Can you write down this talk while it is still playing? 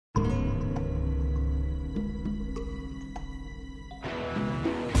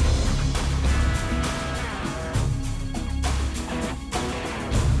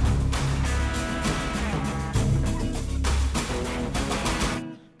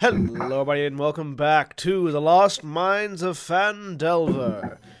Hello, everybody, and welcome back to The Lost Mines of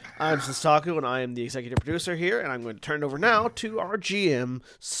Phandelver. I'm Senstaku, and I am the executive producer here, and I'm going to turn it over now to our GM,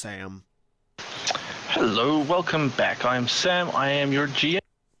 Sam. Hello, welcome back. I am Sam. I am your GM.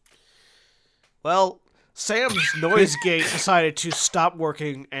 Well, Sam's noise gate decided to stop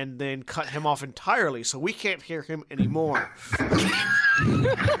working and then cut him off entirely, so we can't hear him anymore.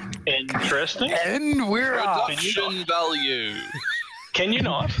 Interesting. And we're off. Production value. Can you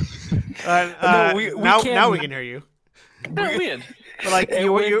not? No, we can. Now we can hear you. No, weird. But like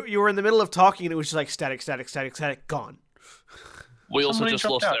you were in the middle of talking, and it was just like static, gone. We also Somebody just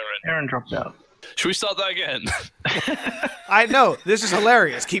dropped lost out. Erin. Erin dropped out. Should we start that again? I know, this is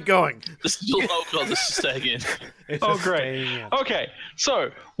hilarious. Keep going. Oh god, this is staying in. It's Oh, just great. staying in. Okay,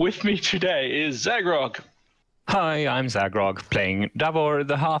 so with me today is Zaghrog. Hi, I'm Zaghrog, playing Davor,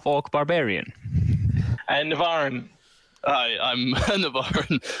 the Half-Orc Barbarian. And Navarran. Hi, I'm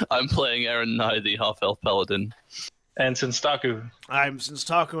Navarran. I'm playing Erin, the half-elf Paladin. And Senstaku. I'm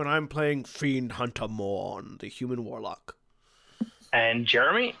Senstaku, and I'm playing Fiendhunter Morne, the human warlock. And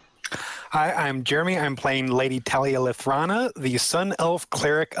Jeremy. Hi, I'm Jeremy. I'm playing Lady Talea Lithrana, the Sun Elf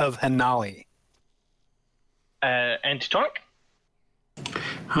Cleric of Hanali. Antitonic.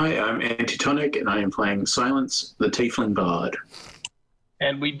 Hi, I'm Antitonic, and I am playing Silence, the Tiefling Bard.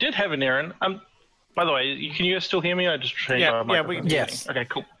 And we did have an Erin. By the way, can you guys still hear me? I just changed my microphone. we can. Yes. Okay,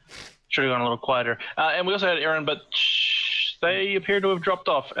 cool. Should have gone a little quieter. And we also had Erin, but they appear to have dropped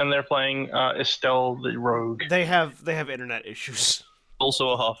off, and they're playing Estelle the Rogue. They have internet issues. Also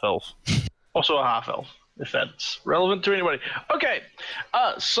a half-elf. Also a half-elf, if that's relevant to anybody. Okay,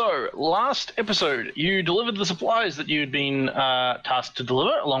 so last episode, you delivered the supplies that you'd been tasked to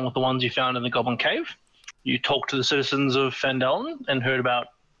deliver, along with the ones you found in the Goblin Cave. You talked to the citizens of Phandelver and heard about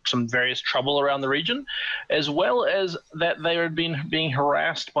some various trouble around the region, as well as that they had been being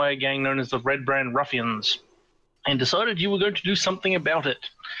harassed by a gang known as the Red Brand Ruffians, and decided you were going to do something about it.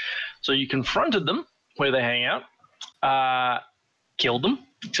 So you confronted them where they hang out, killed them,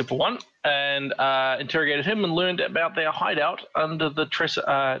 except for one, and interrogated him and learned about their hideout under the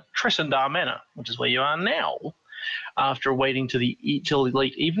Tresendar Manor, which is where you are now, after waiting till the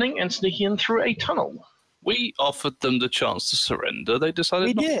late evening and sneaking in through a tunnel. We offered them the chance to surrender. They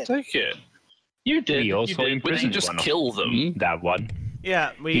decided not to take it. You did. We also We didn't imprisoned just one of kill them. that one.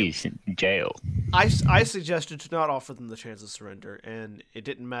 Yeah, He's in jail. I suggested to not offer them the chance of surrender, and it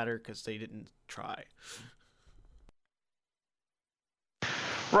didn't matter because they didn't try.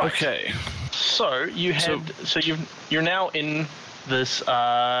 Right. Okay. So you're now in this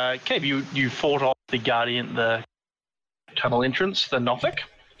cave. You fought off the guardian, the tunnel entrance, the Nothic,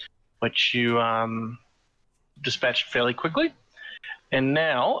 which you dispatched fairly quickly. And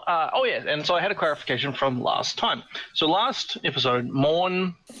now, and so I had a clarification from last time. So last episode,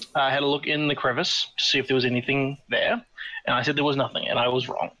 Morne had a look in the crevice to see if there was anything there, and I said there was nothing, and I was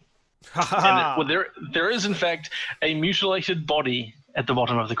wrong. And there is in fact a mutilated body at the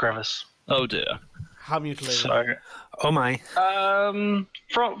bottom of the crevice. Oh dear. How mutilated? So, Oh my.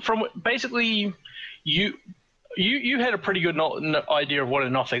 from basically, you had a pretty good idea of what a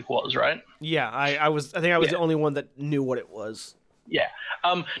Nothic was, right? Yeah, I think I was the only one that knew what it was. Yeah.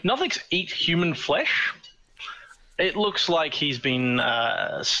 Nothics eat human flesh. It looks like he's been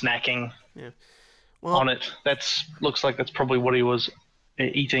snacking on it. Looks like that's probably what he was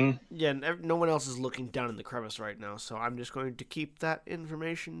eating. Yeah, and no one else is looking down in the crevice right now, so I'm just going to keep that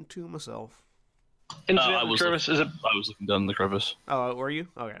information to myself. I was looking down the crevice. Oh, were you?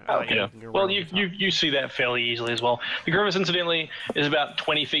 Okay. Okay. Yeah. Well, you see that fairly easily as well. The crevice, incidentally, is about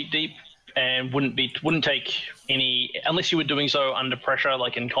 20 feet deep and wouldn't take any, unless you were doing so under pressure,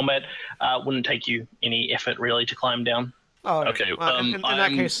 like in combat, wouldn't take you any effort really to climb down. Oh, Okay, well, in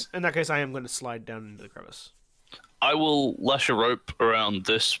that case, I am going to slide down into the crevice. I will lash a rope around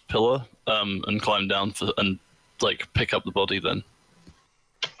this pillar and climb down and pick up the body then.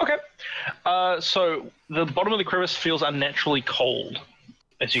 Okay. So the bottom of the crevice feels unnaturally cold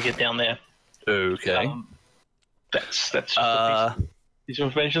as you get down there. Okay. That's just a piece of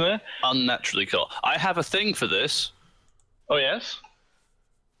information there. Unnaturally cold. I have a thing for this. Oh yes.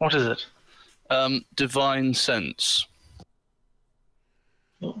 What is it? Divine sense.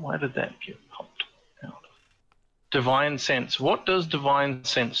 Oh, why did that get popped out? Divine sense. What does divine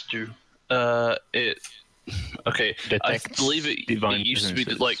sense do? Okay, I believe it used to be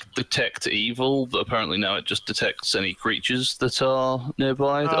detect evil, but apparently now it just detects any creatures that are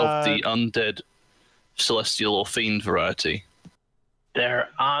nearby of the undead, celestial, or fiend variety. There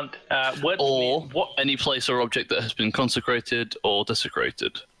aren't any place or object that has been consecrated or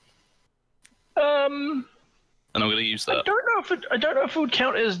desecrated. and I'm going to use I that. don't know if it would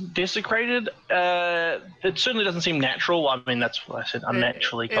count as desecrated. It certainly doesn't seem natural. I mean, that's what I said.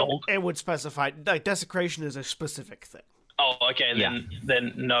 Unnaturally cold. It would specify like desecration is a specific thing. Oh, okay.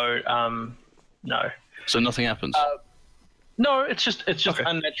 Then no. No. So nothing happens. No, it's just Okay.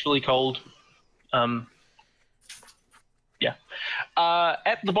 unnaturally cold. Yeah.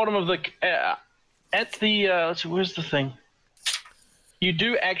 At the bottom of the let's see, where's the thing? You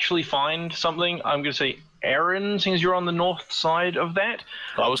do actually find something. I'm going to say Erin, since you're on the north side of that.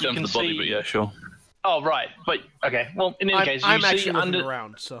 I was going you for the can body, see- but yeah, sure. Oh, right. But okay. Well, in any case, you I'm see actually looking under.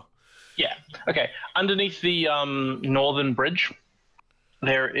 around, so Yeah. Okay. Underneath the northern bridge,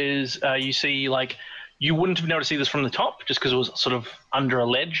 there is you see like you wouldn't have been able to see this from the top just because it was sort of under a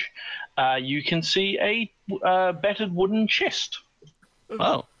ledge. You can see a battered wooden chest.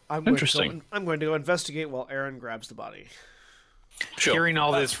 Oh, I'm interesting. I'm going to go investigate while Aaron grabs the body. Sure. Hearing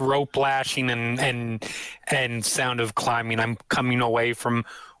all this rope lashing and sound of climbing, I'm coming away from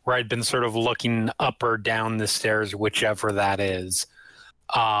where I'd been sort of looking up or down the stairs, whichever that is,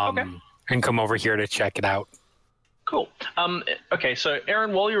 Okay. and come over here to check it out. Cool. Okay, so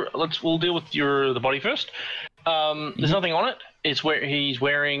Erin, while we'll deal with the body first. There's nothing on it. It's where he's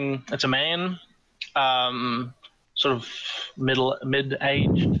wearing. It's a man, sort of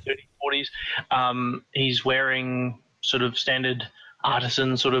mid-aged, 30s, 40s. He's wearing sort of standard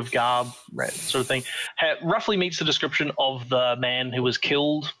artisan sort of garb, sort of thing. Roughly meets the description of the man who was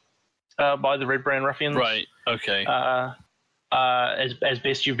killed by the Red Brand ruffians. Right. Okay. As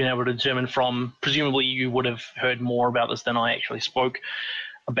best you've been able to determine from, presumably you would have heard more about this than I actually spoke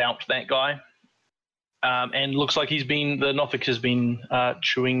about that guy. And looks like the Nothic has been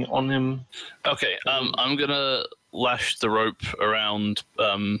chewing on him. Okay. I'm gonna lash the rope around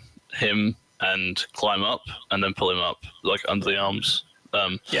him and climb up, and then pull him up like under the arms.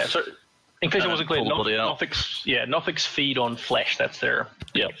 Yeah. So in case it wasn't clear, pull the body out. Nothics feed on flesh. That's their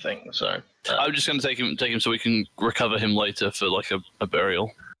thing. So I'm just gonna take him so we can recover him later for like a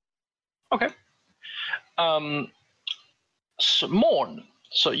burial. okay. So Morne.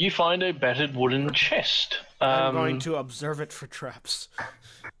 So you find a battered wooden chest. I'm going to observe it for traps.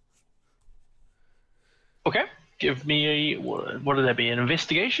 Okay. Give me what would that be? An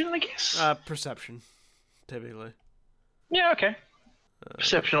investigation, I guess. Perception, typically. Yeah. Okay.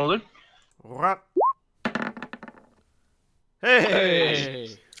 Perception will do. What? Hey!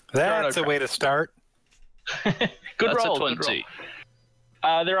 That's a way to start. Good That's roll. a 20. Good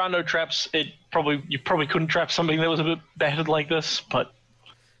roll. There are no traps. You probably couldn't trap something that was a bit battered like this, but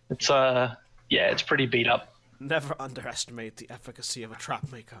it's it's pretty beat up. Never underestimate the efficacy of a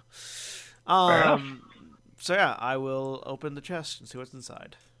trap maker. Fair enough. So yeah, I will open the chest and see what's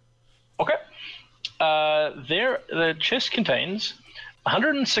inside. Okay. The chest contains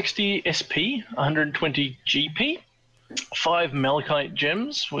 160 SP, 120 GP, 5 malachite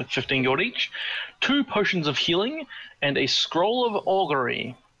gems with 15 gold each, 2 potions of healing, and a scroll of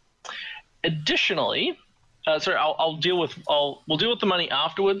augury. Additionally, we'll deal with the money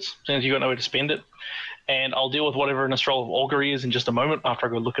afterwards, since you got nowhere to spend it, and I'll deal with whatever in a scroll of augury is in just a moment after I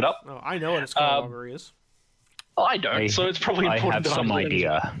go look it up. Oh, I know what a scroll of augury is. I don't, so it's probably I important. have that some learn.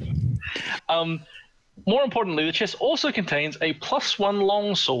 idea. More importantly, the chest also contains a +1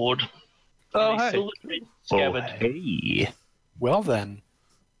 longsword. Oh, and a hey. silver scabbard. Hey. Well then,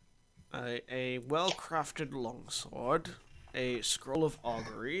 A well-crafted longsword, a scroll of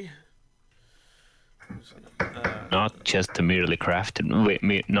augury. Not just a merely crafted,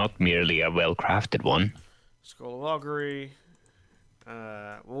 not merely a well-crafted one. Scroll of augury.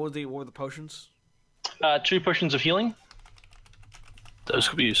 What were the potions? 2 potions of healing Those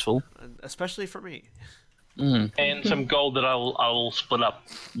could be useful. Especially for me. and some gold that I will split up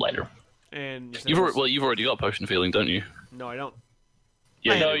later. And You've already got potion of healing, don't you? No, I don't.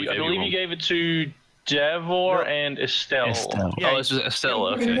 Yeah. No, we I gave you believe one. you gave it to Davor and Estelle. Estelle. Yeah, Oh, this is Estelle.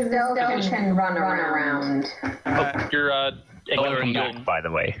 Okay. Estelle can run around. You're Erin, Back, by the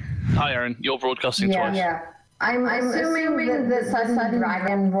way. Hi, Erin. You're broadcasting twice. Yeah. I'm assuming that the sudden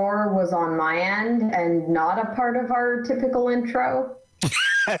dragon roar was on my end and not a part of our typical intro.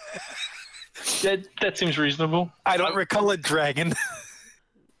 That seems reasonable. I don't recall a dragon.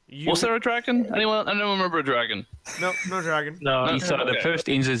 Was there a dragon? Anyone? I don't remember a dragon. No dragon. No, These are the Okay. first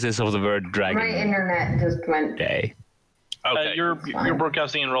instances of the word dragon My internet just went. day. Okay. you're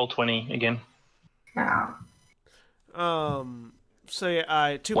broadcasting in Roll20 again. Wow. So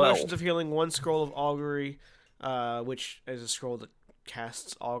yeah, 2 Well. potions of healing, 1 scroll of augury, which is a scroll that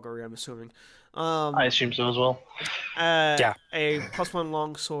casts augury, I'm assuming. I assume so as well. Yeah. A +1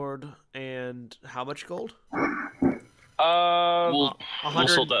 longsword, and how much gold? We'll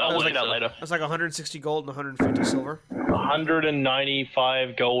sort that out I'll work it out later. later. It's like 160 gold and 150 silver.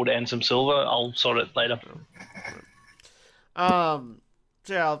 195 gold and some silver. I'll sort it later. So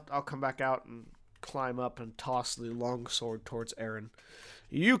yeah, I'll come back out and climb up and toss the longsword towards Erin.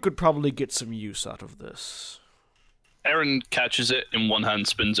 You could probably get some use out of this. Erin catches it in one hand,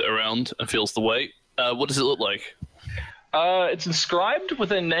 spins it around, and feels the weight. What does it look like? It's inscribed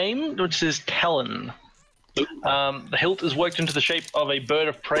with a name which says Talon. The hilt is worked into the shape of a bird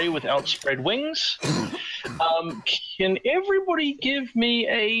of prey with outspread wings. Can everybody give me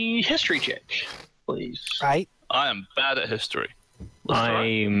a history check, please? Right. I am bad at history.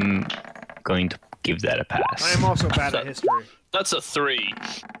 I'm going to give that a pass. I am also bad at history. That's a 3.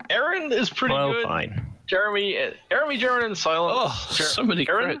 Erin is pretty good. Fine. Jeremy, Jaren, and Silence. Oh, so many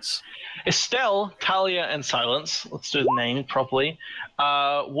Erin, crits. Estelle, Talea, and Silence. Let's do the name properly.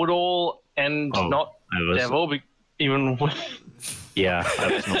 Woodall and not Davor, even with. Yeah,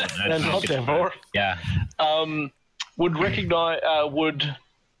 that's not. And not Davor. Yeah. Would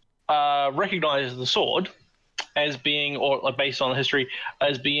recognize the sword as being, or like based on history,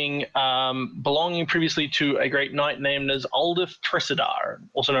 as being belonging previously to a great knight named as Aldith Tresidar,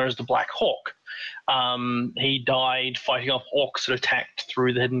 also known as the Black Hawk. He died fighting off orcs that attacked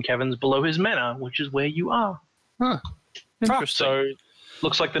through the hidden caverns below his manor, which is where you are. Huh. Interesting. So,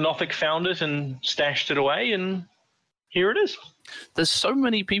 looks like the Nothic found it and stashed it away, and here it is. There's so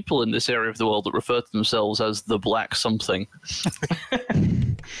many people in this area of the world that refer to themselves as the Black something.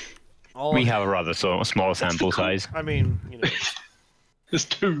 We have a rather small sample size. I mean, you know. There's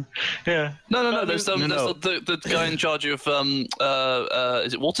 2. Yeah. No. There's the guy in charge of is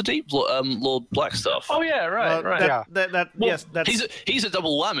it Waterdeep? Lord Blackstaff. Oh yeah, right. Yes, that's. He's a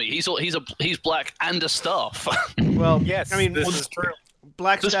double whammy. He's black and a staff. Well, Yes, I mean, this is true.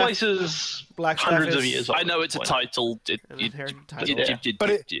 This place is hundreds of years old. I know it's a title. But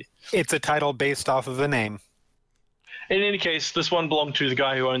it's a title based off of a name. In any case, this one belonged to the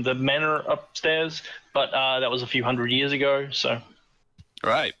guy who owned the manor upstairs, but that was a few hundred years ago. So,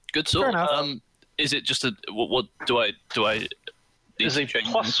 right, good sword. Is it just a what do I? There's a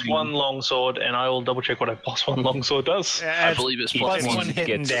 +1 longsword, and I will double check what a +1 longsword does. I believe it's +1 hit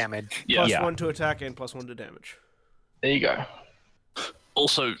and damage. Yeah. +1 to attack and +1 to damage. There you go.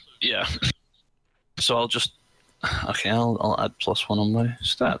 Also, yeah. So I'll just I'll add +1 on my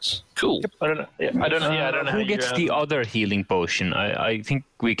stats. Cool. I don't know. I don't know. Who gets the other healing potion? I think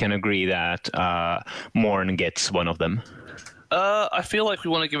we can agree that Morne gets one of them. I feel like we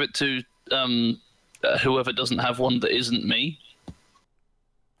want to give it to whoever doesn't have one that isn't me.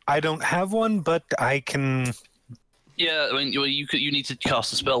 I don't have one, but I can. Yeah, I mean, you need to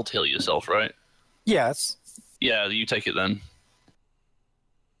cast a spell to heal yourself, right? Yes. Yeah, you take it then.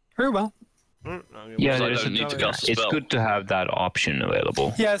 Very well. Yeah, I don't need to cast a it's spell. good to have that option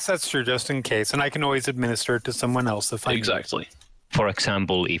available. Yes, that's true, just in case. And I can always administer it to someone else if I need. Exactly. For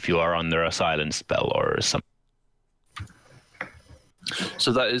example, if you are under a silence spell or something.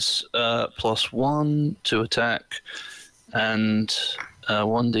 So that is +1 to attack, and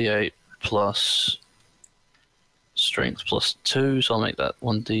 1d8 plus strength +2. So I'll make that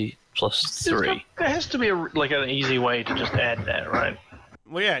 1d plus 3. There has to be an easy way to just add that, right?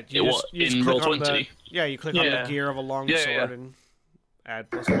 Well, yeah. You just in click on Roll20? you click on the gear of a longsword and add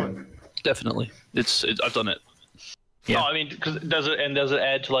 +1. Definitely, I've done it. Yeah. No, I mean, does it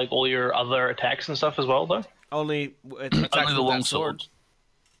add to like all your other attacks and stuff as well, though? Only Only the longsword.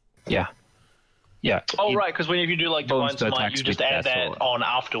 Yeah. Yeah. Oh, right, because if you do like Divine Bones to Smite, attacks you just with add that sword. on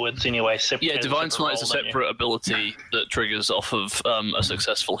afterwards anyway. Yeah, Divine Smite is a separate ability that triggers off of a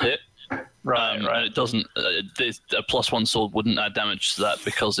successful hit. Right. And it doesn't. A +1 sword wouldn't add damage to that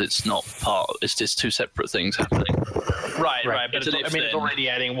because it's not part. It's just 2 separate things happening. Right. But It's an it's already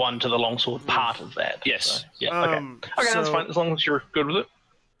adding 1 to the longsword part of that. Yes. So, yeah. Okay. Okay, that's so- fine as long as you're good with it.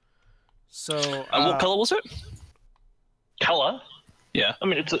 So. And what color was it? Color. Yeah. I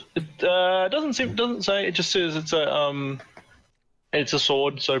mean, it doesn't say. It just says it's a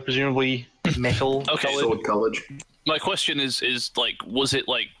sword, so presumably metal. Okay. colored. Sword college. My question is like, was it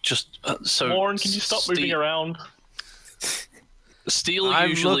like just so? Lauren, can you stop moving around? Steel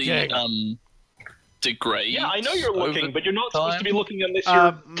I'm usually looking. degrades. Yeah, I know you're looking, over but you're not supposed to be time. looking unless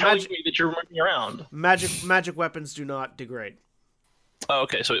you're telling magic- me that you're moving around. Magic weapons do not degrade. Oh,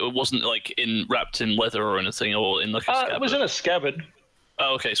 okay, so it wasn't like wrapped in leather or anything, or in like a scabbard. It was in a scabbard,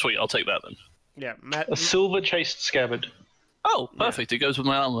 Oh, okay, sweet. I'll take that then. Yeah. a silver chased scabbard. Oh, perfect. It goes with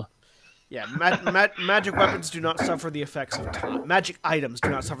my armor. Yeah, magic weapons do not suffer the effects of time. Magic items do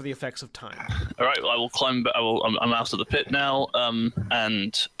not suffer the effects of time. All right, I will climb. I'm out of the pit now,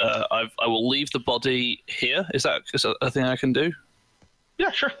 and I will leave the body here. Is that a thing I can do?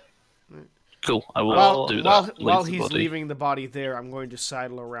 Yeah, sure. Cool. I will do that. While he's leaving the body there, I'm going to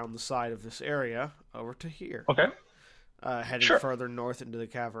sidle around the side of this area over to here. Okay. Heading further north into the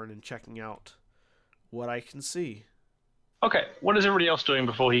cavern and checking out what I can see. Okay, what is everybody else doing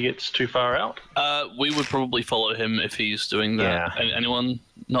before he gets too far out? We would probably follow him if he's doing that. Yeah. Anyone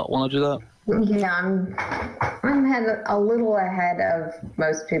not want to do that? Yeah, I'm a little ahead of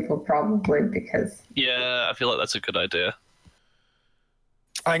most people probably because... Yeah, I feel like that's a good idea.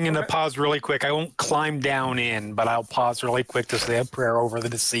 I'm going to pause really quick. I won't climb down in, but I'll pause really quick to say a prayer over the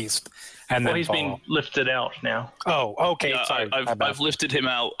deceased. And then he's being lifted out now. Oh, okay. Yeah, sorry. I've lifted him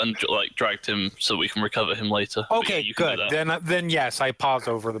out and dragged him so we can recover him later. Okay, good. Then yes, I pause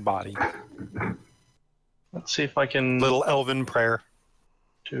over the body. Let's see if I can... Little elven prayer.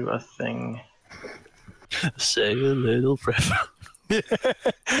 Do a thing. Say a little prayer.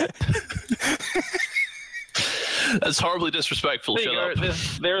 That's horribly disrespectful. There you go.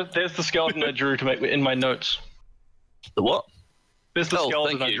 There's the skeleton I drew to make in my notes. The what? There's the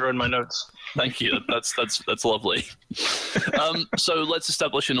skeleton I drew in my notes. Thank you. That's lovely. So let's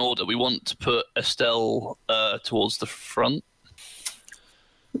establish an order. We want to put Estelle towards the front.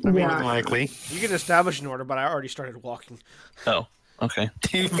 More than likely. You can establish an order, but I already started walking. Oh, okay.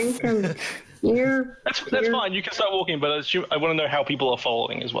 That's fine. You can start walking, but I want to know how people are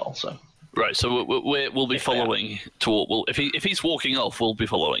following as well. So. Right. So we'll be following toward. If he's walking off, we'll be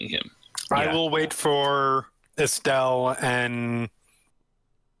following him. I will wait for Estelle and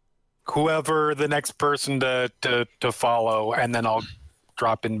whoever the next person to follow, and then I'll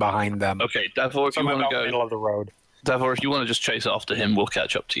drop in behind them. Okay, Davor, if you want to go middle of the road. Davor, if you want to just chase after him, we'll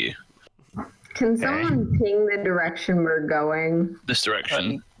catch up to you. Can someone ping the direction we're going? This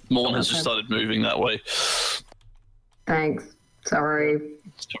direction. Morne has just started moving that way. Thanks. Sorry.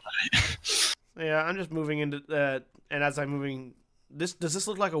 Yeah, I'm just moving into that, and as I'm moving, does this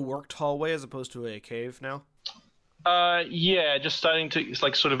look like a worked hallway as opposed to a cave now? Yeah, just starting to. It's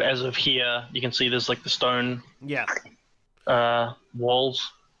like sort of as of here, you can see there's like the stone. Yeah.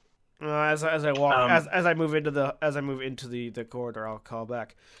 Walls. As I walk, as I move into the corridor, I'll call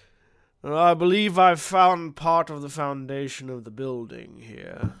back. I believe I've found part of the foundation of the building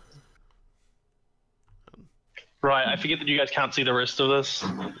here. Right, I forget that you guys can't see the rest of this,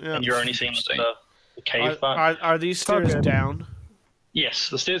 and you're only seeing the cave part. Are these stairs down? Yes,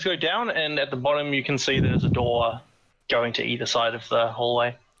 the stairs go down, and at the bottom you can see there's a door going to either side of the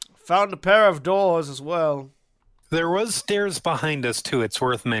hallway. Found a pair of doors as well. There was stairs behind us too. It's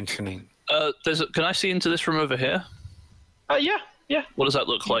worth mentioning. Can I see into this from over here? Yeah. What does that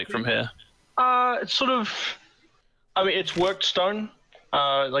look like from here? It's sort of, I mean, it's worked stone,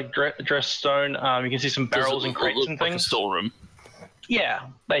 like dressed stone. You can see some barrels and crates and things. Like a storeroom. Yeah,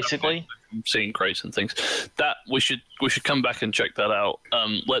 basically. I'm seeing crates and things. That we should come back and check that out.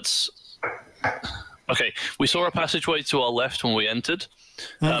 Okay, we saw a passageway to our left when we entered.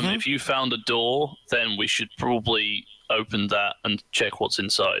 If you found a door, then we should probably open that and check what's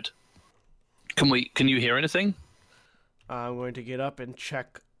inside. Can you hear anything? I'm going to get up and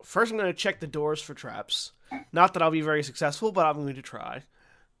check. First, I'm going to check the doors for traps. Not that I'll be very successful, but I'm going to try.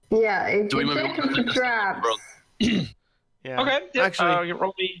 Yeah, if you check for traps. Yeah. Okay. Yeah,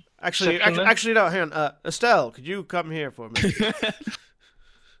 actually, no. Hang on. Estelle, could you come here for me?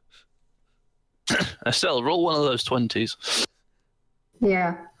 Estelle, roll one of those 20s.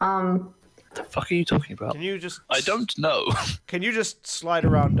 Yeah. The fuck are you talking about? Can you just? I don't know. Can you just slide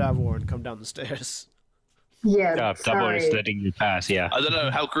around Davor and come down the stairs? Yeah. Davor is letting you pass. Yeah. I don't know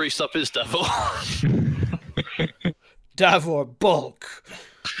how greased up is Davor. Davor bulk.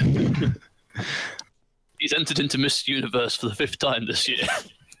 He's entered into Miss Universe for the 5th time this year.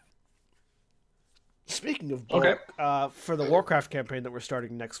 Speaking of bulk, for the Warcraft campaign that we're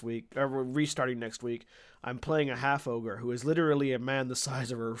restarting next week, I'm playing a half ogre who is literally a man the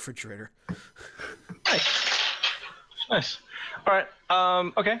size of a refrigerator. Nice. All right.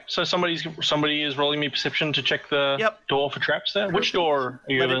 Okay. So somebody is rolling me perception to check the door for traps. There. Which door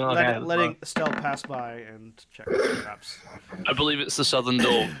are you letting Estelle pass by and check the traps? I believe it's the southern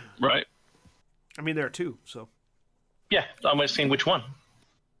door, right? I mean, there are two. So. Yeah, I'm asking which one.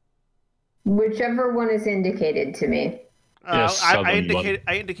 Whichever one is indicated to me. Yes, I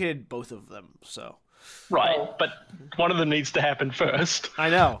indicated both of them. So. Right, but one of them needs to happen first. I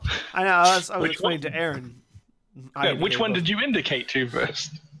know. I was explaining to Erin. Yeah, which one did you indicate to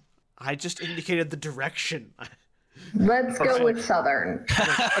first? I just indicated the direction. Let's go with southern.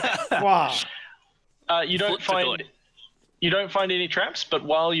 Wow. You don't find any traps, but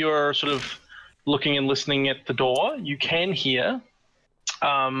while you're sort of looking and listening at the door, you can hear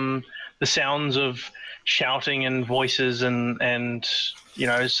the sounds of shouting and voices and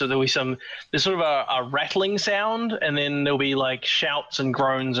so there's sort of a rattling sound, and then there'll be like shouts and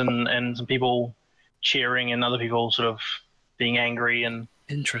groans and some people cheering and other people sort of being angry and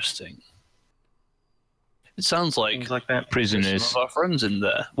interesting. It sounds like that. Prisoners. Some of our friends in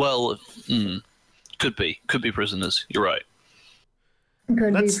there. Well, could be prisoners. You're right.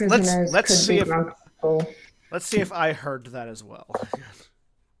 Could be prisoners. Let's see if drunk people. let's see if I heard that as well.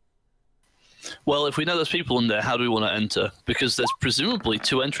 Well, if we know there's people in there, how do we want to enter? Because there's presumably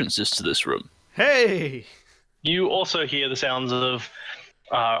 2 entrances to this room. Hey! You also hear the sounds of,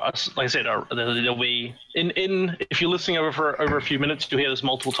 like I said, there'll be if you're listening over a few minutes, you'll hear this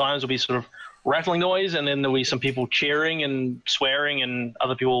multiple times. There'll be sort of rattling noise, and then there'll be some people cheering and swearing, and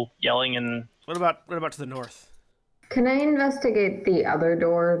other people yelling. And What about to the north? Can I investigate the other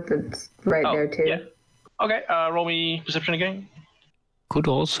door that's right there too? Yeah. Okay. Roll me perception again. Could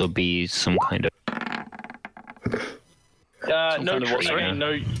also be some kind of...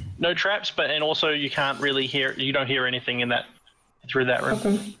 No traps, and also you can't really hear. You don't hear anything through that room,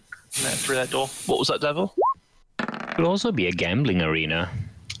 Okay. through that door. What was that, Davor? Could also be a gambling arena.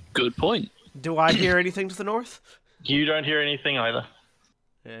 Good point. Do I hear anything to the north? You don't hear anything either.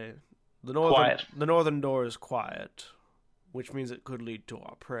 The northern door is quiet, which means it could lead to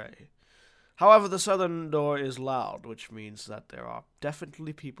our prey. However, the southern door is loud, which means that there are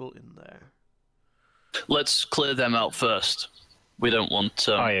definitely people in there. Let's clear them out first. We don't want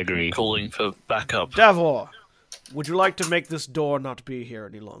I agree. calling for backup. Davor, would you like to make this door not be here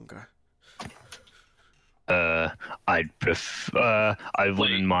any longer? I'd prefer... I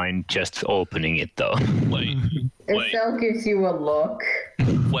wouldn't mind just opening it, though. Wait. Estelle gives you a look.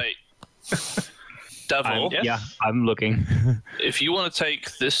 Wait. Davor, Yeah, I'm looking. if you want to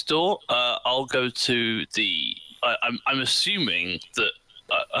take this door, I'll go to the... I'm assuming that...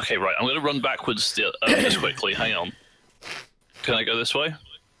 okay, right. I'm going to run backwards just quickly. Hang on. Can I go this way?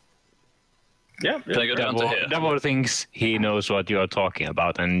 Yeah. Can I go down to here? Davor thinks he knows what you are talking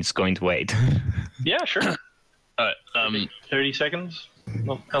about and is going to wait. Yeah, sure. All right. 30 seconds.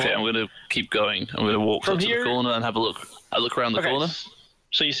 Okay, I'm going to keep going. I'm going to walk From up to here- the corner and have a look. I look around the corner.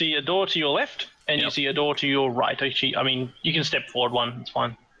 So you see a door to your left, and you Yep. see a door to your right. Actually, I mean, you can step forward one. It's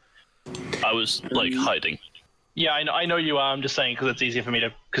fine. I was like hiding. Yeah, I know you are. I'm just saying because it's easier for me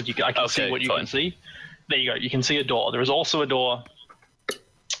to I can see Okay, what you fine. can see. There you go. You can see a door. There is also a door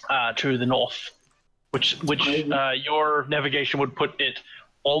to the north, which your navigation would put it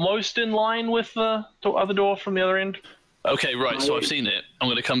almost in line with the other door from the other end. Okay, right. So I've seen it. I'm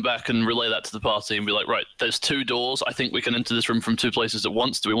going to come back and relay that to the party and be like, right, there's 2 doors. I think we can enter this room from 2 places at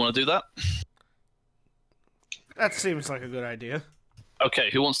once. Do we want to do that? That seems like a good idea.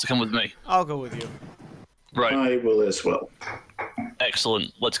 Okay, who wants to come with me? I'll go with you. Right. I will as well.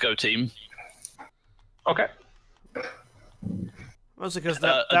 Excellent. Let's go, team. Okay. Mostly because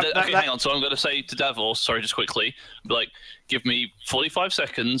Okay, hang on. So I'm going to say to Davor, sorry, just quickly, be like, give me 45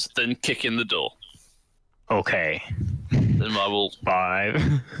 seconds, then kick in the door. Okay. Then I will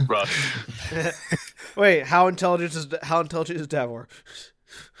 5. rush. Wait, how intelligent is Davor?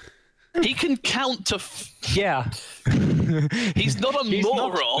 He can count to... Yeah. He's not a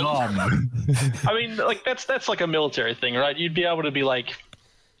moron. I mean, like that's like a military thing, right? You'd be able to be like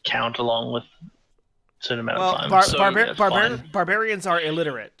count along with a certain amount of time. That's fine. Barbarians are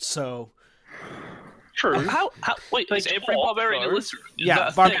illiterate, so True. Wait, is They every talk, barbarian though. illiterate? Is yeah.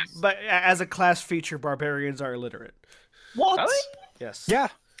 that a thing? But as a class feature, barbarians are illiterate. What? Are Yes. Yeah,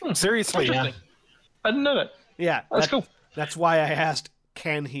 seriously. Yeah. Interesting. I didn't know that. Yeah. That's cool. That's why I asked,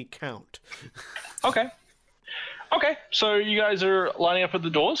 can he count? Okay. So you guys are lining up at the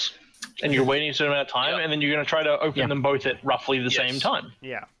doors, and you're waiting a certain amount of time, Yeah. and then you're going to try to open them both at roughly the same time.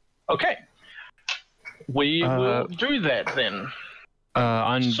 Yeah. Okay. We will do that then.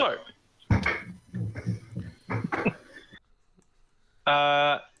 So.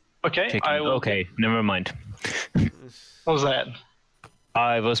 Okay. Okay, never mind. What was that?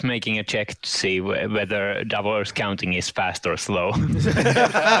 I was making a check to see whether Davor's counting is fast or slow.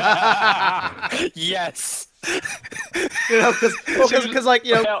 Yes. Because like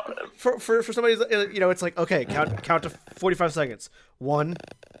Now, for somebody it's like okay, count to 45 seconds. 1,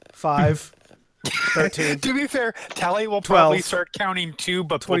 5, 13. To be fair, Talea will 12, probably start counting too,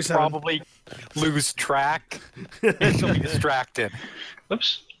 but will 27. probably lose track and she'll be distracted.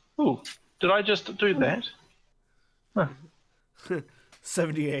 oops. Ooh. Did I just do that?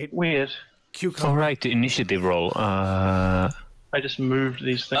 78. Weird. Cucumber. All right, the initiative roll. I just moved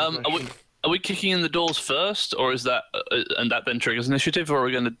these things. Are we kicking in the doors first, or is that and that then triggers initiative, or are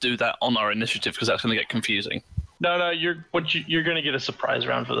we going to do that on our initiative because that's going to get confusing? No, you're going to get a surprise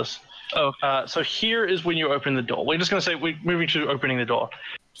round for this. Oh, so here is when you open the door. We're just going to say we're moving to opening the door.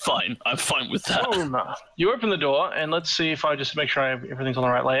 Fine, I'm fine with that. Oh, no. You open the door, and let's see if I just make sure everything's on the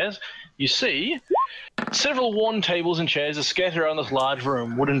right layers. You see several worn tables and chairs are scattered around this large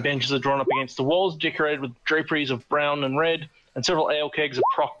room. Wooden benches are drawn up against the walls, decorated with draperies of brown and red, and several ale kegs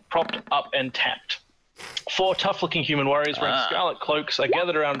are propped up and tapped. 4 tough-looking human warriors wearing scarlet cloaks are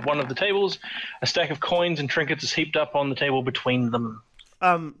gathered around one of the tables. A stack of coins and trinkets is heaped up on the table between them.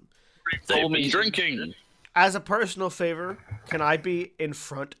 They've been drinking. As a personal favor, can I be in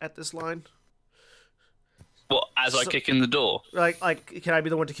front at this line? What, as I kick in the door? Like, can I be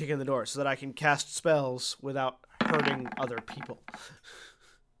the one to kick in the door so that I can cast spells without hurting other people?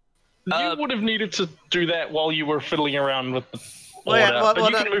 You would have needed to do that while you were fiddling around with the order,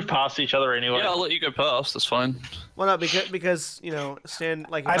 but you can move past each other anyway. Yeah, I'll let you go past. That's fine. Well, no, because you know, stand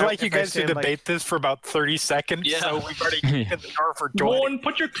like. I'd like you guys to debate this for about 30 seconds. Yeah. So we've already kicked in the door for 20. Morne,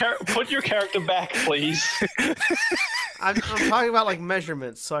 put your character back, please. I'm talking about like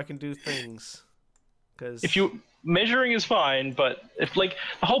measurements, so I can do things. Because measuring is fine, but if the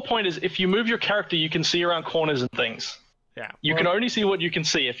whole point is if you move your character, you can see around corners and things. Yeah. You can only see what you can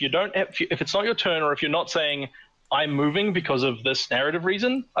see. If it's not your turn, or if you're not saying I'm moving because of this narrative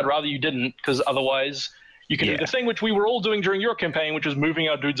reason, I'd rather you didn't, because otherwise you can do the thing which we were all doing during your campaign, which was moving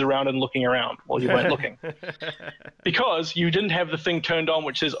our dudes around and looking around while you weren't looking. Because you didn't have the thing turned on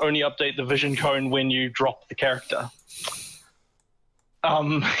which says only update the vision cone when you drop the character.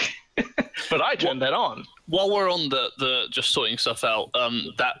 But I turned that on. While we're on the just sorting stuff out,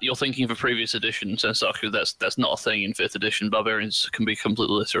 that you're thinking of a previous edition, Senstaku, that's not a thing in 5th edition. Barbarians can be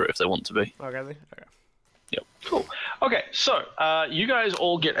completely literate if they want to be. Okay. Yep. Cool. Okay, so you guys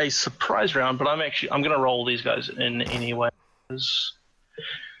all get a surprise round, but I'm going to roll these guys in anyway.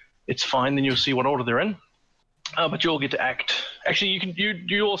 It's fine, then you'll see what order they're in. But you all get to act. Actually,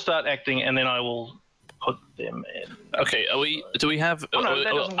 you all start acting, and then I will put them in. Okay, are we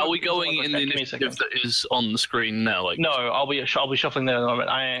going in the initiative that is on the screen now? Like, no, I'll be shuffling that in a moment.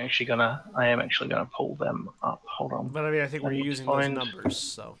 I am actually gonna pull them up. Hold on. But I mean, I think we're using those numbers,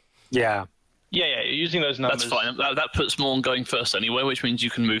 so. Yeah. Yeah, you're using those numbers. That's fine. That puts Morne going first anyway, which means you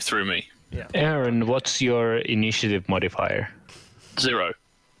can move through me. Yeah. Erin, what's your initiative modifier? 0.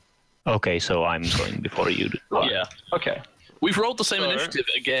 Okay, so I'm going before you do. Yeah. Okay. We've rolled the same initiative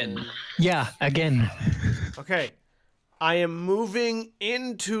again. Yeah, again. Okay. I am moving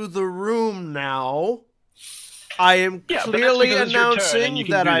into the room now. I am clearly announcing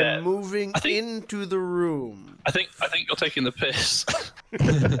that I'm moving into the room. I think you're taking the piss.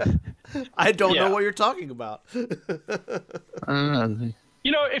 I don't know what you're talking about. You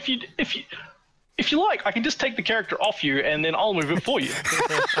know, if you like, I can just take the character off you and then I'll move it for you.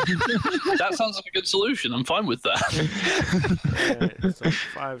 That sounds like a good solution. I'm fine with that. Right, so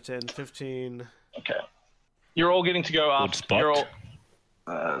 5, 10, 15. Okay. You're all getting to go up. You're all...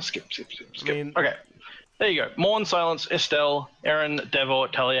 skip. Okay. There you go. Morne, Silence, Estelle, Erin, Davor,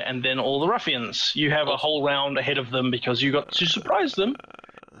 Talea, and then all the ruffians. You have a whole round ahead of them because you got to surprise them.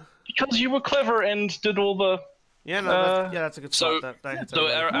 Because you were clever and did all the... that's a good spot. So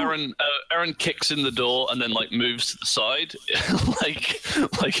Erin kicks in the door and then moves to the side,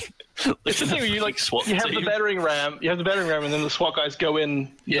 It's the thing where you SWAT you have team. the battering ram. You have the battering ram, and then the SWAT guys go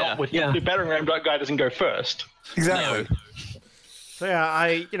in. The battering ram guy doesn't go first. Exactly. No. So yeah,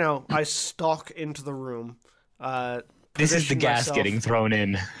 I stalk into the room. This is the gas getting thrown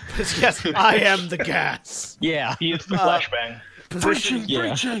in. Yes, I am the gas. Yeah. He is the flashbang.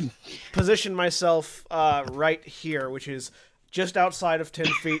 Breaching. Position myself right here, which is just outside of 10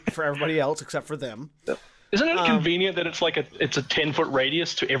 feet for everybody else except for them. Isn't it convenient that it's it's a 10-foot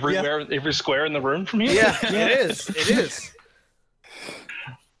radius to every square in the room from here? Yeah, it is. It is.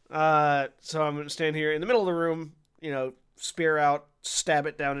 So I'm going to stand here in the middle of the room, spear out, stab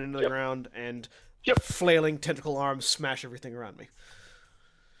it down into the ground, and flailing tentacle arms smash everything around me.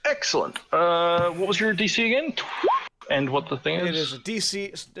 Excellent. What was your DC again? And what the thing is? It is a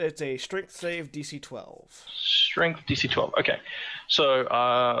DC. It's a strength save, DC 12. Strength, DC 12. Okay. So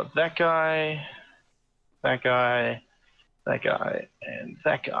that guy, and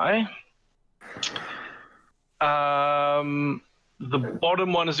that guy. The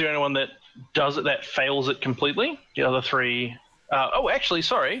bottom one is the only one that does it, that fails it completely. The other three...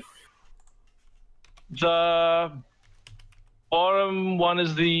 sorry. The bottom one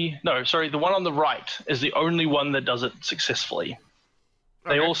is the one on the right is the only one that does it successfully.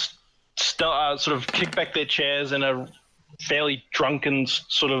 Okay. They all sort of kick back their chairs in a fairly drunken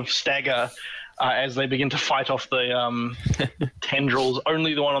sort of stagger as they begin to fight off the tendrils.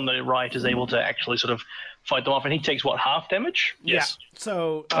 Only the one on the right is able to actually sort of fight them off, and he takes what, half damage? Yes. Yeah.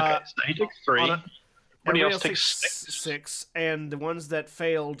 So, so he takes 3. Everybody else takes 6, and the ones that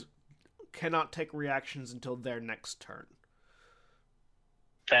failed cannot take reactions until their next turn.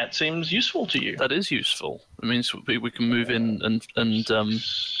 That seems useful to you. That is useful. It means we can move in and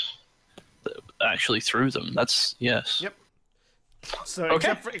actually through them. That's yes. Yep. So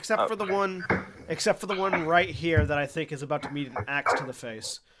except for the one right here that I think is about to meet an axe to the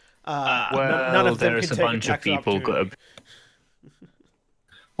face. None of them there's can a take bunch of people.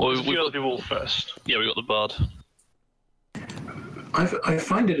 Well, we got the people first. Yeah, we got the bard. I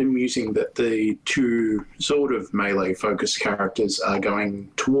find it amusing that the two sort of melee-focused characters are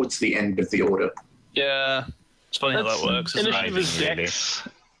going towards the end of the order. Yeah, it's funny how that works. Initiative is Dex.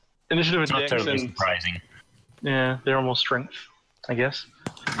 Initiative is not Dex, terribly and surprising. yeah, they're almost strength, I guess.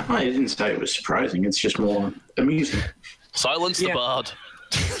 I didn't say it was surprising. It's just more amusing. Silence the bard.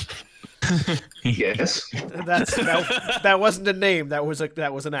 Yes. That wasn't a name. That was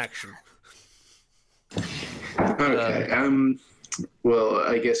an action. Okay. Well,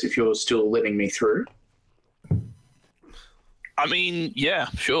 I guess if you're still letting me through. I mean, yeah,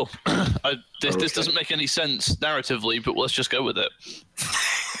 sure. This doesn't make any sense narratively, but let's just go with it.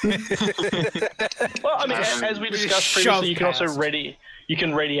 Well, I mean, as we discussed previously, you can also ready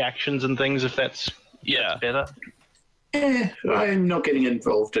actions and things if that's better. I'm not getting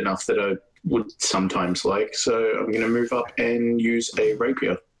involved enough that I would sometimes like, so I'm going to move up and use a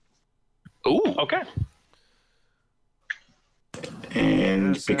rapier. Ooh, okay.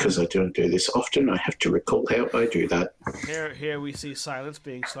 And because I don't do this often, I have to recall how I do that. Here we see Silence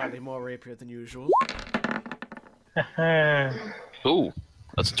being slightly more rapier than usual. Ooh,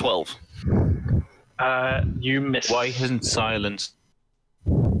 that's a 12. You miss. Why isn't Silence?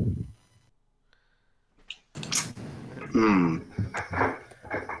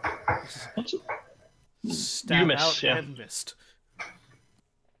 Stab you miss, out yeah. and missed.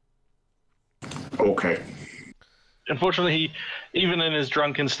 Okay. Unfortunately, even in his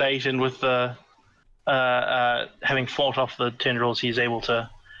drunken state and with the having fought off the tendrils, he's able to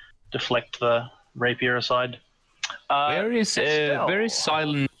deflect the rapier aside. Where is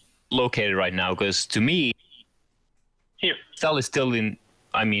Silence located right now? Because to me, here, Estelle is still in.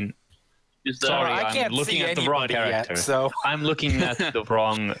 I mean, sorry, I can't I'm looking see at the wrong character. yet, so I'm looking at the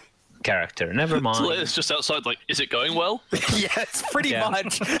wrong character. Never mind. It's just outside. Like, is it going well? yes, pretty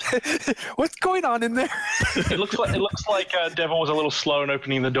much. What's going on in there? It looks like Davor was a little slow in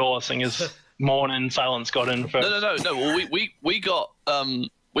opening the door, seeing as Morne and Silence got in first. No. Well,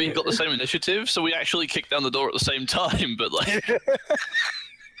 we got the same initiative, so we actually kicked down the door at the same time. But like,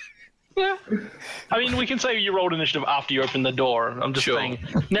 yeah, I mean, we can say you rolled initiative after you opened the door. I'm just saying,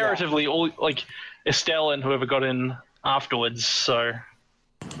 narratively, all like Estelle and whoever got in afterwards. So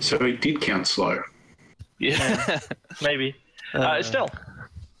it did count slow. yeah, maybe. Estelle.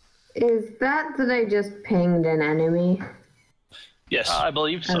 Is that I just pinged an enemy? yes, I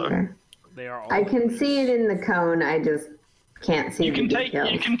believe so. Okay. They are all. I can see it in the cone. I just can't see You can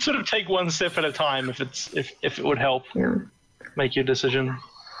details. you can sort of take one step at a time if it would help make your decision.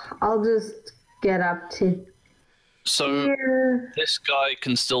 I'll just get up to so here. this guy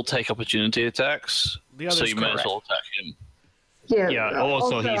can still take opportunity attacks. The other's So you may as correct. well attack him. Yeah,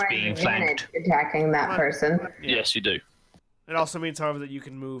 also he's I'm being in flanked. it attacking that person. Yes, you do. It also means, however, that you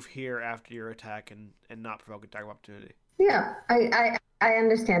can move here after your attack and not provoke attack of opportunity. Yeah, I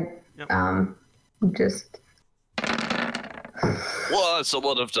understand. Yep. Just Well, that's a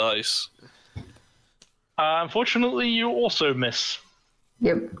lot of dice. Unfortunately, you also miss.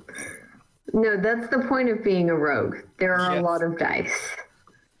 yep. No, that's the point of being a rogue. There are a lot of dice,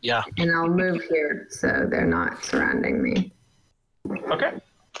 Yeah. and I'll move here so they're not surrounding me. Okay.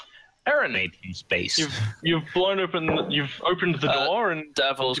 Erin, Made in space. you've opened the door and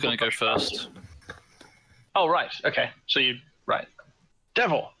Davor's going to go first. oh right, okay, so right,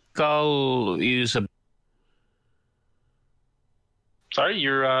 Davor. I'll use a. Sorry,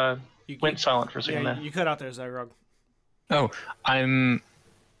 you went silent for a second Yeah, there. you cut out there, Zaghrog. Oh, I'm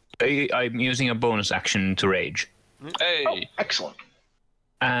using a bonus action to rage, Hey, Oh, excellent.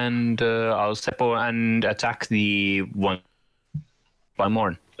 and I'll step over and attack the one by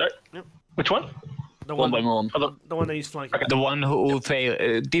Morne. Sorry. Which one? The one by Morne. The one that he's flanking. Okay. The one who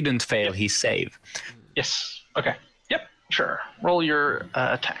didn't fail his save. Yes. Okay. Yep. Sure. Roll your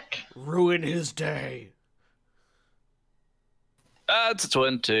attack. Ruin his day. That's a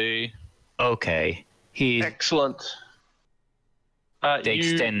 20. Okay, he Excellent.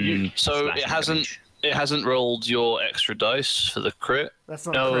 Takes 10. So it hasn't rolled your extra dice for the crit. That's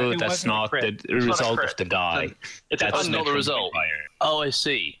not No, crit. that's not the result of the die. That's not the result. Oh, I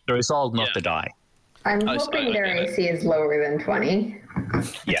see. The result, not the die. I'm hoping their AC is lower than 20.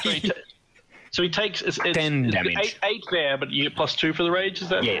 Yeah. So he takes it's 10 damage. 8 there, but you get +2 for the rage. Is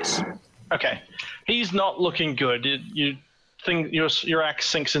that? Yes. Okay. He's not looking good. You think your axe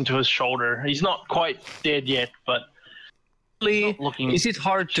sinks into his shoulder. He's not quite dead yet, but is it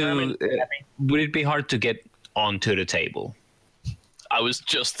hard to? Would it be hard to get onto the table? I was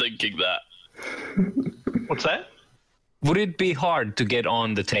just thinking that. What's that? Would it be hard to get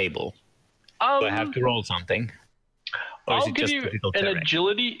on the table? Do I have to roll something? Or is I'll it give just you difficult an terrain?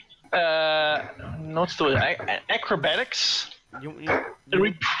 agility. What's the word? Acrobatics. It'll be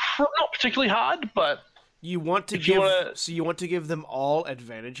not particularly hard, but you want to give them all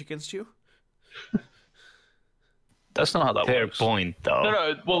advantage against you? That's not how that Fair works. point, though.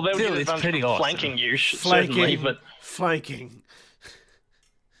 No. Well, they would Still, get it's advantage pretty from awesome. flanking you, certainly, but Flanking.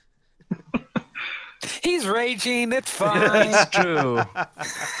 He's raging. It's fine. It's true.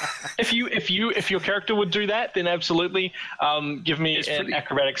 if your character would do that, then absolutely. Give me an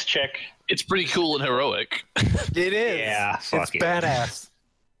acrobatics check. It's pretty cool and heroic. It is. Yeah, fuck It's it. badass.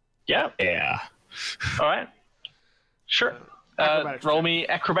 Yeah. Yeah. All right. Sure. Acrobatics Roll check. me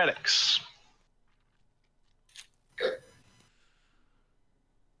acrobatics.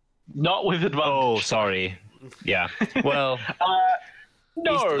 Not with advantage. Oh, sorry. Yeah. Well,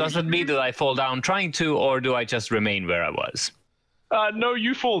 no. does it mean that I fall down trying to, or do I just remain where I was? No,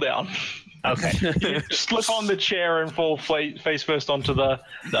 you fall down. Okay. You slip on the chair and fall face first onto the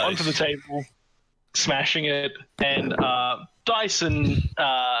table, smashing it, and dice and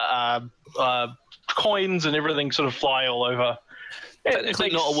coins and everything sort of fly all over. Technically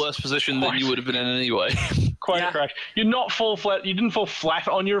not a worse position than you would have been in anyway. Quite correct. You didn't fall flat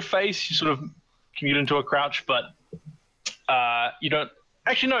on your face. You sort of commute into a crouch, but you don't.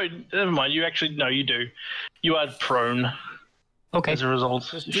 Actually, no. Never mind. You do. You are prone. Okay. As a result,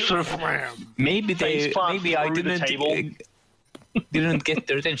 sort of Maybe I through the table. didn't get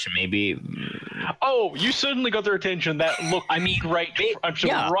their attention. Maybe. Oh, you certainly got their attention. That looked great. I'm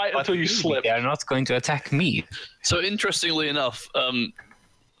sure right until you slipped. They are not going to attack me. So interestingly enough,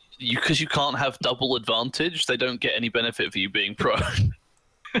 because you can't have double advantage, they don't get any benefit for you being prone.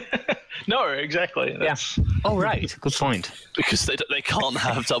 No, exactly. That's... Yeah. Oh, right. Good point. Because they can't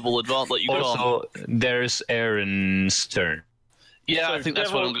have double advantage. Like you Also, there's Erin's turn. Yeah, So I think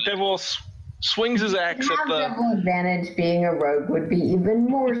that's what I'm going to do. Davor swings his axe Have at the... double advantage being a rogue would be even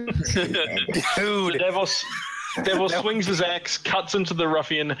more stupid. Dude. Davor swings his axe, cuts into the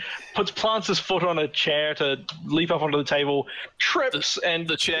ruffian, plants his foot on a chair to leap up onto the table, trips, and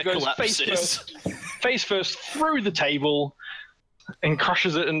the chair goes collapses. face first through the table, and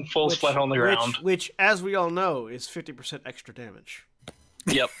crushes it and falls flat on the ground. Which, as we all know, is 50% extra damage.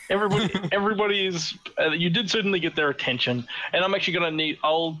 Yep. Everybody is. You did certainly get their attention, and I'm actually gonna need.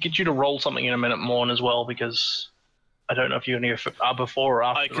 I'll get you to roll something in a minute, Morne, as well, because I don't know if you are before or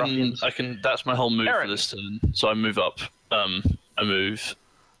after. I can. That's my whole move Erin. for this turn. So I move up. I move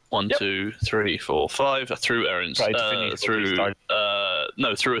 1, 2, 3, 4, 5. I threw Erin's. Try to finish Through.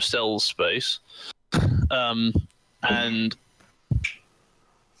 Through Estelle's space. And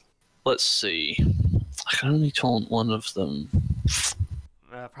let's see. I can only taunt one of them.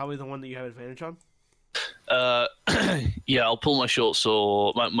 Probably the one that you have advantage on. Yeah, I'll pull my short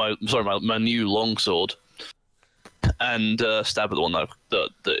sword, my new long sword, and stab at the one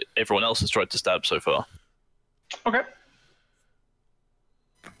that everyone else has tried to stab so far. Okay.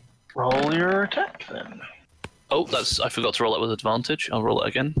 Roll your attack then. Oh, I forgot to roll that with advantage. I'll roll it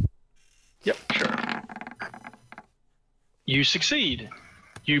again. Yep, sure. You succeed.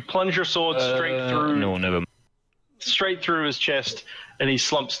 You plunge your sword straight through. No, never. Straight through his chest, and he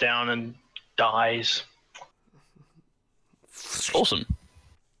slumps down and dies. Awesome.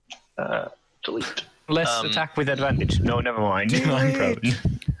 Delete. Let's attack with advantage. No, never mind. I'm prone.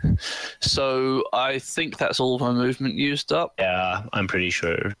 So I think that's all of my movement used up. Yeah, I'm pretty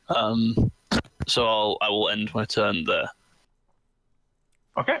sure. So I will end my turn there.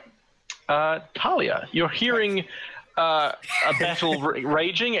 Okay. Talea, you're hearing a battle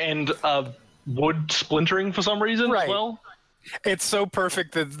raging and wood splintering for some reason as well. It's so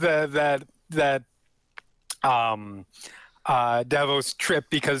perfect that Davos trip,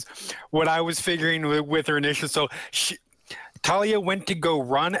 because what I was figuring with her initial, so Talea went to go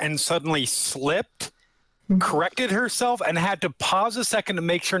run and suddenly slipped, corrected herself, and had to pause a second to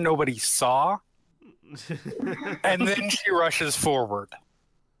make sure nobody saw, and then she rushes forward.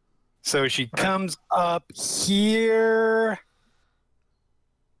 So she comes up here,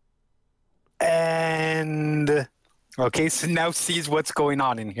 And okay, so now sees what's going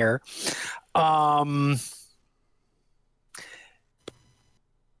on in here.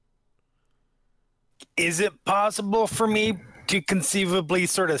 Is it possible for me to conceivably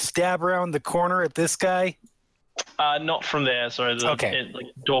sort of stab around the corner at this guy? Not from there. Sorry,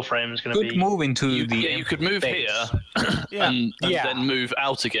 the door frame is going to be. Could move into you could move base. here and then move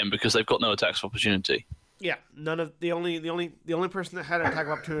out again because they've got no attacks of opportunity. Yeah, none of the only person that had an attack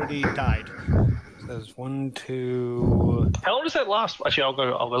of opportunity died. So there's 1, 2. How long does that last? Actually, I'll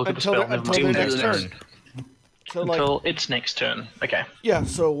go look at the spell. Until their next turn. So, until its next turn. Okay. Yeah.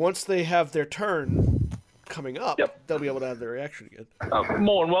 So once they have their turn coming up, they'll be able to have their reaction again.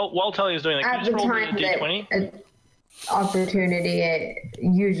 Morne, while Talea is doing that, At the time that opportunity, it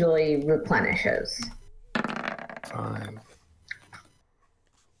usually replenishes. 5.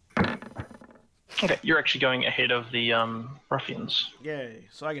 Okay, you're actually going ahead of the ruffians. Yay!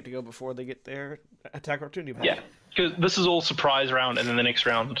 So I get to go before they get their attack opportunity back. Yeah, because this is all surprise round, and then the next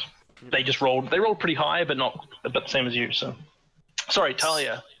round they just rolled. They rolled pretty high, but the same as you. So, sorry,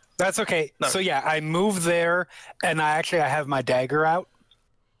 Talea. That's okay. No. So yeah, I move there, and I have my dagger out.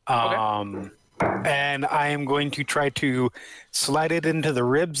 And I am going to try to slide it into the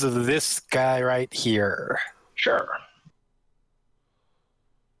ribs of this guy right here. Sure.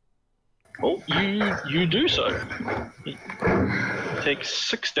 Well, you do so. He takes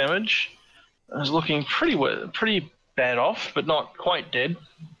 6 damage. Is looking pretty bad off, but not quite dead.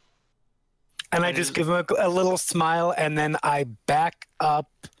 And I just give him a little smile, and then I back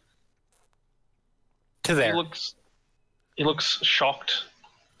up to there. He looks shocked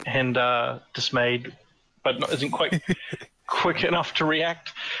and dismayed, but isn't quite quick enough to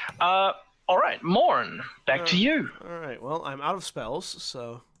react. All right, Morne, back to you. All right. Well, I'm out of spells,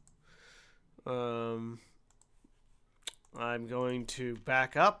 so I'm going to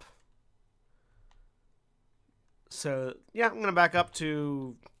back up. So yeah, I'm gonna back up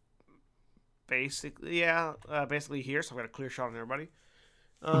to basically here. So I've got a clear shot on everybody.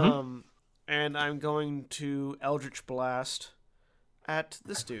 And I'm going to Eldritch Blast at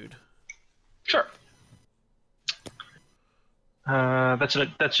this dude. Sure.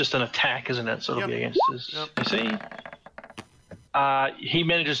 That's just an attack, isn't it? So it'll be against his AC. He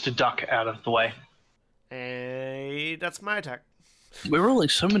manages to duck out of the way. Hey, that's my attack. We're rolling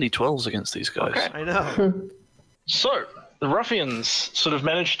so many 12s against these guys. Okay. I know. So the ruffians sort of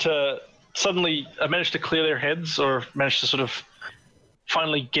managed to clear their heads, or managed to sort of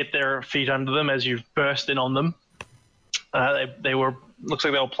finally get their feet under them as you burst in on them. Looks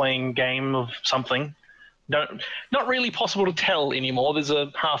like they were playing a game of something. Not really possible to tell anymore. There's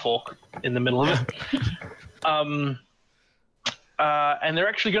a half-orc in the middle of it. And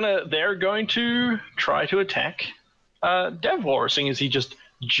they're going to try to attack Davor, seeing as he just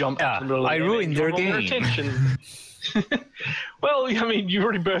jumped into the middle of the game. I ruined their game. Attention. Well, I mean, you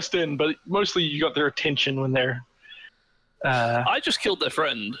already burst in, but mostly you got their attention when they're... I just killed their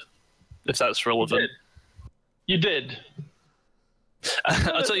friend, if that's relevant. You did.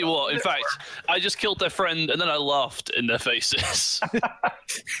 I'll tell you what, in fact, I just killed their friend and then I laughed in their faces.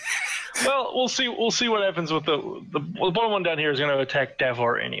 Well, we'll see what happens with the bottom one down here is going to attack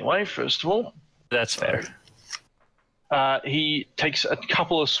Davor anyway, first of all. That's fair. He takes a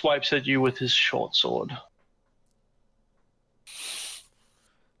couple of swipes at you with his short sword.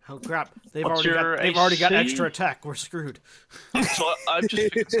 Oh crap! They've already got extra attack. We're screwed. So I've just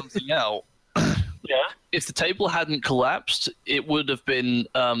figured something out. Yeah. If the table hadn't collapsed, it would have been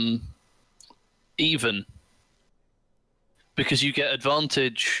even, because you get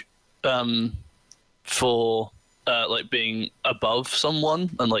advantage for like being above someone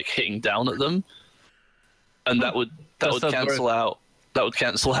and like hitting down at them, and that would cancel out. That would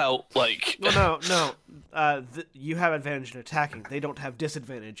cancel out like. Well, no. You have advantage in attacking. They don't have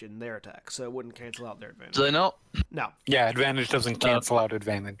disadvantage in their attack, so it wouldn't cancel out their advantage. Do they not? No. Yeah, advantage doesn't cancel out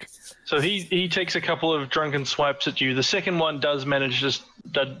advantage. So he takes a couple of drunken swipes at you. The second one does manage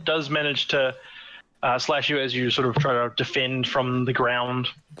to slash you as you sort of try to defend from the ground,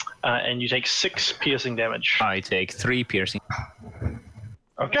 and you take 6 piercing damage. I take 3 piercing.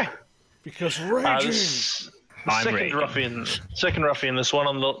 Okay. Because raging. Second ruffian. This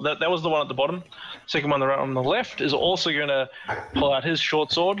one that was the one at the bottom. Second one on the left is also going to pull out his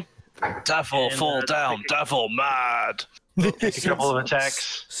short sword. Davor, fall down. Davor, mad. Take a couple of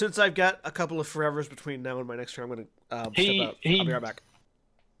attacks. Since I've got a couple of forevers between now and my next turn, I'm going to step out. I'll be right back.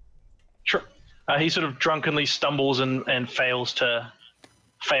 Sure. He sort of drunkenly stumbles and fails to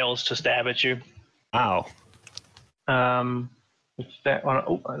stab at you. Wow. That one.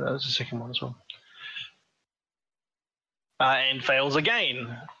 Oh, that was the second one as well. And fails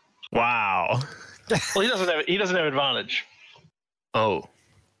again. Wow. Well, he doesn't have advantage. Oh.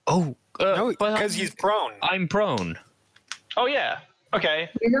 No, because he's prone. I'm prone. Oh yeah. Okay.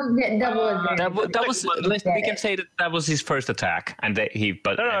 You don't get double advantage. That was. We can say that was his first attack, and that he.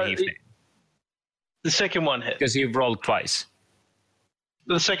 But the second one hit. Because he rolled twice.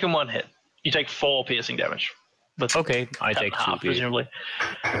 The second one hit. You take 4 piercing damage. Okay, I take 2 presumably.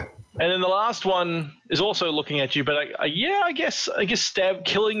 And then the last one is also looking at you, but I guess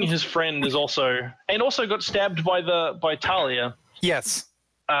killing his friend is also, and also got stabbed by Talea. Yes.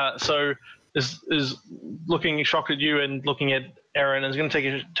 So is looking shocked at you and looking at Erin, and is going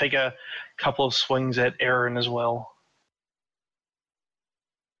to take a couple of swings at Erin as well.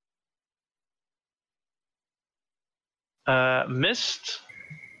 Missed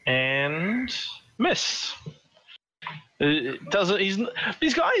and missed.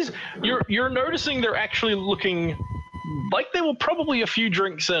 These guys, you're noticing they're actually looking like they were probably a few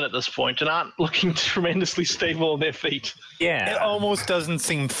drinks in at this point and aren't looking tremendously stable on their feet. Yeah. It almost doesn't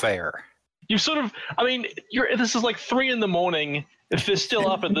seem fair. You sort of, this is like 3 a.m. If they're still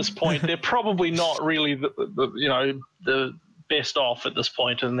up at this point, they're probably not really the best off at this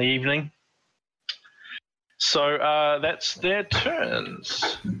point in the evening. So that's their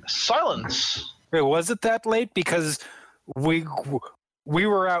turns. Silence. Wait, was it that late? Because we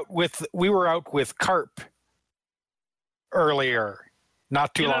were out with Carp earlier,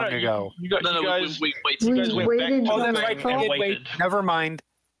 not too long ago. We waited. Oh, that's right. We did wait. Never mind.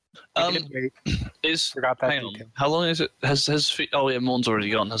 Hang on. How long is it? Has Morne's already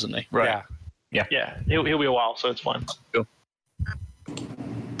gone, hasn't he? Right. Yeah. He'll be a while, so it's fine. Cool.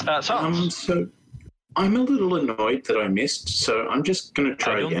 So I'm a little annoyed that I missed, so I'm just going to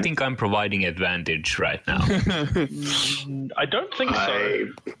try again. I don't think I'm providing advantage right now. I don't think so. I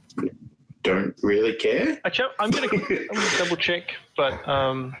don't really care. I'm going to double check, but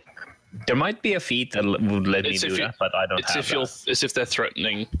there might be a feat that would let me do that, but I don't have that. It's if they're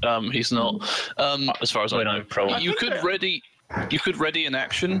threatening. He's not. As far as I know, you could ready an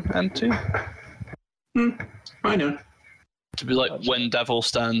action, Antu. I know. To be like, when Davor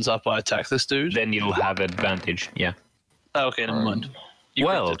stands up, I attack this dude. Then you'll have advantage. Yeah. Oh, okay, never mind.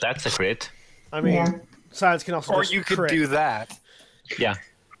 That's a crit. Silence can also. Or you could do that. Yeah.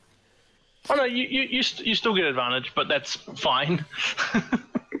 Oh no, you still get advantage, but that's fine.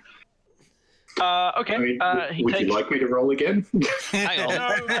 Okay. Would you like me to roll again? Hang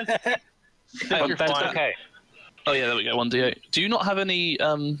on. That's okay. Oh yeah, there we go. 1d8. Do you not have any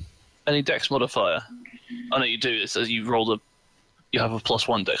dex modifier? Oh no, you do. It says you have a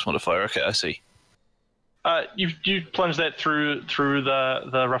 +1 dex modifier. Okay, I see. You plunge that through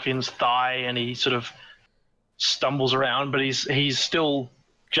the ruffian's thigh, and he sort of stumbles around, but he's still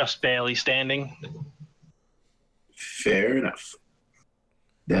just barely standing. Fair enough.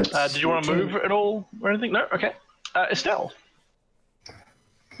 Did you want to move at all or anything? No. Okay. Estelle.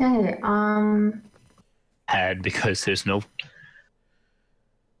 Okay. Add because there's no.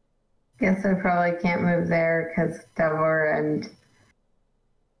 Guess I probably can't move there because Davor and.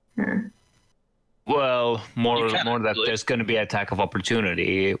 Well, more that there's going to be attack of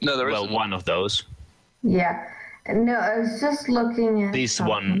opportunity. No, there isn't. Well, one of those. Yeah. No, I was just looking at. This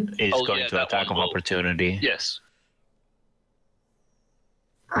one is going to attack of opportunity. Yes.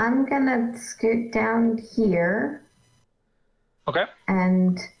 I'm gonna scoot down here. Okay.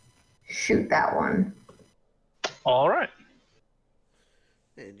 And shoot that one. All right.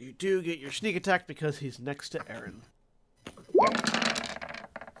 And you do get your sneak attack because he's next to Erin.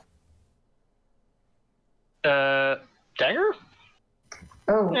 Dagger?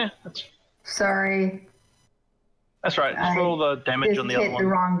 Oh. Yeah. Sorry. That's right. Just roll the damage on the other one. Hit the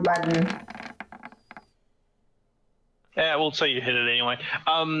wrong button. Yeah, we'll say you hit it anyway.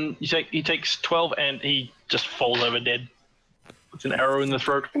 He takes 12 and he just falls over dead with an arrow in the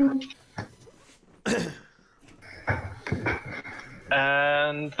throat.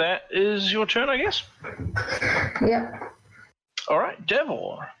 And that is your turn, I guess. Yep. All right,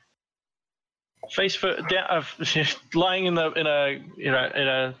 Davor. Lying in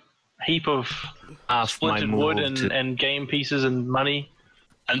a heap of splintered wood and game pieces and money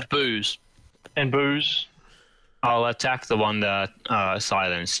and booze. I'll attack the one that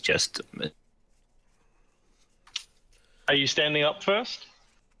Silence just. Are you standing up first?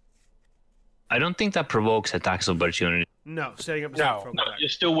 I don't think that provokes attacks of opportunity. No, standing up. No, you're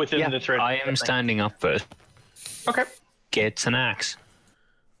still within the threat. I am standing up first. Okay. Gets an axe.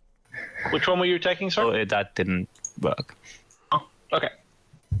 Which one were you attacking, sir? Oh, that didn't work. Oh, okay.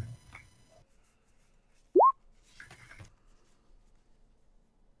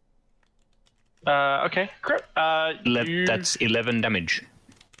 Okay, great. That's 11 damage.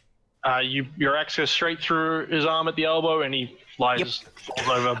 Your axe goes straight through his arm at the elbow, and he falls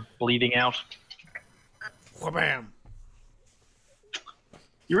over, bleeding out. Whabam!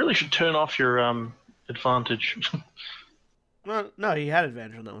 You really should turn off your advantage. Well, no, he had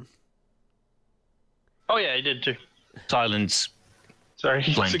advantage on that one. Oh yeah, he did too. Silence. Sorry,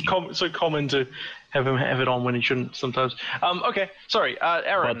 it's so common to have him have it on when he shouldn't sometimes. Okay, sorry,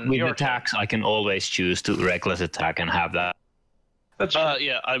 Erin. But with attacks, I can always choose to reckless attack and have that. That's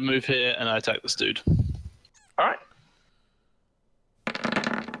yeah, I move here and I attack this dude. all right.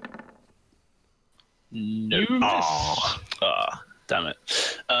 No. You miss. Damn it.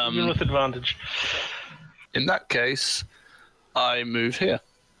 Even with advantage. In that case, I move here.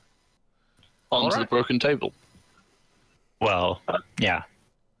 Onto the broken table. Well, yeah.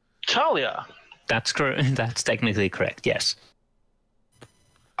 Talea. That's That's technically correct, yes.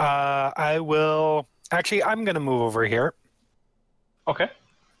 I will... Actually, I'm going to move over here. Okay.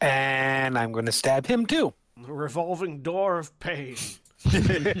 And I'm going to stab him, too. The revolving door of pain.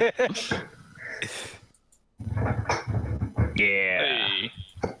 Yeah. Hey.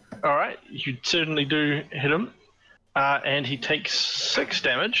 All right, you certainly do hit him. And he takes 6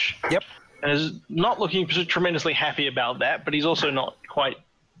 damage. Yep. And is not looking tremendously happy about that, but he's also not quite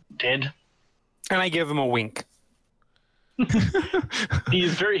dead. And I give him a wink. He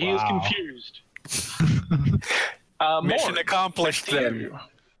is confused. Mission accomplished then.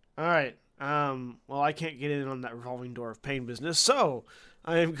 All right. Well, I can't get in on that revolving door of pain business, so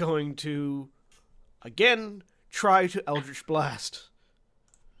I am going to again try to Eldritch Blast.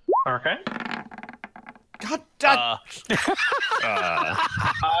 Okay. God damn!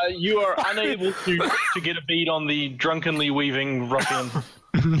 You are unable to get a bead on the drunkenly weaving ruffian.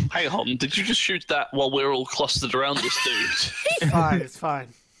 Hang on, did you just shoot that while we're all clustered around this dude? It's fine. It's fine.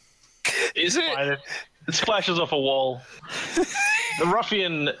 Is it? It splashes off a wall. The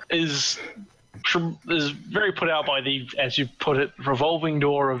ruffian is very put out by the, as you put it, revolving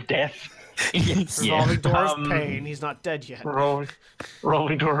door of death. Revolving door of pain. He's not dead yet.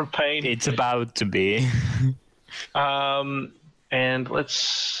 Revolving door of pain. It's about to be. And let's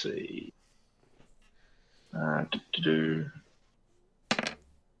see.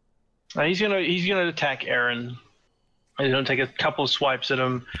 He's gonna attack Erin. He's gonna take a couple of swipes at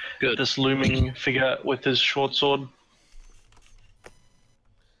him. Good. This looming figure with his short sword.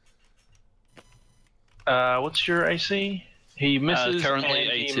 What's your AC? He misses.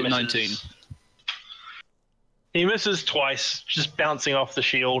 Currently 19. He misses twice, just bouncing off the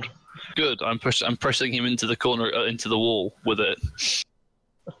shield. Good. I'm pressing him into the corner, into the wall with it.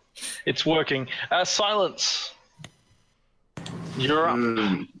 It's working. Silence. You're up.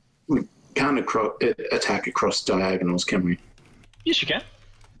 We can't attack across diagonals, can we? Yes, you can.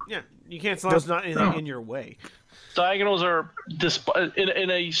 Yeah, you can't. So there's not anything in your way. Diagonals are in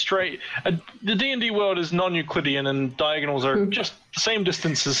a straight. The D&D world is non-Euclidean, and diagonals are just the same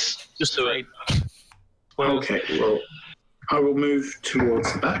distance as just straight. Okay, well, I will move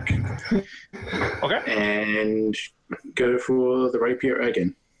towards the back. Okay. And go for the rapier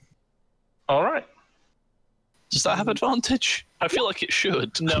again. All right. Does that have advantage? I feel like it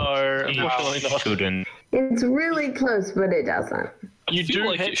should. No, unfortunately not. Shouldn't. It's really close, but it doesn't. You do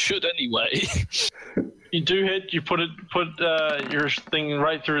like hit. It should anyway. You do hit. You put your thing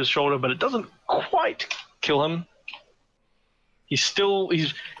right through his shoulder, but it doesn't quite kill him. He's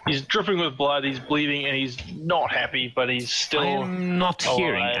dripping with blood. He's bleeding, and he's not happy. But he's still. I'm not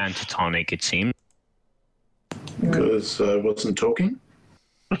hearing Antitonic. It seems. Because I wasn't talking.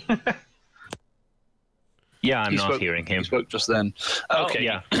 Yeah, I'm not hearing him. He spoke just then. Okay.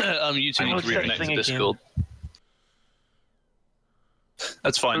 Yeah. You two need to reconnect to Discord.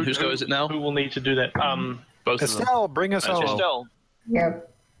 That's fine. Whose go is it now? Who will need to do that? Both Estelle, of them. bring us home. Estelle. Yep.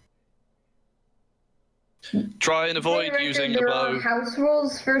 Try and avoid using the there bow. are house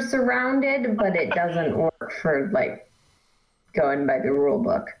rules for surrounded, but it doesn't work for going by the rule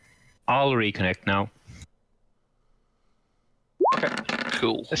book. I'll reconnect now. Okay.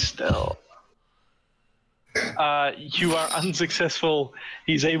 Cool. Estelle. You are unsuccessful.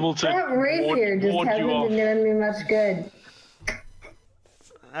 He's able to That rapier just ward you hasn't off. been doing me much good.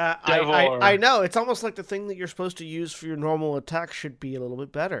 I know. It's almost like the thing that you're supposed to use for your normal attack should be a little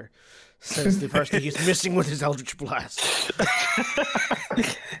bit better. Says the person he's missing with his Eldritch Blast.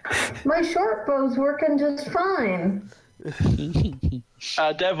 My short bow's working just fine.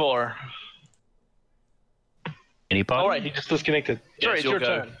 Davor. Anybody? All right, he just disconnected. Yes, Sorry, it's you'll your go.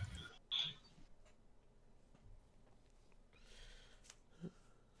 turn.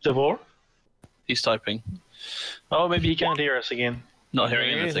 Davor? He's typing. Oh, maybe he can't hear us again. Not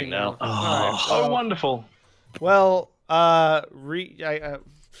hearing anything now. Oh, wonderful. Well,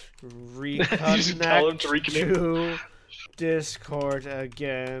 Reconnect to Discord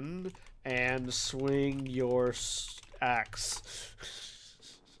again and swing your axe.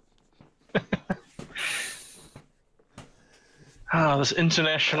 This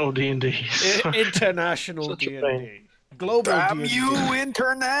international D&D. International D&D. Global Damn D&D. you,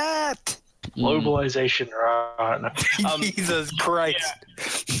 internet! Globalization, right? No. Jesus Christ.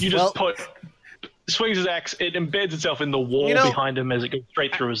 You just swings his axe, it embeds itself in the wall behind him as it goes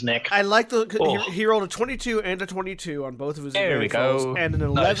straight through his neck. I like he rolled a 22 and a 22 on both of his rolls, and an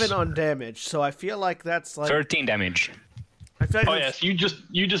 11 on damage, so I feel like that's like 13 damage. I feel like yes, you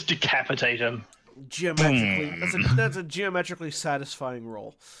just decapitate him. Geometrically, that's a geometrically satisfying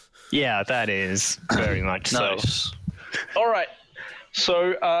roll. Yeah, that is very much nice. So. All right,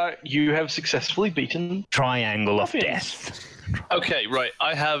 so you have successfully beaten Triangle of Death. Okay, right.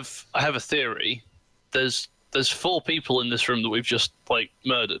 I have a theory. There's 4 people in this room that we've just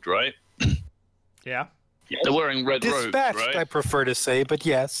murdered, right? Yeah. Yes. They're wearing red robes, Dispatched, right? I prefer to say, but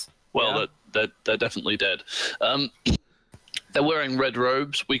yes. Well, they're definitely dead. They're wearing red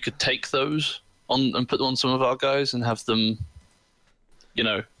robes. We could take those on and put them on some of our guys and have them,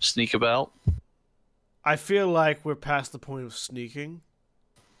 sneak about. I feel like we're past the point of sneaking.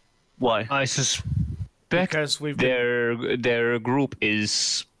 Why? I suspect because their group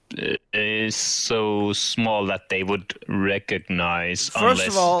is so small that they would recognize. First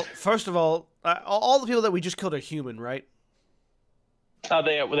of all, all the people that we just killed are human, right?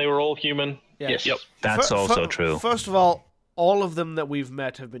 They were all human. Yes. Yep. That's also true. First of all of them that we've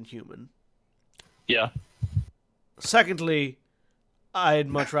met have been human. Yeah. Secondly, I'd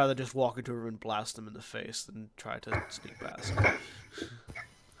much rather just walk into a room and blast them in the face than try to sneak past.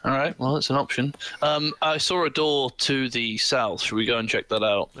 All right, well, it's an option. I saw a door to the south. Should we go and check that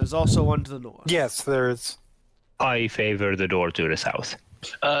out? There's also one to the north. Yes, there is. I favor the door to the south.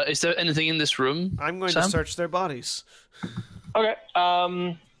 Is there anything in this room, I'm going Sam? to search their bodies. Okay.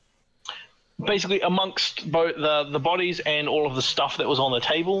 Basically, amongst both the bodies and all of the stuff that was on the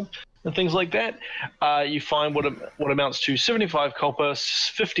table and things like that, you find what amounts to 75 copper,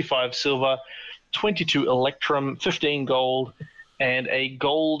 55 silver, 22 electrum, 15 gold, and a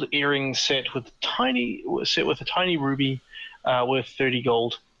gold earring set with a tiny ruby with 30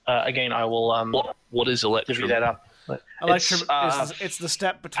 gold. Again, I will. What is electrum? Divvy that up. Electrum it's the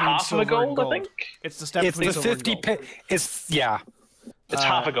step between half silver of a gold, and gold. I think. It's the step It's between the silver 50 and gold. It's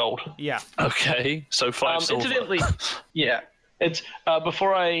half a gold. Yeah. Okay, so 5 silver. Incidentally, yeah. It's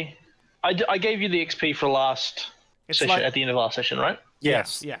before I gave you the XP for last session at the end of last session, right?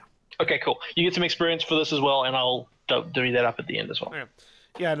 Yes. Yeah. Okay, cool. You get some experience for this as well, and I'll divvy that up at the end as well.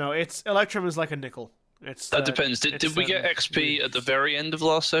 Yeah, no, it's Electrum is like a nickel. That depends. Did we get XP at the very end of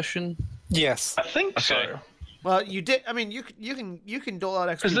last session? Yes. I think so. Well, you did. I mean, you can dole out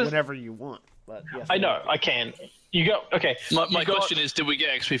XP whenever you want, but yes, I know I can. You go. Okay. My question is, did we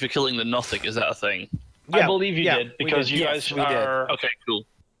get XP for killing the Nothing? Is that a thing? I believe you did because you guys are. Okay, cool.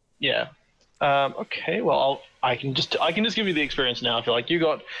 Yeah. Okay. Well, I can just give you the experience now. I feel like you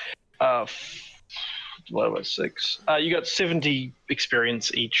got. What was 6? You got 70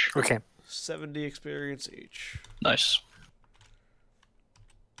 experience each. Okay. 70 experience each. Nice.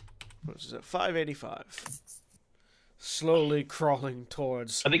 What is it? 585. Slowly crawling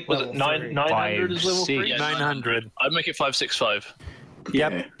towards. I think was it 900 is level 3. Yeah, 900. I'd make it 565.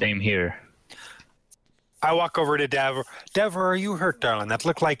 Yep. Same here. I walk over to Davor. Davor, are you hurt, darling? That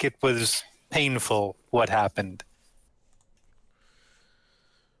looked like it was painful. What happened?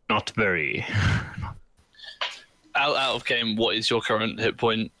 Not very. Out of game, what is your current hit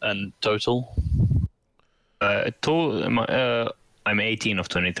point and total? I'm 18 of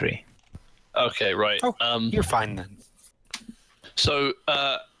 23. Okay, right. Oh, you're fine then. So,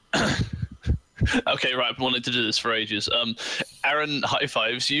 okay, right. I've wanted to do this for ages. Aaron high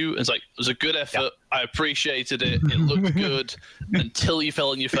fives you. It's like, it was a good effort. Yep. I appreciated it. It looked good until you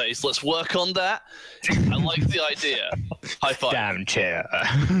fell on your face. Let's work on that. I like the idea. High five. Damn chair.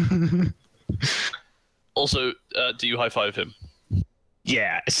 Also, do you high five him?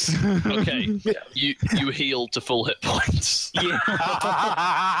 Yes. Okay. You healed to full hit points. Yeah.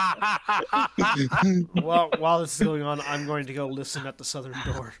 Well, while this is going on, I'm going to go listen at the southern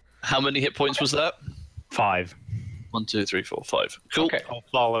door. How many hit points was that? 5. 1, 2, 3, 4, 5. Cool. Okay. I'll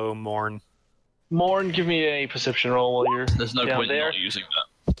follow Morne. Morne, give me a perception roll while you're There's no down point there. in not using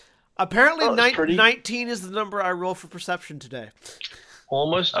that. Apparently, 19 is the number I roll for perception today.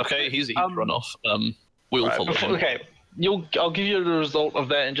 Almost. Okay, he's a run off. We'll follow him. Okay. I'll give you the result of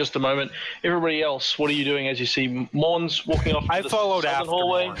that in just a moment. Everybody else, what are you doing as you see Morne's walking off to the southern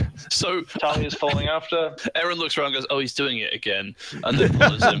hallway? Morne. So Talia's following after. Erin looks around and goes, "Oh, he's doing it again," and then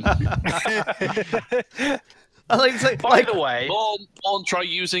follows him. By the way, Morne, try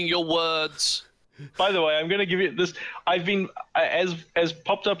using your words. By the way, I'm going to give you this. I've been, as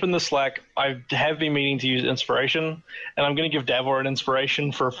popped up in the Slack, I have been meaning to use inspiration, and I'm going to give Davor an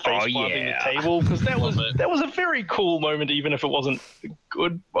inspiration for face planting the table, because that was a very cool moment, even if it wasn't a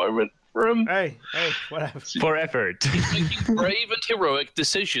good moment for him. Hey, whatever. For effort. He's making brave and heroic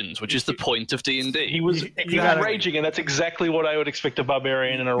decisions, which is the point of D&D. He was raging, and that's exactly what I would expect a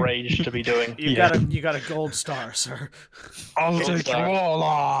barbarian in a rage to be doing. You got a gold star, sir. I'll take you all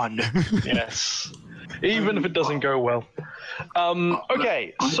on. Yes. Even if it doesn't go well.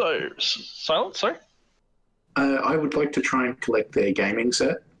 Okay, so Silence, sorry? I would like to try and collect their gaming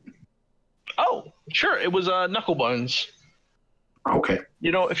set. Oh, sure. It was Knucklebones. Okay.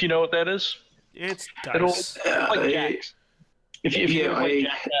 If you know what that is? It's dice. Like Jacks. If you know like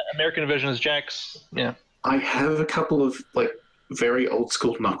Jack, American version is Jacks. Yeah. I have a couple of very old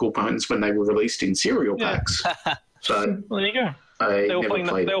school Knucklebones when they were released in cereal packs. So well, there you go. They were playing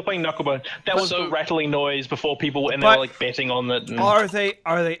Knucklebone. That was the rattling noise before people, and they were betting on it. And... Are they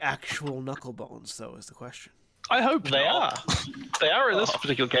actual Knucklebones though? Is the question. I hope they are. They are in this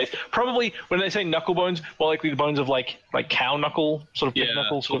particular case. Probably when they say knucklebones, more likely the bones of like cow knuckle, sort of pig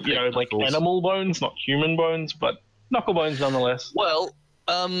knuckles, sort of like animal bones, not human bones, but knucklebones nonetheless. Well,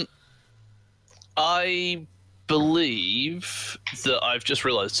 I believe that I've just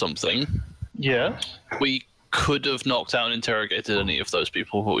realised something. Yes. We could have knocked out and interrogated any of those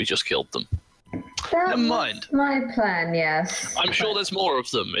people, but we just killed them. Never mind. My plan, yes. I'm sure there's more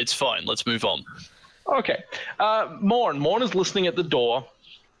of them. It's fine. Let's move on. Okay. Morne is listening at the door,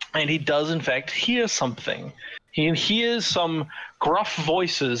 and he does, in fact, hear something. He hears some gruff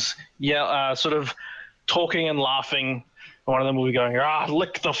voices sort of talking and laughing. One of them will be going,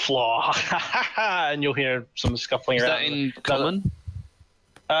 lick the floor. And you'll hear some scuffling around. Is that in common?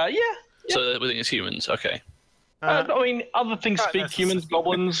 Yeah. So we think it's humans. Okay. I mean, other things speak humans.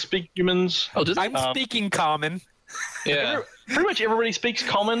 Goblins speak humans. Oh, do they? I'm speaking common. Yeah. Pretty much everybody speaks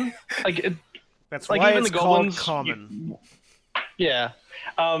common. That's like why even it's the goblins, called common. Yeah.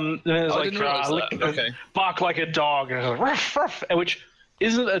 Then there's bark like a dog, and it's like, ruff, ruff, which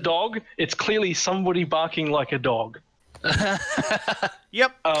isn't a dog. It's clearly somebody barking like a dog.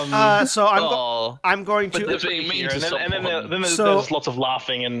 Yep. So I'm going to. But being mean to someone. And then there's lots of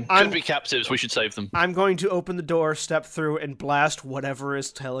laughing and could be captives. We should save them. I'm going to open the door, step through, and blast whatever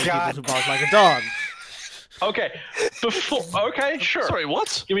is telling people to bark like a dog. Okay. Okay, sure. Sorry,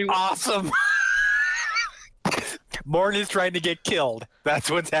 what? Give me awesome. Morne is trying to get killed.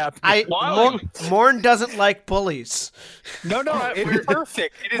 That's what's happening. Morne doesn't like bullies. No, it's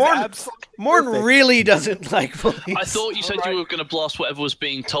perfect. It is absolutely Morne perfect. Really doesn't like bullies. I thought you said you were going to blast whatever was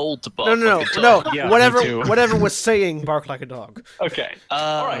being told to bark. No. Yeah, whatever was saying bark like a dog. Okay.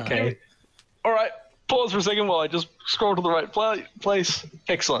 All right. Okay. All right. Pause for a second while I just scroll to the right place.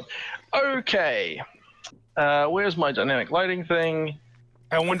 Excellent. Okay. Where's my dynamic lighting thing?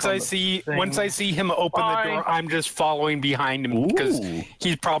 And once I see him open the door, I'm just following behind him because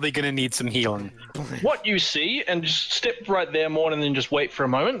he's probably going to need some healing. What you see, and just step right there, Morne, and then just wait for a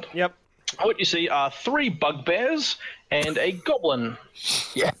moment. Yep. What you see are 3 bugbears and a goblin.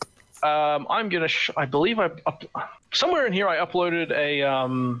 Yeah. I'm gonna. I believe somewhere in here I uploaded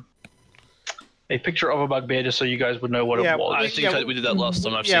a picture of a bugbear just so you guys would know what it was. I think we did that last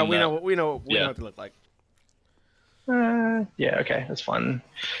time. We know what they look like. Yeah, okay, that's fun.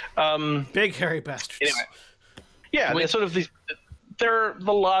 Big hairy bastards. Anyway, yeah, they're sort of they're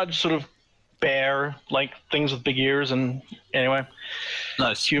the large sort of bear like things with big ears and anyway,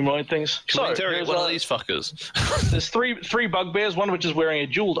 nice humanoid things. Can we interrogate one of these fuckers? There's three bugbears, one of which is wearing a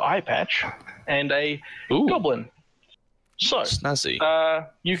jeweled eye patch, and a goblin. So snazzy.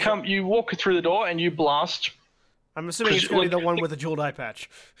 You walk through the door and you blast. I'm assuming it's going to be the one with the jeweled eye patch.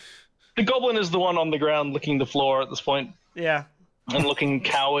 The goblin is the one on the ground licking the floor at this point. Yeah. And looking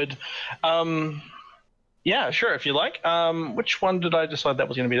coward. Yeah, sure, if you like. Which one did I decide that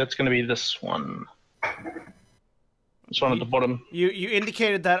was going to be? That's going to be this one. This one at the bottom. You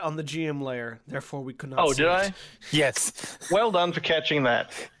indicated that on the GM layer, therefore we could not see did I? Yes. Well done for catching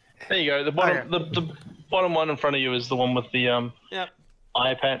that. There you go. The bottom, the bottom one in front of you is the one with the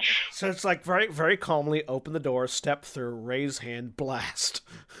eye patch. So it's like very, very calmly open the door, step through, raise hand, blast.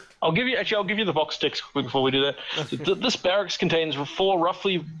 I'll give you the box sticks before we do that. This barracks contains 4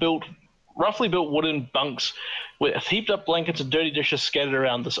 roughly built roughly built wooden bunks with heaped up blankets and dirty dishes scattered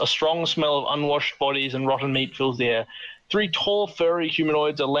around. A strong smell of unwashed bodies and rotten meat fills the air. 3 tall, furry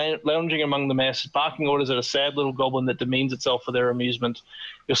humanoids are lounging among the mess, barking orders at a sad little goblin that demeans itself for their amusement.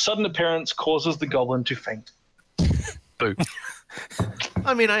 Your sudden appearance causes the goblin to faint. Boo.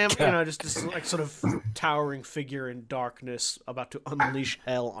 I mean, I am, just this like sort of towering figure in darkness, about to unleash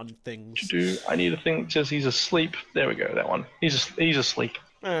hell on things. I need a thing that says he's asleep. There we go. That one. He's asleep.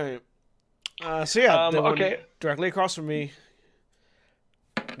 All right. So yeah, okay. Directly across from me.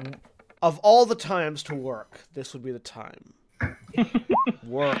 Of all the times to work, this would be the time.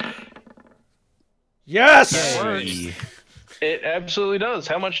 Work. Yes! It absolutely does.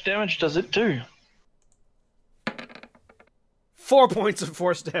 How much damage does it do? 4 points of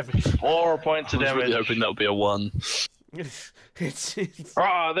force damage. 4 points of damage. I was really hoping that would be a 1.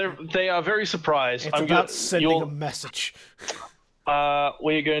 They are very surprised. It's about sending a message.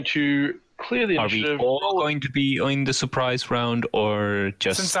 We're going to clear the initiative. Are we all going to be in the surprise round, or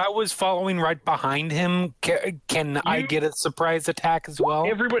just... Since I was following right behind him, can I get a surprise attack as well?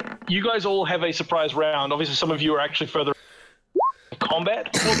 Everybody, you guys all have a surprise round. Obviously, some of you are actually further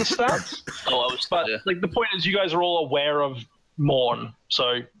combat for the starts. But the point is, you guys are all aware of Morne,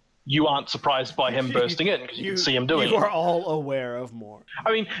 so you aren't surprised by him bursting in because you can see him doing it. You are all aware of Morne.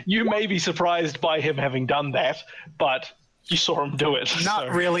 I mean, you may be surprised by him having done that, but you saw him do it. Not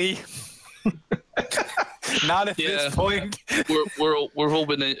really. Not at this point. We've all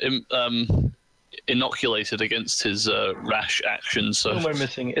been inoculated against his rash actions. So who am I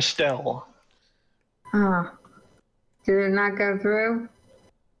missing? Estelle. Did it not go through?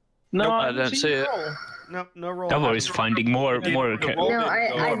 No, I don't see it. No roll. Davor is finding more people to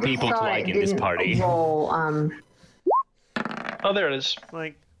like in this party. Roll, Oh, there it is.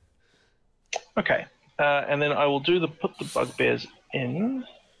 Okay, and then I will put the bugbears in.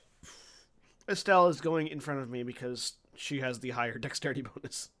 Estelle is going in front of me because she has the higher dexterity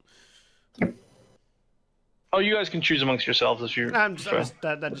bonus. Oh, you guys can choose amongst yourselves if you. That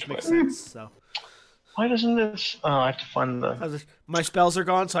just makes sense. So. Why doesn't this? Oh, I have to find the. My spells are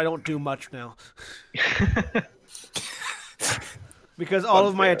gone, so I don't do much now. Because all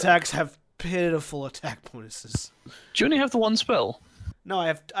of my attacks have pitiful attack bonuses. Do you only have the 1 spell? No,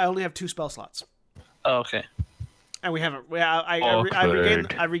 I only have 2 spell slots. Oh, okay. And we haven't.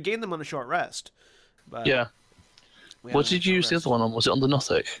 I regained them on a short rest. But yeah. What did you use the other one on? Was it on the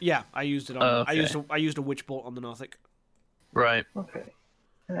Nothic? Yeah, I used it on. Okay. I used a witch bolt on the Nothic. Right. Okay.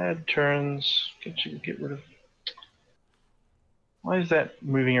 Add turns. Get rid of. Why is that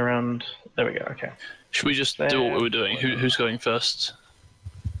moving around? There we go. Okay. Should we just do what we were doing? Who's going first?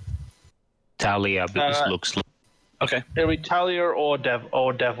 Talea looks like. Okay. It'll be Talea or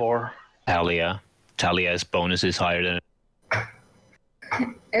Davor. Talea. Talia's bonus is higher than.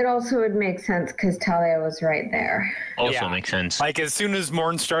 It also would make sense because Talea was right there. Also makes sense. Like as soon as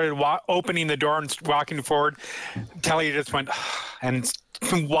Morne started opening the door and walking forward, Talea just went and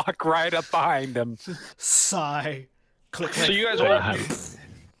walked right up behind him. Sigh. Click. So you guys all.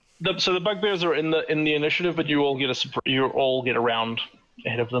 So the bugbears are in the initiative, but you all get a round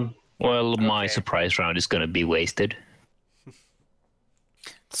ahead of them. Well, my surprise round is going to be wasted.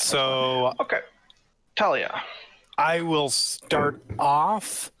 So okay, Talea. I will start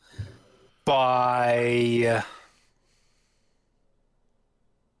off by.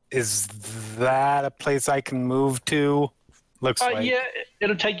 Is that a place I can move to? Looks like. Yeah,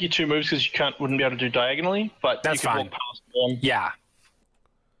 it'll take you 2 moves because you wouldn't be able to do diagonally, but that's you can fine. walk past one. Yeah.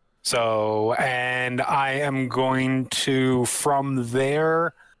 So, and I am going to from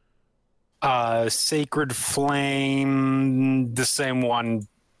there, Sacred Flame, the same one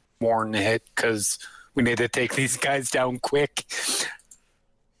Morne hit because we need to take these guys down quick.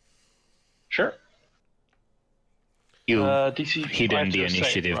 Sure. You DC hidden the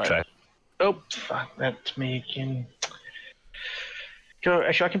initiative track. Oh, fuck, that's me again.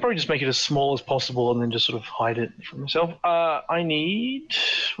 Actually, I can probably just make it as small as possible and then just sort of hide it from myself. I need...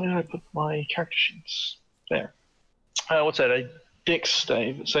 Where did I put my character sheets? There. What's that? A Dex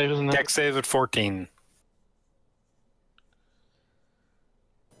save, isn't it? Dex save at 14.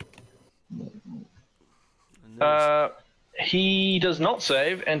 He does not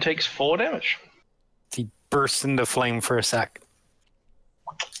save and takes 4 damage. He bursts into flame for a sec.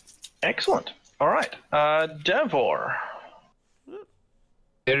 Excellent. All right. Davor.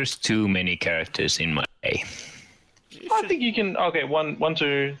 There's too many characters in my way. I think you can. Okay, 1,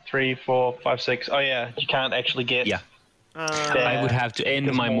 2, 3, 4, 5, 6. Oh yeah, you can't actually get. Yeah. I would have to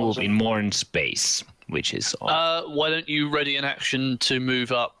end my move in Morne's space, which is. Why don't you ready an action to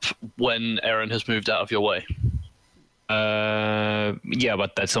move up when Erin has moved out of your way? Yeah,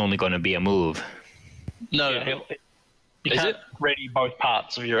 but that's only going to be a move. No, you can't ready both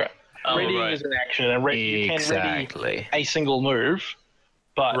parts of your. Readying is an action, and you can ready a single move,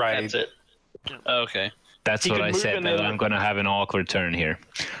 but that's it. Okay. That's what I said, that I'm going to have an awkward turn here.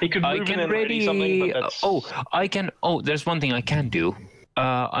 He could move and then ready something, but that's... I can... Oh, there's one thing I can do.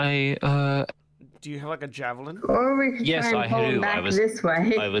 Do you have like a javelin? Or we could try and pull him back this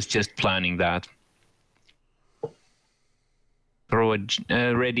way. I was just planning that. Throw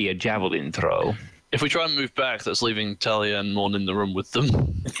ready a javelin throw. If we try and move back, that's leaving Talea and Morne in the room with them.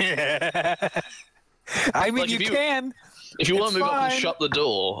 I mean, like, you can. If you want to move up and shut the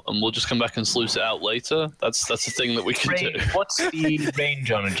door, and we'll just come back and sluice it out later, that's the thing that we can do. What's the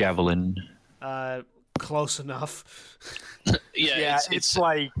range on a javelin? Close enough. Yeah, it's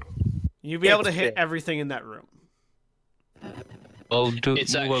like... You'll be able to hit everything in that room.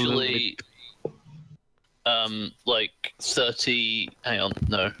 It's actually... like 30... Hang on,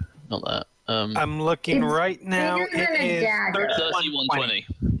 no, not that. I'm looking right now. It is 30, 120.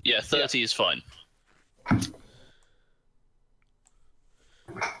 Yeah, 30 is fine.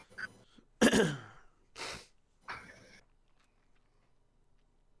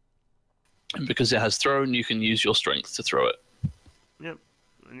 And because it has thrown, you can use your strength to throw it. Yep.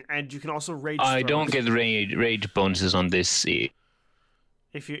 And you can also rage. I don't get rage bonuses on this.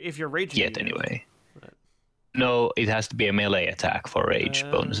 If you're raging yet, anyway. But... No, it has to be a melee attack for rage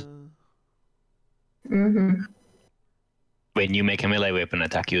bonus. Mm-hmm. When you make a melee weapon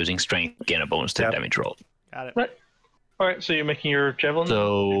attack using strength, gain a bonus to damage roll. Got it. Right. All right. So you're making your javelin.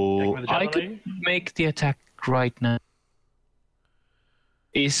 So I could make the attack right now.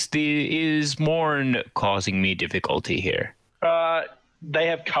 Is Morne causing me difficulty here? They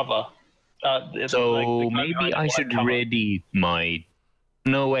have cover. So maybe I should ready my...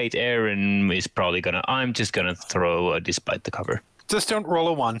 No, wait, Erin is probably gonna... I'm just gonna throw despite the cover. Just don't roll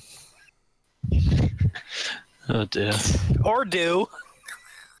a 1. Oh dear. Or do.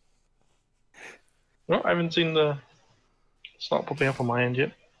 No, I haven't seen the... It's not popping up on my end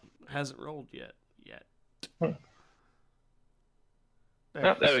yet. Hasn't rolled yet.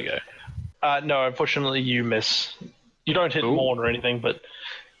 There we go. No, unfortunately, you miss. You don't hit Morne or anything, but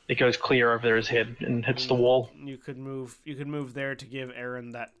it goes clear over his head and hits the wall. You could move. You could move there to give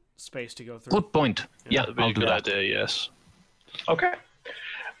Erin that space to go through. Good point. Yeah, I'll do that. Idea, yes. Okay.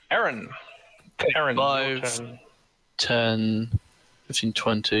 Erin. 5, 10, 15,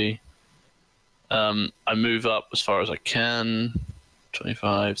 20. I move up as far as I can.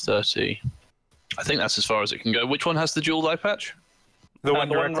 25, 30. I think that's as far as it can go. Which one has the dual eye patch? The one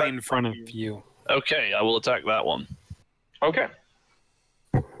directly in front of you. Okay, I will attack that one. Okay.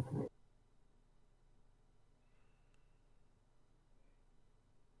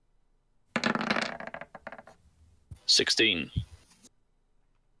 $16.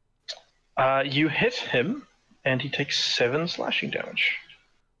 You hit him, and he takes 7 slashing damage.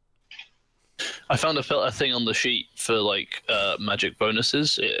 I found a thing on the sheet for like magic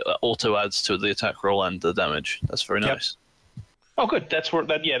bonuses. It auto adds to the attack roll and the damage. That's very nice. Oh, good. That's where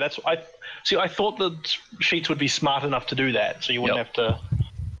that. Yeah, that's. I thought the sheets would be smart enough to do that, so you wouldn't have to.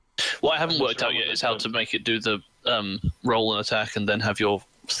 What I haven't worked out yet is how to make it do the roll and attack, and then have your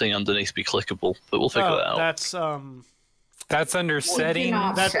thing underneath be clickable. But we'll figure that out. That's under settings.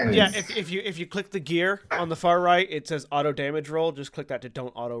 If you click the gear on the far right, it says auto damage roll. Just click that to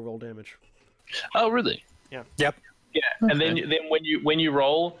don't auto roll damage. Oh, really? Yeah. Yep. Yeah, and then when you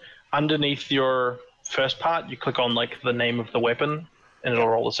roll underneath your first part, you click on like the name of the weapon, and it'll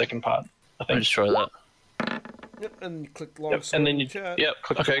roll the second part. I think. I'll just try that. Yep, and you click long sword. And then you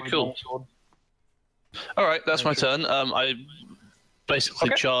click okay, cool. All right, that's my turn. I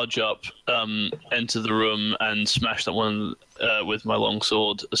basically charge up, enter the room, and smash that one with my long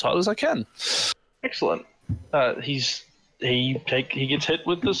sword as hard as I can. Excellent. He gets hit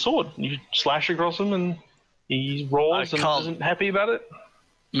with the sword. You slash across him, and he rolls and isn't happy about it.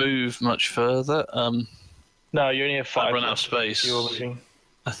 Move much further. No, you only have 5. I run out of space.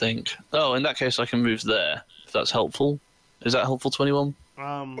 I think. Oh, in that case, I can move there. If that's helpful. Is that helpful, 21?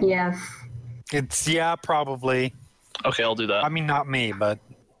 Yes. It's probably. Okay, I'll do that. I mean, not me, but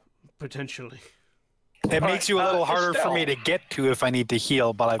potentially. It makes you a little harder for me to get to if I need to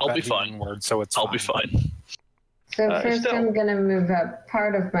heal, but I've got healing word, so it's. I'll be fine. So first, I'm gonna move up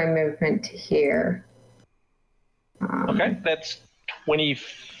part of my movement to here. Okay, that's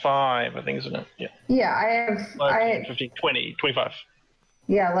 25, I think, isn't it? Yeah. Yeah, I have. 15, 20, 25.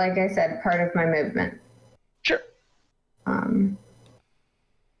 Yeah, like I said, part of my movement. Sure.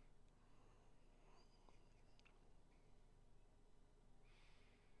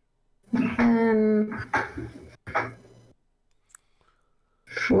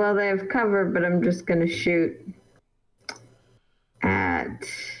 Well, they have cover, but I'm just going to shoot at...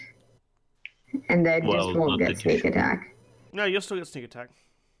 And they just won't get sneak attack. No, you'll still get sneak attack.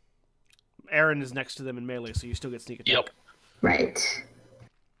 Erin is next to them in melee, so you still get sneak attack. Yep. Right.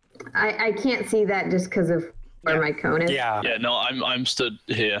 I can't see that just because of where my cone is. Yeah. Yeah, no, I'm stood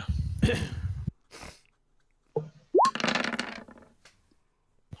here.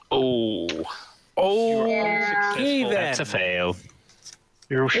 Oh. Oh, Yeah. okay then. That's a fail.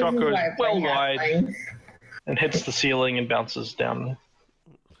 Your shot This is goes why I well play wide halflings. and hits the ceiling and bounces down.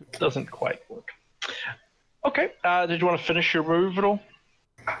 Doesn't quite work. Okay. Did you want to finish your move at all?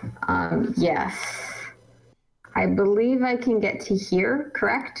 Yes. I believe I can get to here,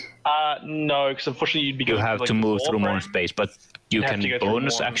 correct? No, because unfortunately you'd be You going have through, to the move wall through more frame. space, but you have can to go through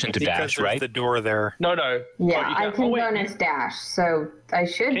bonus more action to Because dash, there's right? the door there. No. Yeah, Oh, you I can't- can oh, wait. bonus dash, so I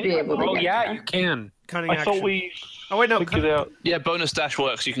should Can be you? able to Oh, get Yeah, there. you can. Cunning I action. thought we Oh wait, no. figured out. Yeah, bonus dash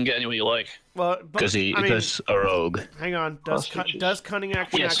works. You can get anywhere you like. Well, Because he I mean, is a rogue. hang on. Hostages. Does cunning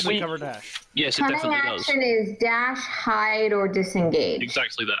action Yes, actually we- cover dash? Yes, it Cunning definitely does. action is dash, hide, or disengage,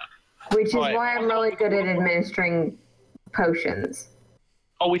 Exactly that. which is Right. why I'm really good at administering potions.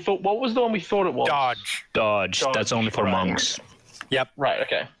 Oh, we thought. What was the one we thought it was? Dodge. Dodge. Dodge, That's only for right. monks. Yep. Right.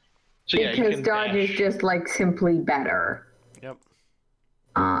 Okay. So yeah, you Because can dodge dash. is just like simply better. Yep.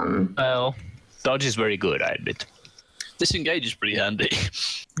 Well, dodge is very good, I admit. Disengage is pretty handy.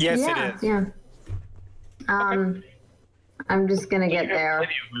 Yes, yeah, it is. yeah. I'm just gonna get You have there.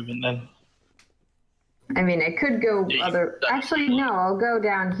 plenty of movement then. I mean, I could go Yeah, other. Actually, no, I'll go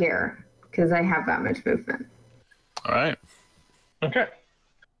down here because I have that much movement. All right. Okay.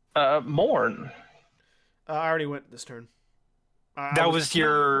 Morne. I already went this turn. That was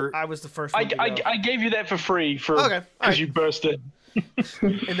your. I was the first one to go. I gave you that for free for Okay, because alright. you burst in.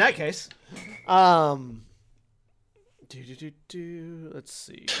 In that case, let's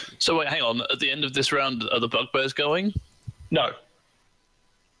see. So wait, hang on. At the end of this round, are the bugbears going? No.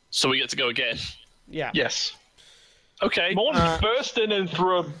 So we get to go again. Yeah. Yes. Okay. Morne burst in and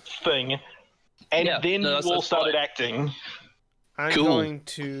threw a thing, and Yeah, then no, you all that's started fine. acting. I'm Cool. going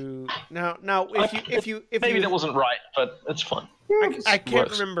to now. If you Maybe that wasn't right, but it's fun. I can't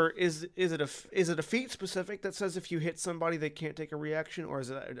works. remember. Is it a feat specific that says if you hit somebody they can't take a reaction, or is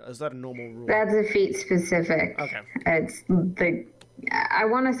that a normal rule? That's a feat specific. Okay. It's the. I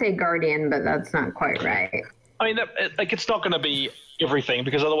want to say guardian, but that's not quite right. I mean, it's not going to be everything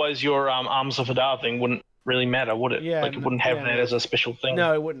because otherwise your Arms of Hadar thing wouldn't really matter, would it? Yeah, Like it wouldn't have yeah, that no. as a special thing.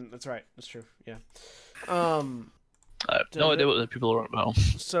 No, it wouldn't. That's right. That's true. Yeah. I have no idea what the people are about.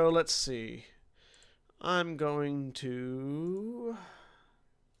 So let's see. I'm going to.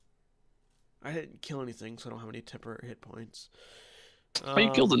 I didn't kill anything, so I don't have any temporary hit points. Oh,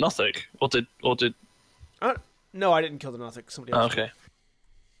 you killed the nothing, or did? No, I didn't kill the Nothic. Somebody Oh, else. okay.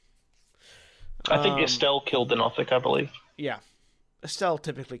 I think Estelle killed the Nothic, I believe. Yeah. Estelle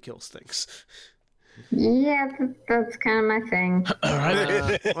typically kills things. Yeah, that's kind of my thing. All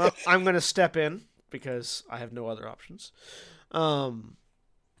right. Well, I'm going to step in because I have no other options.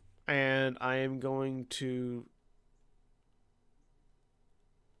 And I am going to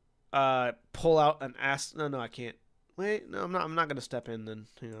pull out an ass. No, I can't. Wait, no, I'm not going to step in then.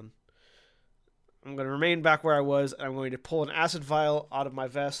 Hang on. I'm going to remain back where I was, and I'm going to pull an acid vial out of my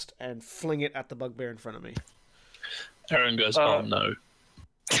vest and fling it at the bugbear in front of me. Erin goes, "Oh no."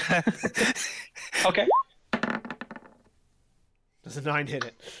 Okay. Does a 9 hit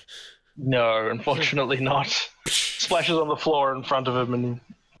it? No, unfortunately not. Splashes on the floor in front of him and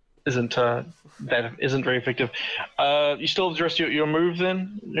isn't very effective. You still have the rest of your move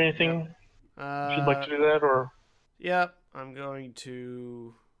then? Anything you'd like to do that or? Yep, I'm going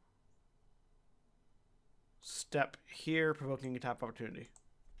to step here, provoking attack of opportunity.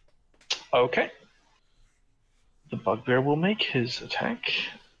 Okay. The bugbear will make his attack.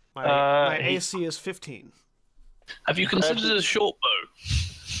 My AC is 15. Have you considered a short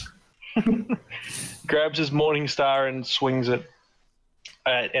bow? Grabs his Morning Star and swings it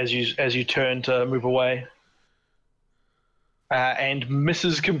as you turn to move away. And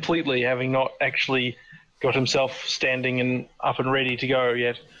misses completely, having not actually got himself standing and up and ready to go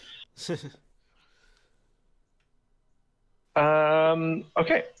yet.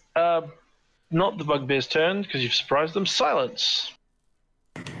 Okay. Not the bugbear's turn because you've surprised them. Silence.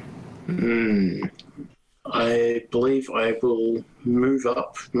 I believe I will move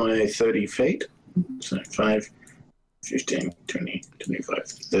up my 30 feet. So 5, 15, 20, 25,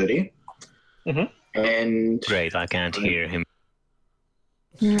 30. Mm-hmm. And Great, I can't hear him.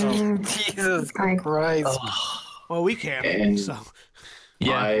 Jesus Christ. Well, we can, And- so...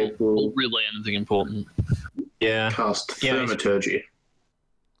 Yeah, I We'll will relay anything important. yeah. cast Yeah, Thaumaturgy.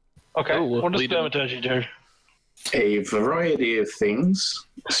 Okay, Oh, what does we do. thaumaturgy do? A variety of things,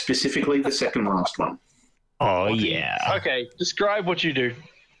 specifically the second last one. Oh, What do yeah. Okay, describe what you do.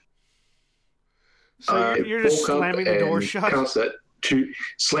 So you're just walk up slamming the door and shut? cast that to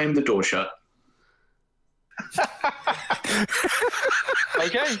slam the door shut.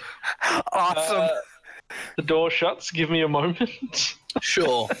 Okay. Awesome. The door shuts. Give me a moment.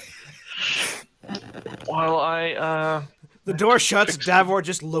 Sure. While I The door shuts, Davor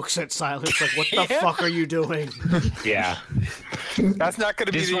just looks at Silence like, what the fuck are you doing? Yeah. That's not going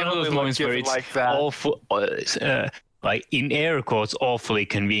to be This is the one of only those look moments where given it's like that. awful, like in air quotes, awfully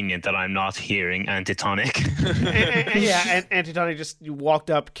convenient that I'm not hearing Antitonic. and Antitonic just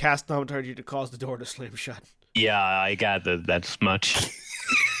walked up, cast thaumaturgy to cause the door to slam shut. Yeah, I gathered that much.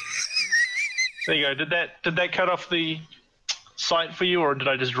 there you go. Did that cut off the sight for you, or did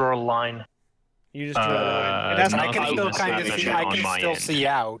I just draw a line? You just drew a line. It has no, to, I can still kind of see. I on can my still end. see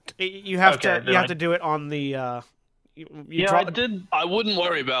out. you have Okay, to then have to do it on the. I did. I wouldn't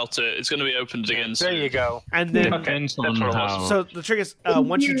worry about it. It's going to be opened again soon. There you go. And then Depends on that's what it was. how. so the trick is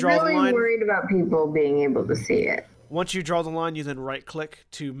once you You're draw really the line. worried about people being able to see it. Once you draw the line, you then right click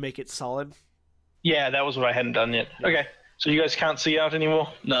to make it solid. Yeah, that was what I hadn't done yet. Okay, so you guys can't see out anymore?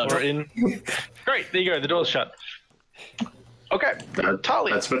 No. Or in? Great, there you go, the door's shut. Okay,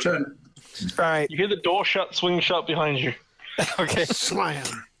 Talia, That's my turn. All right. you hear the door shut, swing shut behind you. Okay. Slam.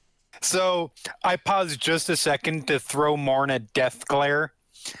 So I paused just a second to throw Morne a death glare.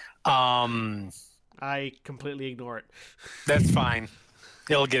 I completely ignore it. That's fine.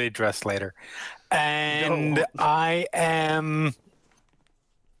 It'll get addressed later. And No. I am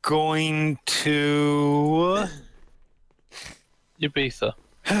going to. Ibiza.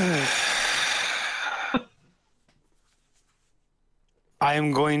 I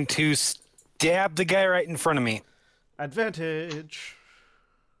am going to stab the guy right in front of me. Advantage.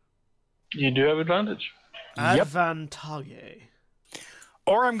 You do have advantage. Yep. Advantage.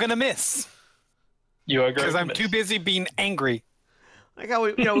 Or I'm going to miss. You are going Because to I'm miss. too busy being angry. Like how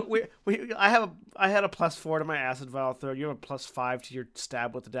I had a +4 to my acid vial throw. You have a +5 to your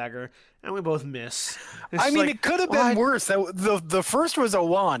stab with the dagger, and we both miss. It's I mean, like, it could have what? been worse. The first was a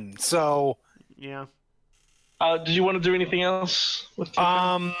 1, so Yeah. Did you want to do anything else? With your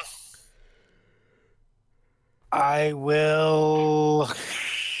turn? I will.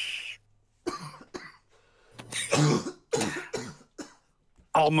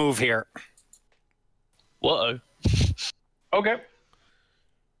 I'll move here. Whoa. Okay.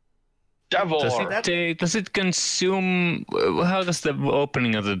 Davor. Does it consume? How does the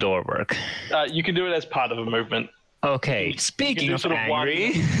opening of the door work? You can do it as part of a movement. Okay, speaking do of sort of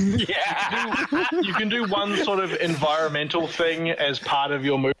angry, You can do one sort of environmental thing as part of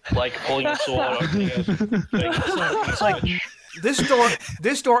your move, like pulling a sword, opening a thing. It's like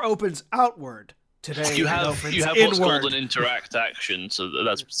this door opens outward. Today You it have opens what's inward. called an interact action, so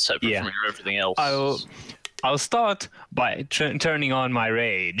that's separate Yeah. from everything else. I'll start by turning on my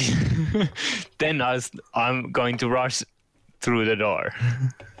rage. Then I'm going to rush through the door.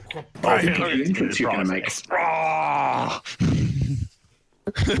 What entrance you're going to make?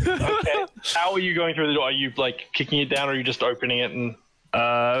 Okay. How are you going through the door? Are you like kicking it down, or are you just opening it and?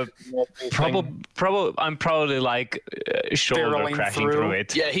 Probably. I'm probably like shoulder Barreling crashing through. through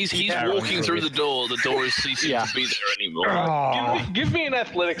it. Yeah, he's walking through the door. The door is ceasing to be there anymore. Give me an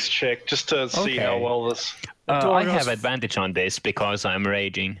athletics check just to see how Okay. well this. door I goes- have advantage on this because I'm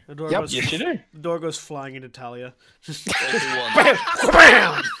raging. The door Yep. goes. Yes, you do. The door goes flying into Talia. Everyone.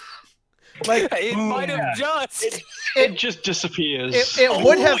 Bam! Like It might have just. It just disappears. it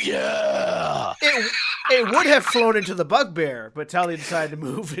would have. Yeah. It would have flown into the bugbear, but Talia decided to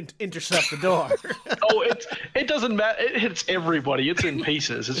move and intercept the door. Oh, it doesn't matter. It hits everybody. It's in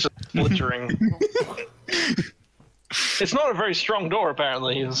pieces. It's just splintering. It's not a very strong door,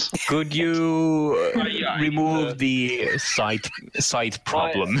 apparently. Could you yeah, remove the sight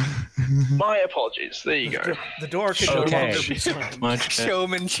problem? My apologies. There you go. The door can no Okay. longer be slammed. Much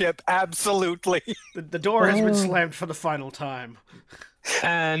Showmanship, absolutely. The door has been slammed for the final time.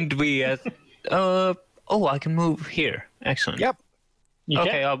 and we I can move here. Excellent. Yep. You Okay,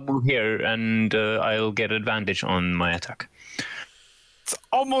 can. I'll move here and I'll get advantage on my attack. It's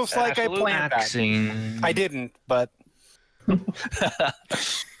almost like I Absolutely. planned that. Axing. I didn't, but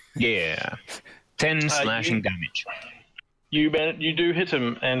Yeah. 10 slashing damage. You do hit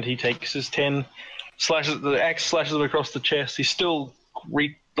him, and he takes his 10 slashes. The axe slashes him across the chest. He's still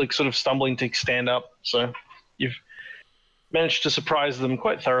sort of stumbling to stand up. So you've managed to surprise them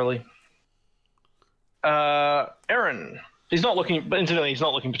quite thoroughly. Erin, he's not looking. But incidentally, he's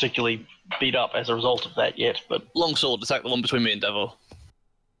not looking particularly beat up as a result of that yet. But Longsword, attack the one between me and Davor.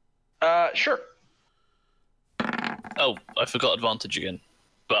 Sure. Oh, I forgot advantage again.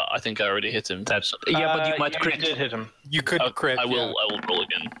 But I think I already hit him. But you might crit. You did hit him. You could crit. I will roll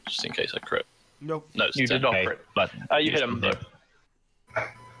again, just in case I crit. Nope. No, it's You 10. did not crit. But You hit him, though.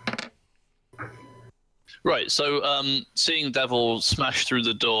 Right, so seeing Davor smash through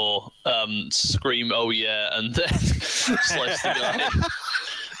the door, scream, "Oh yeah," and then slice the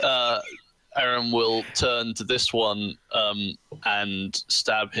guy, Aeran will turn to this one and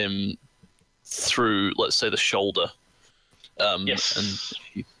stab him through, let's say, the shoulder. Yes.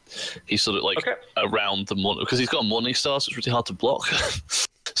 And he's sort of like around the Morne, because he's got a Morning Star, so it's really hard to block.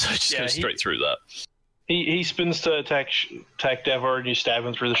 So he just goes straight through that. He spins to attack Davor, and you stab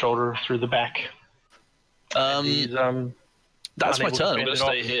him through the shoulder, through the back. That's my turn. I'm going to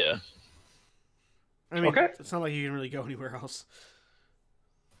stay here. I mean, it's not like you can really go anywhere else.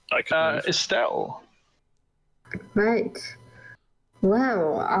 I can move. Estelle. Right.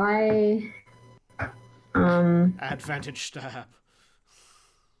 Well, I... Advantage stab.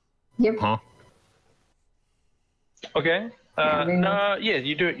 Yep. Huh? Okay. No, yeah,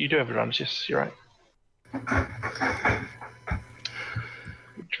 you do have advantage. Yes, you're right.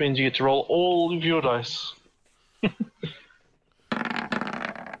 Which means you get to roll all of your dice.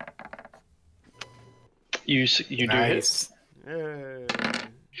 You do hit. And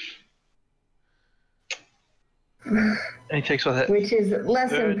he takes what hit. Which is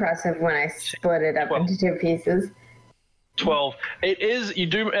less impressive when I split it up into 2 pieces. 12. It is. You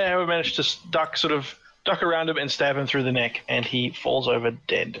do manage to duck around him and stab him through the neck, and he falls over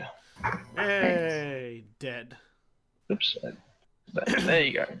dead. Hey, dead. Oops. There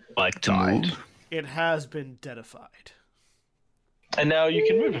you go. Like to move. It has been deadified. And now you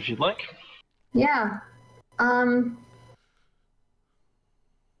can move if you'd like. Yeah.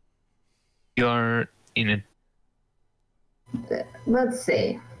 You're in a... Let's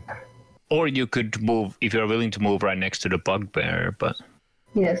see. Or you could move, if you're willing to move, right next to the bugbear, but...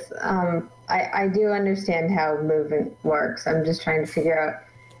 Yes, I do understand how movement works. I'm just trying to figure out...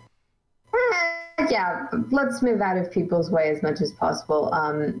 yeah, let's move out of people's way as much as possible.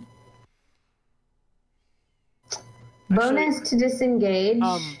 Bonus to disengage.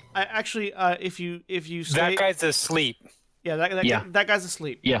 If you stay... That guy's asleep. Yeah, that guy's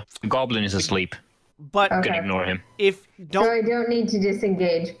asleep. Yeah, the goblin is asleep. But you can ignore him. So I don't need to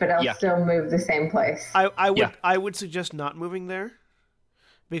disengage, but I'll still move the same place. I would suggest not moving there,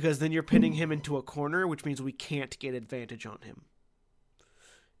 because then you're pinning him into a corner, which means we can't get advantage on him.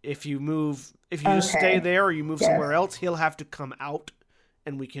 If you just stay there or you move somewhere else, he'll have to come out,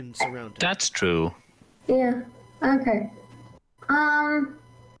 and we can surround him. That's true. Yeah. Okay.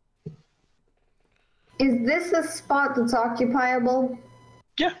 Is this a spot that's occupiable?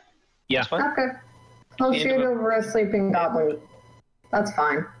 Yeah. Yeah. Okay. I'll shoot over a sleeping goblin. That's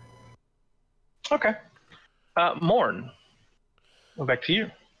fine. Okay. Morne. Go back to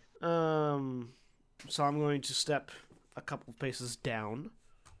you. So I'm going to step a couple of paces down.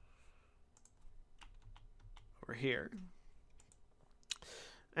 Over here.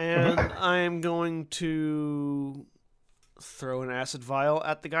 And I'm going to throw an acid vial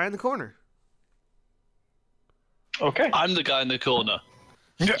at the guy in the corner. Okay. I'm the guy in the corner.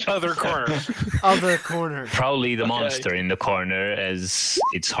 Other corner. Other corner. Probably the monster in the corner, as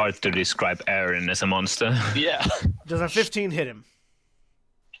it's hard to describe Erin as a monster. Yeah. Does a 15 hit him?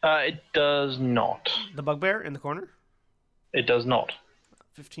 It does not. The bugbear in the corner? It does not.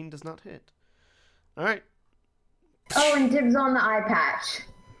 15 does not hit. All right. Oh, and dibs on the eye patch.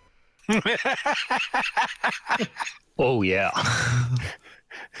 Oh, yeah.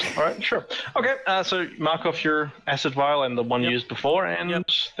 All right, sure. Okay, so mark off your acid vial and the one used before, and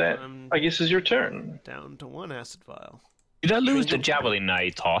that, I guess, is your turn. Down to 1 acid vial. Did I lose the javelin I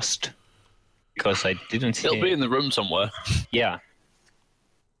tossed? Because I didn't see It'll be in the room somewhere. Yeah.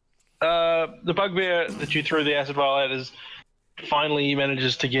 The bugbear that you threw the acid vial at is finally he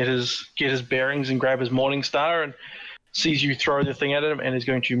manages to get his bearings and grab his Morning Star and sees you throw the thing at him and is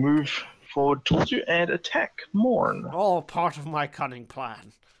going to move forward towards you and attack Morne. All part of my cunning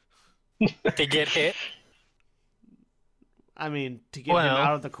plan. To get hit? I mean, to get him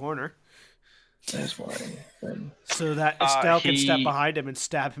out of the corner. That's why. So that Estelle can step behind him and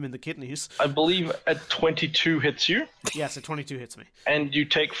stab him in the kidneys. I believe a 22 hits you. Yes, a 22 hits me. And you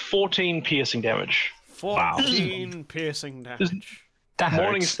take 14 piercing damage. 14 piercing damage. That hurts.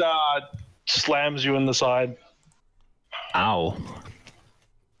 Morning Star slams you in the side. Ow.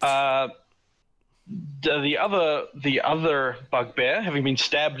 The other bugbear, having been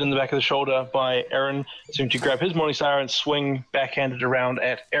stabbed in the back of the shoulder by Erin, seemed to grab his Morning Star and swing backhanded around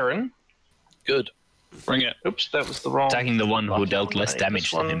at Erin. Good. Bring it. Oops, that was the wrong. Attacking the one who dealt less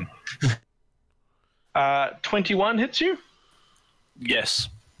damage to him. 21 hits you? Yes.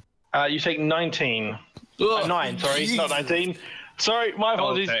 You take 19. 9, sorry, not 19. Sorry, my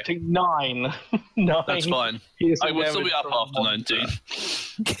apologies. Okay. Take 9. 9. That's fine. I would still be up after 19.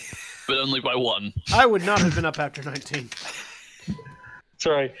 But only by 1. I would not have been up after 19.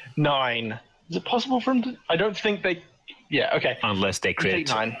 Sorry, 9. Is it possible for him to... I don't think they... Yeah, okay. Unless they crit. Take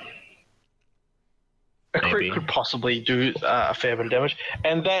 9. A crit Maybe. could possibly do a fair bit of damage.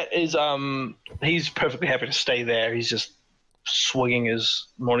 And that is... He's perfectly happy to stay there. He's just swinging his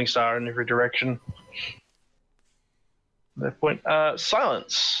Morningstar in every direction. At that point.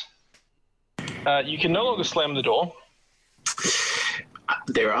 Silence. You can no longer slam the door.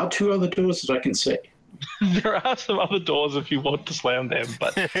 There are 2 other doors that I can see. There are some other doors if you want to slam them,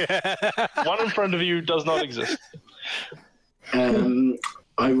 but one in front of you does not exist. I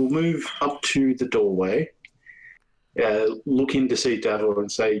will move up to the doorway, look in to see Davor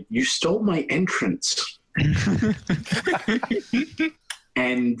and say, "You stole my entrance."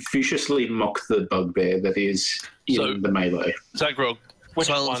 And viciously mock the bugbear that is in the melee. Zaghrog,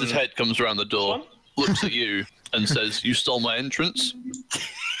 Silence's head comes around the door, looks at you, and says, "You stole my entrance?"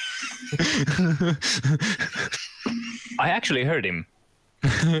 I actually heard him.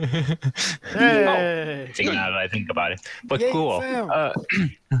 Hey! Now that I think about it. But Yay, cool. And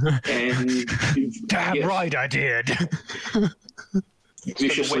Damn right I did.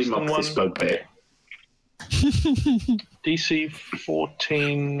 viciously mock this bugbear. DC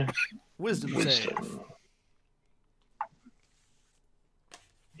 14 Wisdom save.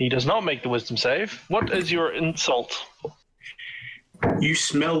 He does not make the wisdom save. What is your insult? You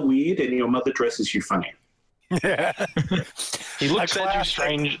smell weird and your mother dresses you funny. He looks at you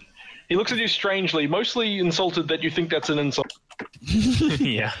strange. He looks at you strangely, mostly insulted that you think that's an insult.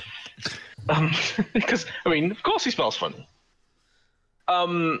 Yeah. Because I mean, of course he smells funny.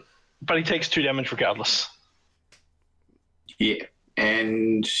 But he takes 2 damage regardless. Yeah,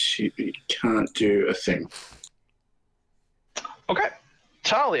 and you can't do a thing. Okay,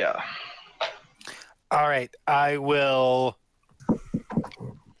 Talea. All right, I will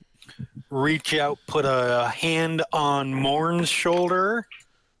reach out, put a hand on Morne's shoulder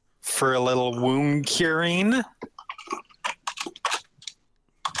for a little wound curing.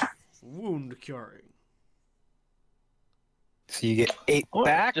 Wound curing. So you get 8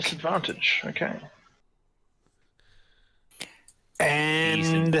 back. Disadvantage. Okay.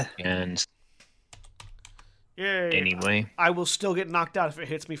 And Yay. Anyway. I will still get knocked out if it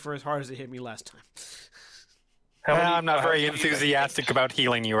hits me for as hard as it hit me last time. I'm not very enthusiastic about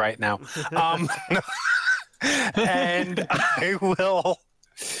healing you right now. And I will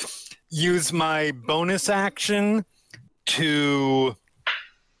use my bonus action to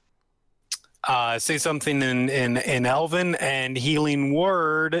say something in Elven and healing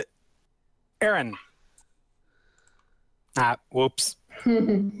word. Erin. Whoops.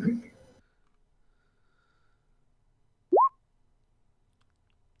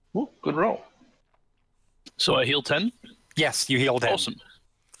 Ooh, good roll. So I heal 10? Yes, you healed him. Awesome.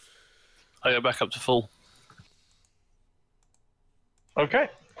 I go back up to full. Okay.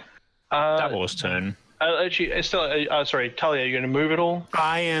 Davor's turn. Actually, Estelle, sorry, Talea, are you going to move at all?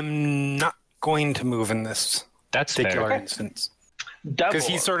 I am not going to move in this That's particular fair. instance. Davor. Because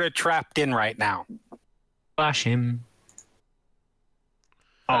he's sort of trapped in right now. Flash him.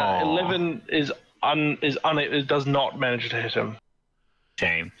 11 it does not manage to hit him.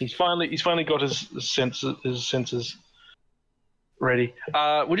 Shame. He's finally got his senses ready.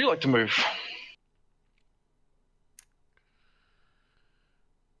 Would you like to move?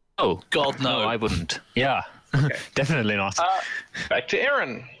 Oh, God, no. I wouldn't. Yeah. Okay. Definitely not. Back to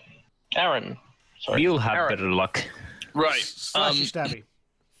Erin. Aeran. Sorry. You'll have Aeran. better luck. Right. Slashy stabby.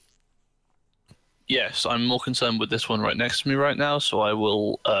 Yes, I'm more concerned with this one right next to me right now, so I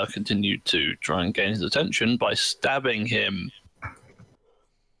will continue to try and gain his attention by stabbing him.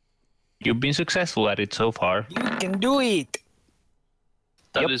 You've been successful at it so far. You can do it.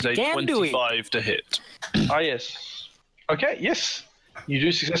 That Yep, is a can do it. 25 to hit. Ah, yes. Okay, yes. You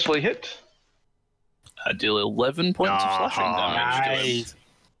do successfully hit. I deal 11 points of slashing damage to him. Nice.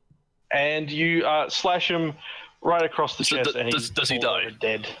 And you slash him right across the So chest. And does he die?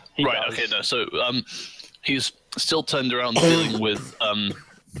 Dead. He Right, does. okay, no. So he's still turned around dealing with...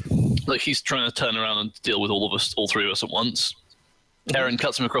 like, he's trying to turn around and deal with all 3 of us at once. Erin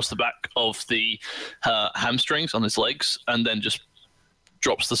cuts him across the back of the hamstrings on his legs, and then just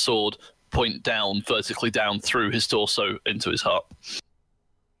drops the sword point down, vertically down through his torso into his heart.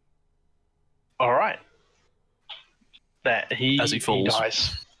 All right. That he As he falls.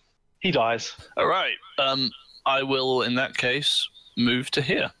 dies. He dies. All right. I will, in that case, move to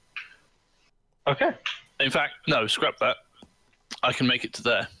here. Okay. In fact, no, scrap that. I can make it to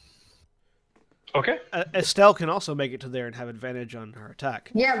there. Okay. Estelle can also make it to there and have advantage on her attack.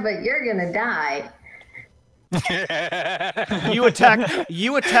 Yeah, but you're gonna die. You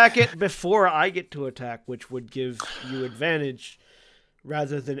attack it before I get to attack, which would give you advantage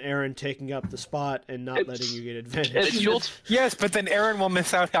rather than Erin taking up the spot and not letting you get advantage. Yes, but then Aeran will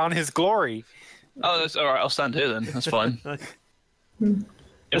miss out on his glory. Oh, that's all right. I'll stand here then. That's fine. In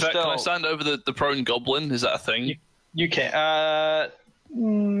fact, can I stand over the prone goblin? Is that a thing? You can.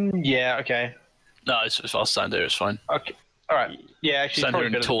 Yeah. Okay. No, I'll stand here. It's fine. Okay. All right. Yeah. Actually, stand here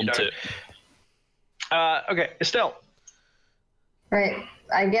and taunt it. Okay, Estelle. Right.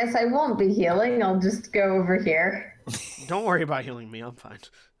 I guess I won't be healing. I'll just go over here. Don't worry about healing me. I'm fine.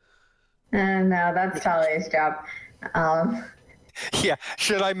 No, that's Talea's job. Yeah.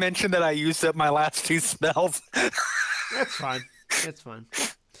 Should I mention that I used up my last 2 spells? That's fine. That's fine.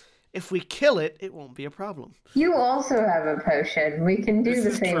 If we kill it, it won't be a problem. You also have a potion. We can do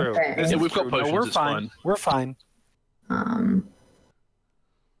the same thing. Yeah, we've got potions. No, we're it's fine. We're fine. And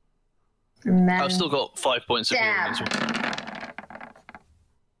then I've still got 5 points of healing as well.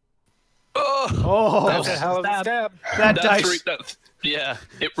 Oh, That's a hell of a stab. That dice. Yeah,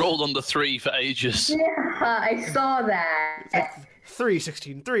 it rolled on the 3 for ages. Yeah, I saw that. 3,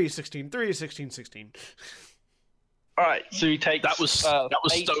 16, 3, 16, 3, 16, 16. All right, so he takes. That was stone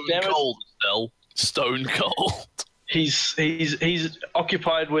cold, Estelle. Stone cold. He's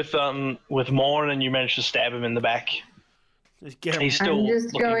occupied with Morne, and you managed to stab him in the back. He's still I'm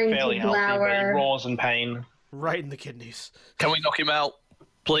just looking going fairly to healthy, but he glower roars in pain. Right in the kidneys. Can we knock him out,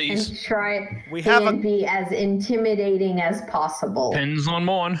 please? and try We have and be as intimidating as possible. Depends on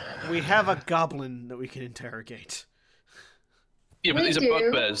Morne. We have a goblin that we can interrogate. Yeah, but We these do, are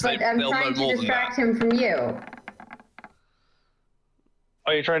bugbears. but They'll I'm know trying to more than distract that. him from you.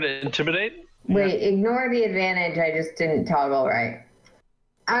 Are you trying to intimidate? Wait, ignore the advantage. I just didn't toggle right.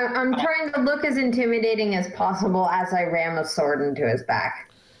 I'm trying to look as intimidating as possible as I ram a sword into his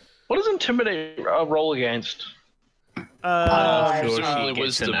back. What does intimidate roll against? I'm sure Presumably she gets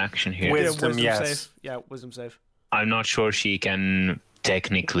wisdom. an action here. Wisdom, yes. Save. Yeah, wisdom save. I'm not sure she can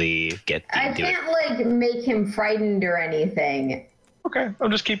technically get I into it. can't make him frightened or anything. Okay,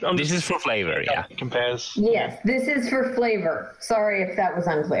 This is for flavor, yeah. Compares. Yes, this is for flavor. Sorry if that was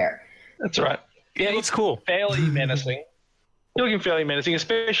unclear. That's all right. Yeah, it's cool. Fairly menacing. You're looking fairly menacing,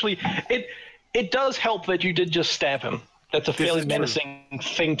 especially it does help that you did just stab him. That's a fairly menacing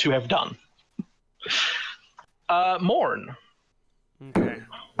thing to have done. Morne. Okay.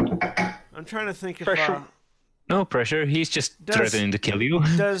 I'm trying to think if Pressure. No pressure. He's just threatening to kill you.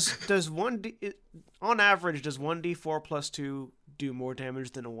 does on average does 1d4 plus 2 do more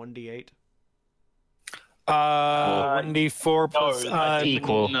damage than a 1d8? 1d4 plus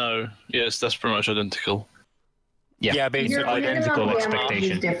equal. No. Yes, that's pretty much identical. Yeah, basically Your identical minimum damage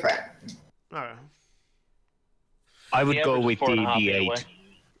expectation. is different. Alright. I would The go average with is the 4.5 D8. anyway.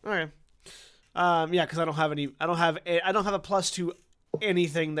 Okay. Yeah, because I don't have a plus 2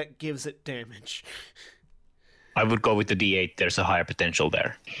 anything that gives it damage. I would go with the D8. There's a higher potential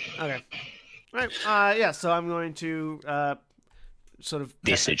there. Okay. Right. Yeah. So I'm going to sort of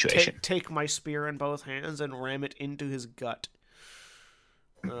This situation. take my spear in both hands and ram it into his gut.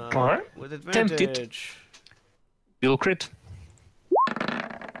 All right. With advantage. Tempted. You'll crit.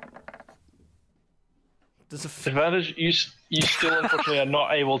 Does Advantage. You still unfortunately are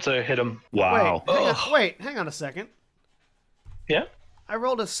not able to hit him. Wow. hang on a second. Yeah. I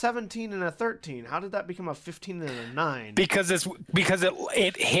rolled a 17 and a 13. How did that become a 15 and a 9? because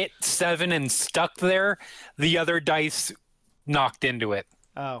it hit 7 and stuck there. The other dice knocked into it.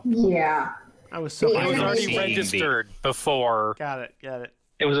 Oh, Yeah. I was The so. It was enemy- already seeing the- registered before. Got it.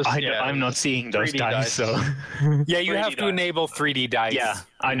 It was I'm not seeing those 3D dice, so... Yeah, you 3D have to dice. enable 3D dice. yeah,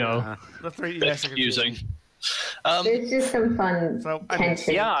 I know. The 3D That's dice are confusing. There's just some fun So, I-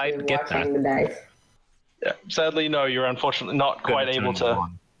 tension yeah, I to get watching the dice. Yeah. Sadly, no. You're unfortunately not quite Gonna able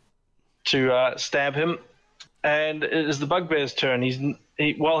turn to on. stab him. And it is the bugbear's turn. He's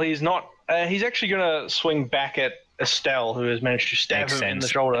not. He's actually going to swing back at Estelle, who has managed to stab Makes him in the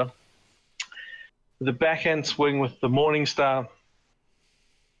sense. shoulder. With a backhand swing with the Morningstar.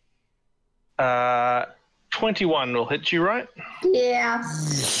 21 will hit you, right? Yeah.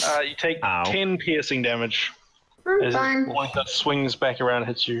 You take Ow. 10 piercing damage I'm as fine. the Morningstar swings back around and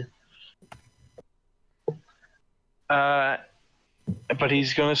hits you. But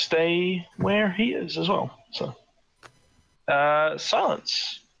he's going to stay where he is as well. So,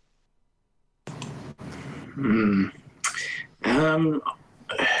 silence.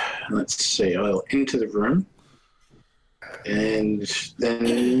 let's see. I'll enter the room, and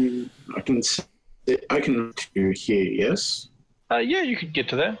then I can to here. Yes. Yeah, you could get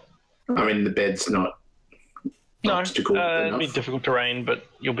to there. I mean, the bed's not. Obstacle it'd be difficult terrain, but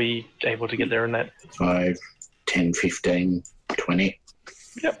you'll be able to get there in that. 5, 10, 15, 20.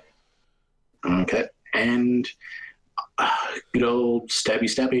 Yep. Okay, and good old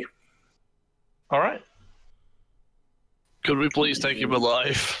stabby. All right. Could we please take him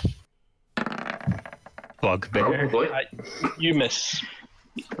alive? Bugbear. Probably. You miss.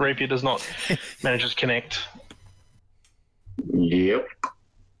 Rapier does not manage to connect. Yep.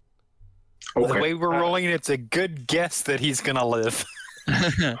 The Okay. way we're rolling, it's a good guess that he's gonna live.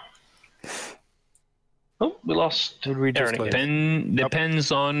 Oh, we lost. Did we just Erin.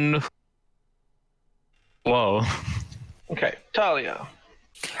 Depends on. Whoa. Okay, Talea.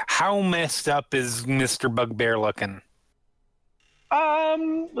 How messed up is Mr. Bugbear looking?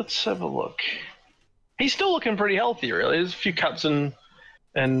 Let's have a look. He's still looking pretty healthy, really. There's a few cuts and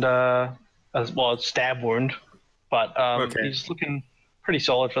as well as stab wound, but Okay. he's looking pretty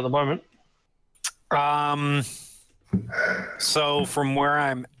solid for the moment. So from where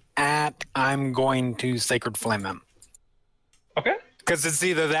I'm at, I'm going to Sacred Flame him. Okay. Because it's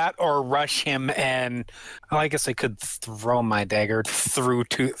either that or rush him, and I guess I could throw my dagger through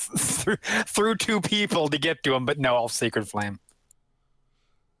two people to get to him, but no, I'll Sacred Flame.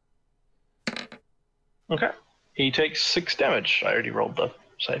 Okay. He takes 6 damage. I already rolled the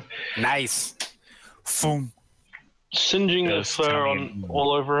save. Nice. Boom. Singeing the Ghost fur tongue.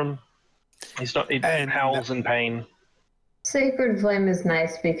 all over him. He And- howls in pain. Sacred Flame is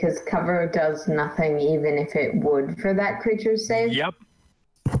nice because cover does nothing even if it would for that creature's save. Yep.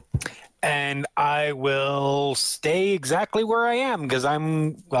 And I will stay exactly where I am because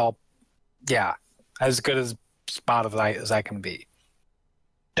I'm, well, yeah, as good as spot as I can be.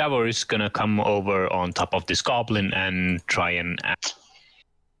 Davor is gonna come over on top of this goblin and try and.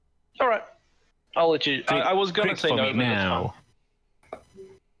 All right. I'll let you. I was going to Crit say for no, me but that's now. fine.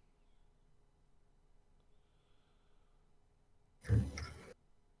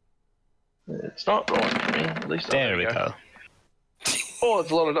 It's not rolling for me. At least There we go. Oh,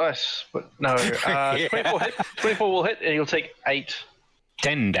 it's a lot of dice, but no. 24 will hit, and he'll take 8.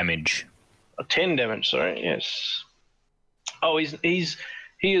 10 damage. 10 damage. Sorry. Yes. Oh, he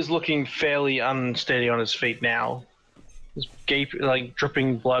is looking fairly unsteady on his feet now. He's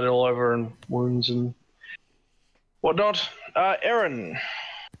dripping blood all over and wounds and whatnot. Erin.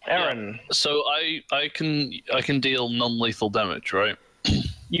 So I can deal non-lethal damage, right?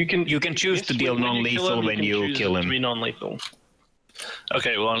 You can choose to deal non-lethal when you choose kill it him. to be non-lethal.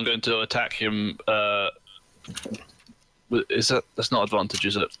 Okay, well I'm going to attack him. That's not advantage,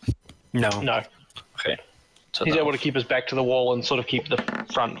 is it? No. No. Okay. So He's able to keep his back to the wall and sort of keep the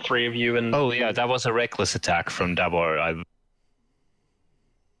front 3 of you. And Oh yeah, that was a reckless attack from Davor.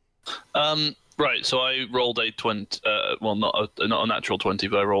 Right, so I rolled a 20. Well, not a natural 20,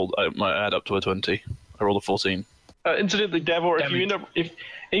 but I might add up to a 20. I rolled a 14. incidentally, Davor, if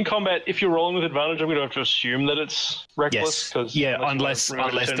in combat, if you're rolling with advantage, I'm going to have to assume that it's reckless. Yes. 'cause Yeah, unless you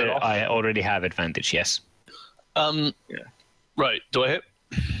unless turn it off. I already have advantage. Yes. Right, do I hit?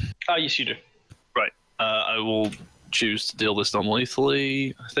 Yes, you do. Right. I will choose to deal this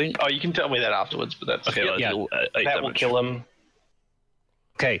non-lethally, I think. Oh, you can tell me that afterwards, but that's Okay, I'll yeah. deal 8 that damage. will kill him.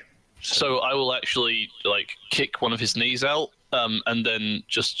 Okay. So I will actually kick one of his knees out, and then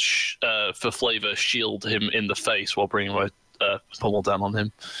just for flavor shield him in the face while bringing my pommel down on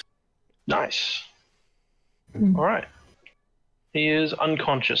him. Nice. All right. He is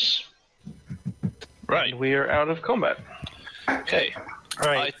unconscious. Right. And we are out of combat. Okay.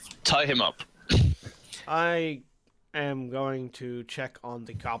 Right. I tie him up. I am going to check on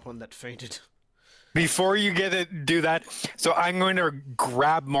the goblin that fainted. Before you do that, so I'm going to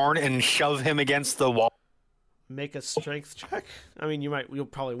grab Morne and shove him against the wall. Make a strength check. I mean, you'll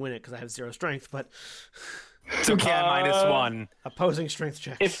probably win it because I have 0 strength, but It's okay, -1. opposing strength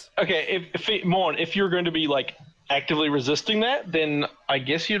checks. If Morne, if you're going to be actively resisting that, then I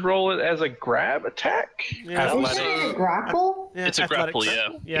guess you'd roll it as a grab attack. Yeah, Is it a grapple? It's a grapple, yeah.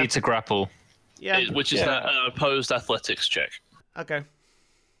 Yeah. It's a grapple. Yeah. Which is an opposed athletics check. Okay.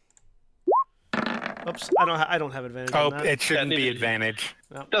 Oops, I don't have advantage. Oh, on that. it shouldn't Yeah, be neither- advantage.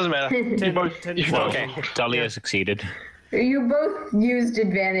 Doesn't matter. You both. 10 you both- Okay. Talea succeeded. You both used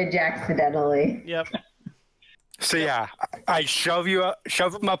advantage accidentally. Yep. So yeah, I shove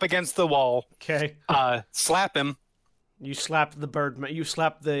him up against the wall, Okay. slap him. You slap the bird. You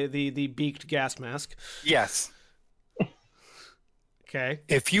slap the beaked gas mask. Yes. Okay.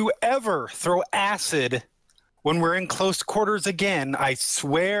 If you ever throw acid when we're in close quarters again, I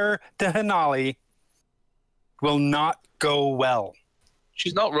swear to Hanali, will not go well.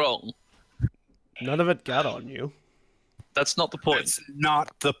 She's not wrong. None of it got on you. That's not the point. That's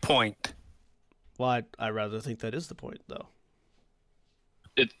not the point. Well, I rather think that is the point, though.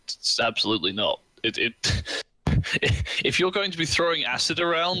 It's absolutely not. If you're going to be throwing acid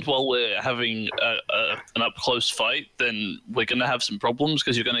around while we're having an up close fight, then we're going to have some problems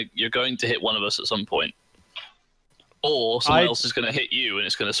because you're going to hit one of us at some point, or someone else is going to hit you, and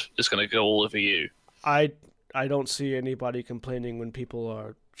it's going to go all over you. I don't see anybody complaining when people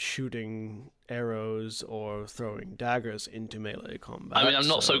are shooting arrows or throwing daggers into melee combat. I mean, I'm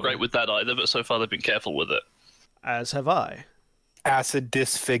not so great with that either, but so far they've been careful with it. As have I. Acid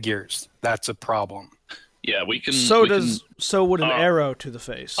disfigures. That's a problem. Yeah, we can. So would an arrow to the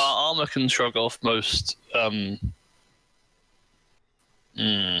face. Our armor can shrug off most.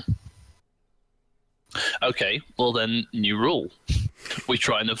 Okay, well then, new rule. We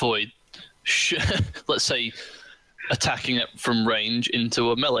try and avoid, let's say, attacking it from range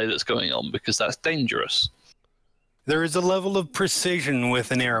into a melee that's going on, because that's dangerous. There is a level of precision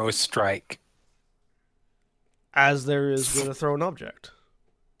with an arrow strike. As there is with a thrown object.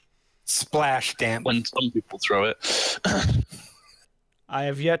 Splash damage. When some people throw it. I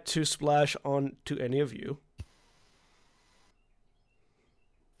have yet to splash on to any of you.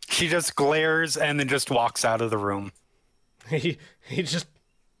 She just glares and then just walks out of the room. He just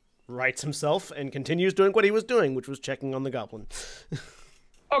rights himself and continues doing what he was doing, which was checking on the goblin.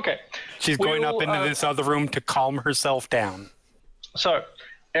 Okay. She's going up into this other room to calm herself down. So,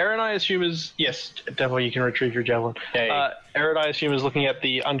 Erin, I assume is... Yes, Davor, you can retrieve your javelin. Hey. Erin, I assume, is looking at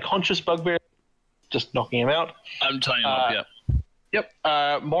the unconscious bugbear, just knocking him out. I'm tying him up, yeah.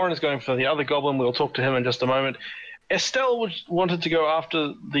 Yep. Morne is going for the other goblin. We'll talk to him in just a moment. Estelle wanted to go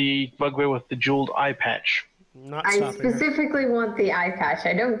after the bugbear with the jeweled eye patch. I specifically want the eye patch.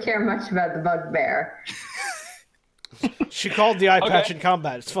 I don't care much about the bugbear. She called the eye patch in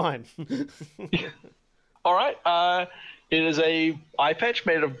combat. It's fine. All right. It is a eye patch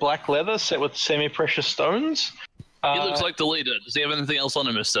made of black leather set with semi-precious stones. He looks like the leader. Does he have anything else on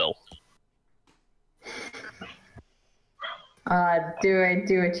him, Estelle? Do I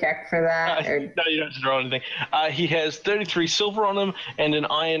do a check for that? No, you don't have to draw anything. He has 33 silver on him and an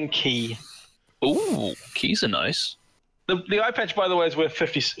iron key. Ooh, keys are nice. The eye patch, by the way, is worth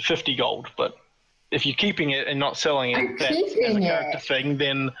 50 gold, but if you're keeping it and not selling it as a character thing,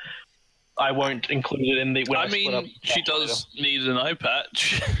 then I won't include it in the... I mean, she does need an eye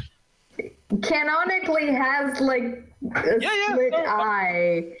patch. Canonically has, like, a split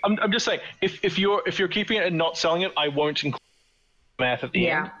eye. I'm just saying, if you're keeping it and not selling it, I won't include math at the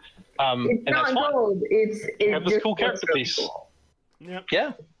end. It's not gold. It's have this cool character piece. Cool. Yep.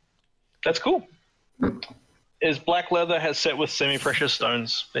 Yeah, that's cool. Is black leather has set with semi-precious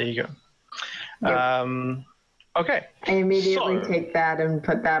stones. There you go. Yep. Okay. I immediately take that and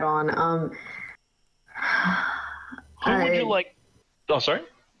put that on. Who would you like? Oh, sorry.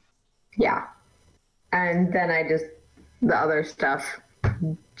 Yeah, and then I just the other stuff,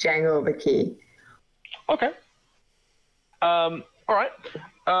 jangle the key. Okay. All right.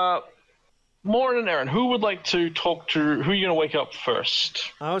 Morne and Erin, who would like to talk to? Who are you going to wake up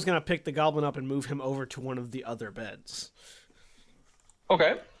first? I was going to pick the goblin up and move him over to one of the other beds.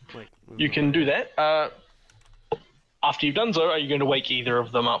 Okay. You can do that. After you've done so, are you going to wake either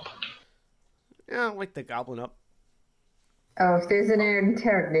of them up? Yeah, I'll wake the goblin up. Oh, if there's an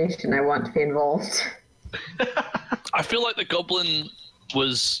interrogation, I want to be involved. I feel like the goblin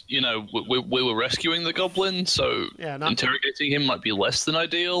was, we were rescuing the goblin, so interrogating him might be less than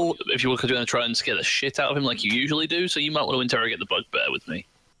ideal if you were going to try and scare the shit out of him like you usually do, so you might want to interrogate the bugbear with me.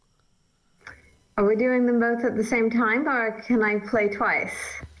 Are we doing them both at the same time, or can I play twice?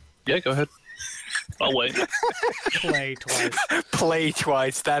 Yeah, go ahead. I'll wait. Play twice. Play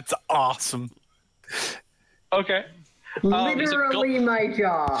twice. That's awesome. Okay. Literally my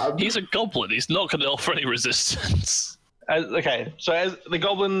job. He's a goblin. He's not going to offer any resistance. So as the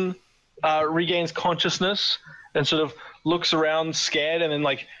goblin regains consciousness and sort of looks around scared and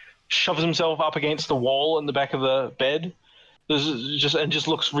then shoves himself up against the wall in the back of the bed, just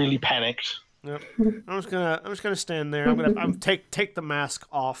looks really panicked. Yep. I'm just gonna stand there. I'm take the mask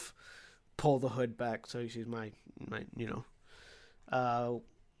off, pull the hood back so you see my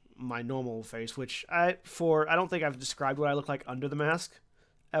my normal face, which I don't think I've described what I look like under the mask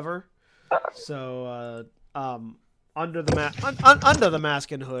ever. So under the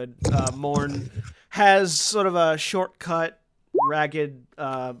mask and hood, Morne has sort of a shortcut, ragged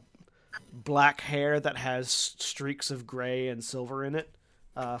black hair that has streaks of gray and silver in it.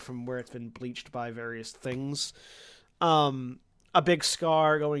 from where it's been bleached by various things. A big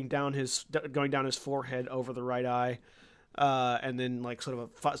scar going down his forehead over the right eye, and then like sort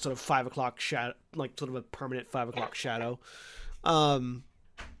of 5 o'clock shadow, like sort of a permanent 5 o'clock shadow.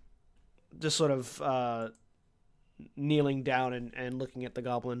 Just sort of kneeling down and looking at the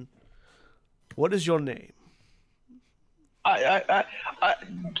goblin. What is your name?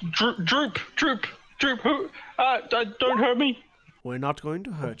 Droop. Who? Don't hurt me. We're not going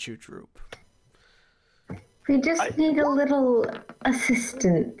to hurt you, Droop. We just need a little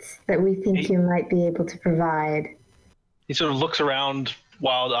assistance that we think you might be able to provide. He sort of looks around,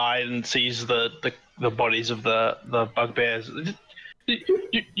 wild-eyed, and sees the bodies of the bugbears.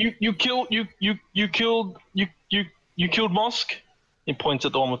 You killed Mosk? He points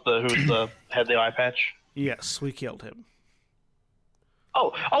at the one with who had the eye patch. Yes, we killed him.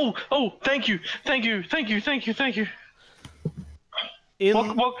 Oh! Thank you. What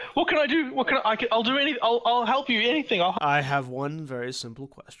can I do? I'll do anything. I'll help you. Anything. I have one very simple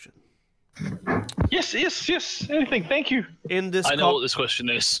question. Yes. Anything. Thank you. I know what this question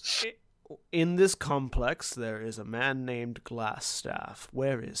is. In this complex, there is a man named Glassstaff.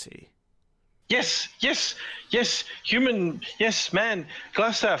 Where is he? Yes. Human. Yes, man.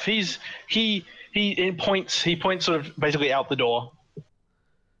 Glassstaff. He points sort of basically out the door.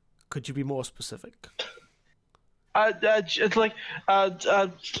 Could you be more specific? It's like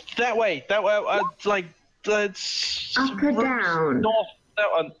that way. Like it's up or down. North.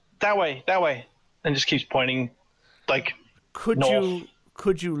 That way. And just keeps pointing, like north.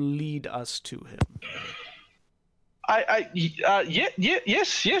 Could you lead us to him?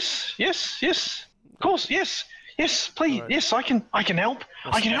 Yes. Of course, yes. Please, right. Yes, I can help.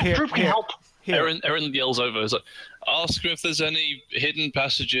 I can help. Droop can help. Erin yells over. It's like, ask him if there's any hidden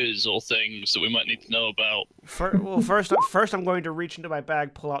passages or things that we might need to know about. First, I'm going to reach into my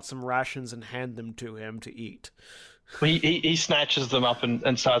bag, pull out some rations, and hand them to him to eat. He snatches them up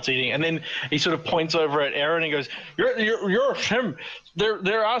and starts eating, and then he sort of points over at Erin and goes, "You're him.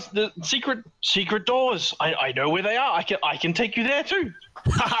 There are the secret doors. I know where they are. I can take you there too."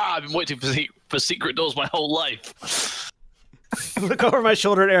 I've been waiting for secret doors my whole life. Look over my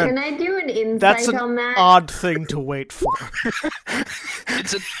shoulder at Erin. Can I do an insight on that? That's an odd thing to wait for.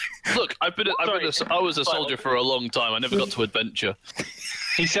 Look. I was a soldier for a long time. I never got to adventure.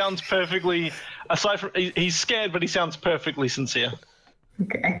 He sounds perfectly. Aside from he's scared, but he sounds perfectly sincere.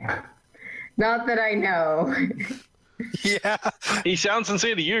 Okay. Not that I know. Yeah. He sounds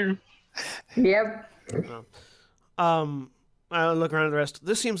sincere to you. Yep. I look around at the rest.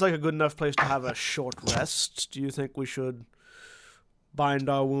 This seems like a good enough place to have a short rest. Do you think we should bind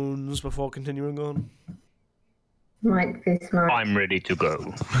our wounds before continuing on? Might be smart. I'm ready to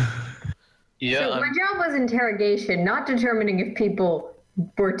go. Yeah. So my job was interrogation, not determining if people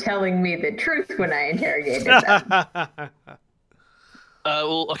were telling me the truth when I interrogated them.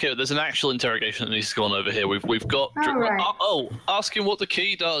 Well, okay, there's an actual interrogation that needs to go on over here. We've got... Right. Ask him what the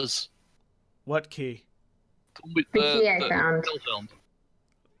key does. What key? The key I found.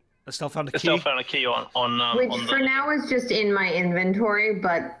 Estelle found a key? Estelle found a key on which for now is just in my inventory,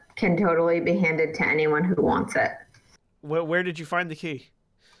 but can totally be handed to anyone who wants it. Where did you find the key?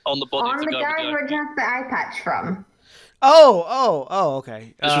 On the body on of the guy who I took the eye patch from. Oh,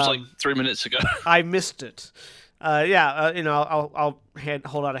 okay. This was like 3 minutes ago. I missed it. I'll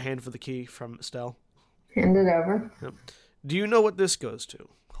hold out a hand for the key from Estelle. Hand it over. Yep. Do you know what this goes to?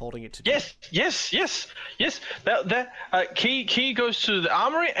 Holding it to. Yes. That key goes to the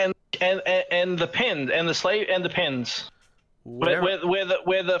armory and the pen and the slave and the pens. Where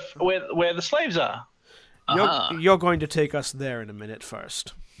the slaves are. You're going to take us there in a minute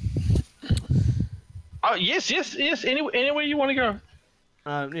first. Oh yes. Anywhere you want to go.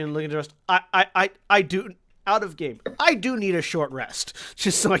 Look at the rest. I do out of game. I do need a short rest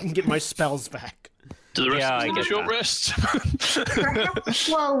just so I can get my spells back. Do the rest need a short rest? Perhaps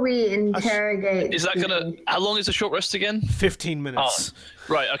while we interrogate. Is that gonna? How long is the short rest again? 15 minutes. Oh.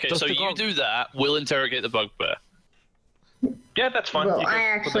 Right. Okay. So you do that. We'll interrogate the bugbear. Yeah, that's fine. Well, I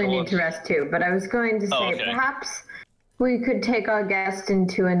actually need to rest too, but I was going to say perhaps we could take our guest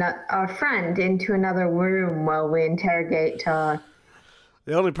our friend into another room while we interrogate. The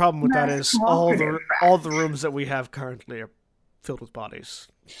only problem with that is all the rooms that we have currently are filled with bodies.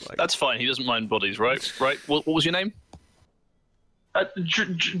 That's fine. He doesn't mind bodies, right? Right. What was your name?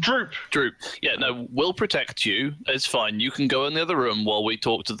 Droop. Droop. Yeah. No, we'll protect you. It's fine. You can go in the other room while we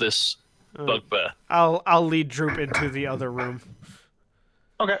talk to this bugbear. I'll lead Droop into the other room.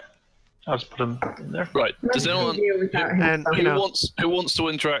 Okay. I'll just put him in there. Right. Does anyone who wants to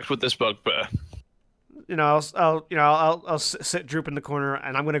interact with this bugbear? I'll sit droop in the corner,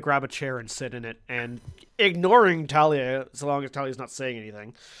 and I'm gonna grab a chair and sit in it, and ignoring Talea, so long as Talia's not saying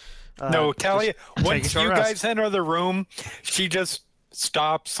anything. No, Talea. Once you guys enter the room, she just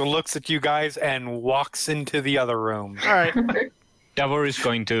stops, looks at you guys, and walks into the other room. All right. Davor is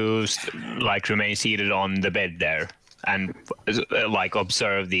going to remain seated on the bed there and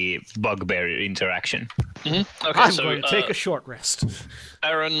observe the bugbear interaction. Mm-hmm. Okay, I'm going to take a short rest.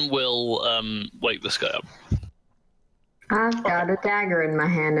 Erin will wake this guy up. I've got a dagger in my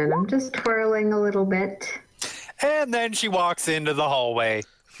hand, and I'm just twirling a little bit. And then she walks into the hallway.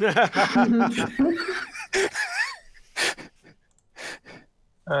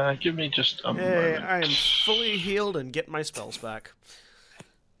 Give me just a moment. I am fully healed and get my spells back.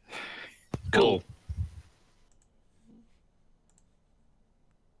 Cool.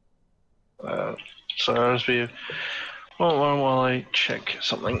 So I'll just be while I check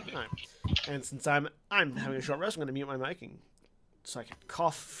something. Right. And since I'm having a short rest, I'm going to mute my mic so I can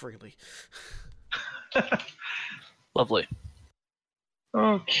cough freely. Lovely.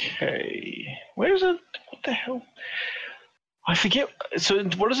 Okay. Where is it? What the hell? I forget. So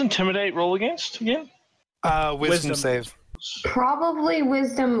what does Intimidate roll against again? Wisdom save. Probably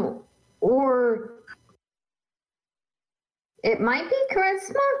wisdom, or it might be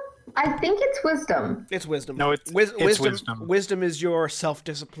charisma. I think it's wisdom. It's wisdom. No, it's wisdom. Wisdom is your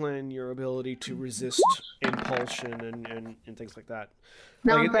self-discipline, your ability to resist impulsion and things like that.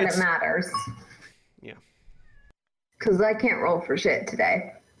 Not that it matters. Yeah. Because I can't roll for shit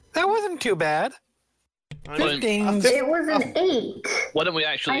today. That wasn't too bad. 15. It was an 8. Why don't we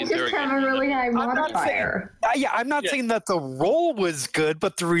actually I just have a really high modifier. I'm not saying that the roll was good,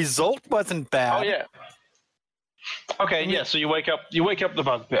 but the result wasn't bad. Oh yeah. Okay, yeah. So you wake up the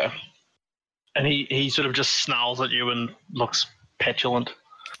bugbear, and he sort of just snarls at you and looks petulant.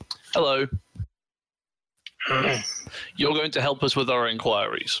 Hello. You're going to help us with our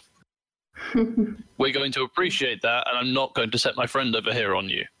inquiries. We're going to appreciate that, and I'm not going to set my friend over here on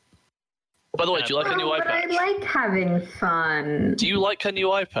you. By the way, do you like a new eye patch? I like having fun. Do you like a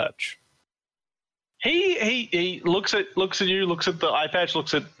new eye patch? He looks at you, looks at the eye patch,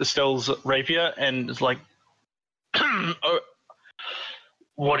 looks at Estelle's rapier, and is like, oh,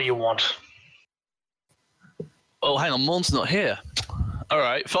 "What do you want?" Oh, hang on, Morne's not here. All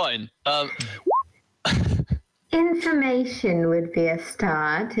right, fine. Information would be a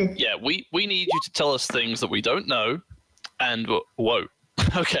start. Yeah, we need you to tell us things that we don't know, and whoa,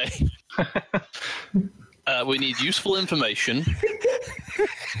 okay. We need useful information.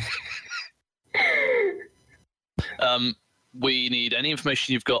 We need any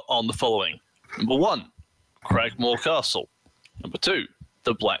information you've got on the following. Number 1, Cragmore Castle. Number 2,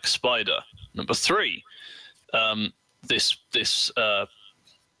 the Black Spider. Number 3,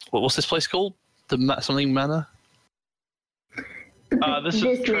 what's this place called? The something manor? This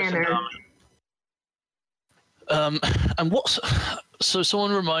is manor. And so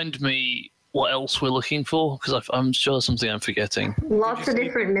someone remind me what else we're looking for, because I'm sure there's something I'm forgetting. Lots of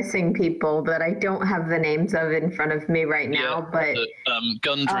different missing people that I don't have the names of in front of me right now, but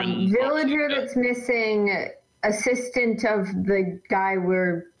Gundren, villager that's missing, assistant of the guy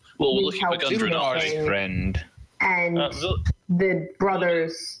we're looking for Gundren, our friend, and the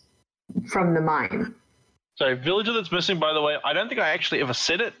brothers from the mine. So, villager that's missing, by the way, I don't think I actually ever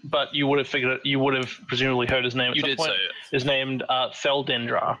said it, but you would have figured it. You would have presumably heard his name at some point. You did say it. Is named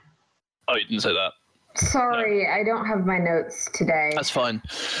Feldendra. Oh, you didn't say that. Sorry, no. I don't have my notes today. That's fine.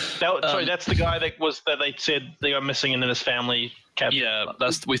 Sorry, that's the guy that they said they are missing and then his family captured. Yeah,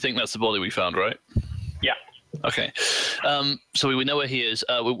 we think that's the body we found, right? Yeah. Okay. So we know where he is.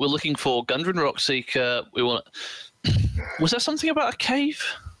 We're looking for Gundren Rockseeker. Was there something about a cave?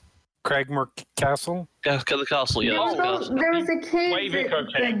 Cragmore Castle? The castle, yeah. There was a cave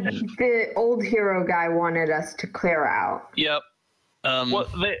that the old hero guy wanted us to clear out. Yep.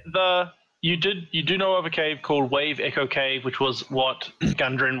 You do know of a cave called Wave Echo Cave, which was what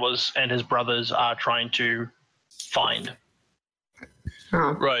Gundren and his brothers are trying to find.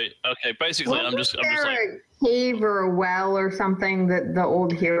 Oh. Right. Okay. Basically, I'm just like a cave or a well or something that the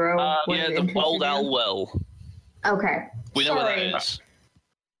old hero. The old owl well. Okay. We know where that is.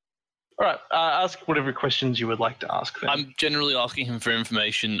 All right, ask whatever questions you would like to ask them. I'm generally asking him for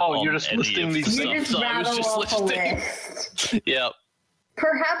information. Oh, you're just listing these stuff. You just rattle off a list. Yeah.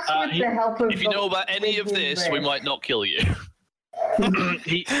 Perhaps with the help of. If you know about any of this, we might not kill you. I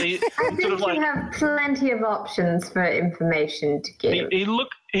think we have plenty of options for information to give.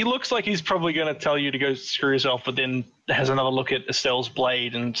 He looks like he's probably going to tell you to go screw yourself, but then has another look at Estelle's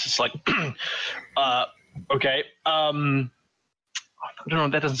blade and it's just like, okay. don't know.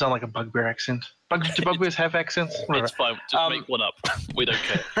 That doesn't sound like a bugbear accent. Do bugbears have accents? Whatever. It's fine. Just make one up. We don't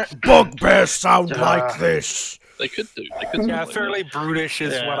care. Bugbears sound like this. They could do. Yeah, fairly brutish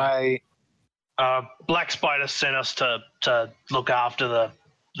is what I. Black Spider sent us to look after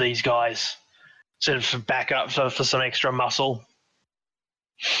these guys, sort of for backup for some extra muscle.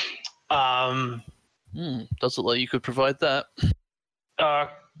 Does look like you could provide that.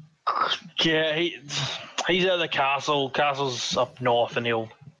 Yeah, he's at the castle. Castle's up north, and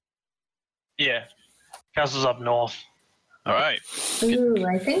castle's up north. All right. Ooh,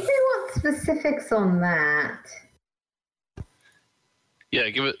 I think we want specifics on that. Yeah,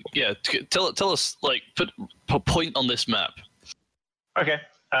 give it. Yeah, tell us. Like, put a point on this map. Okay.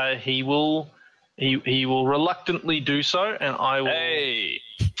 He will reluctantly do so, and I will. Hey,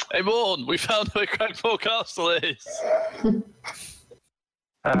 Morne, we found where Cragmore Castle is.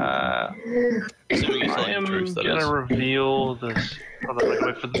 I am going to reveal this. Hold on, I gotta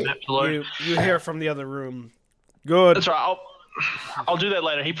wait for the map to load. You hear from the other room. Good. That's right. I'll do that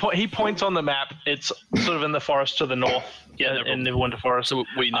later. He points on the map. It's sort of in the forest to the north. Yeah, in the Winter Forest. So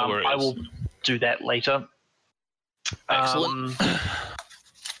we know where it is. I will do that later. Excellent.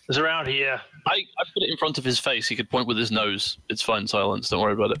 It's around here. I put it in front of his face. He could point with his nose. It's fine, silence. Don't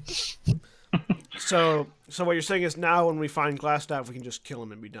worry about it. So what you're saying is now when we find Glassstaff, we can just kill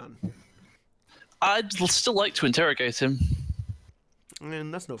him and be done. I'd still like to interrogate him.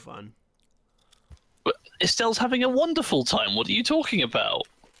 And that's no fun. But Estelle's having a wonderful time. What are you talking about?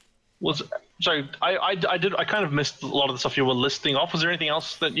 Sorry, I kind of missed a lot of the stuff you were listing off. Was there anything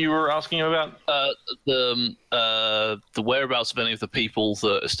else that you were asking about? The whereabouts of any of the people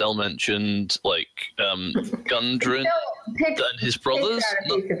that Estelle mentioned, like Gundren and his brothers.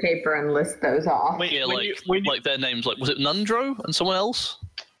 Take out a piece of paper and list those off. Like their names. Like, was it Nundro and someone else?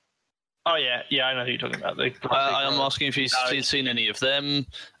 Oh yeah, I know who you're talking about. I'm asking if he's seen any of them.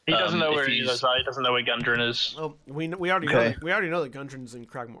 He doesn't know where any of those are. He doesn't know where Gundren is. Oh, we already know that Gundren's in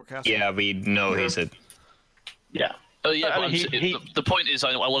Cragmore Castle. Yeah, we know he's a. Yeah. Oh yeah. The point is,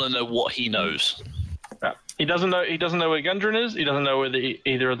 I want to know what he knows. Yeah. He doesn't know where Gundren is. He doesn't know where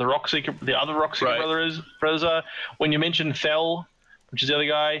either of the other Rockseeker brothers are. When you mention Thel, which is the other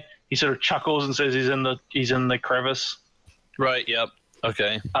guy, he sort of chuckles and says he's in the crevice. Right. Yep.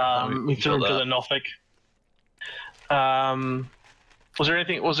 Okay. He threw him to the Nothic. Was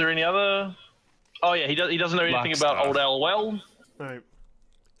there any other? Oh yeah, he doesn't know anything about Old Alwell. Right.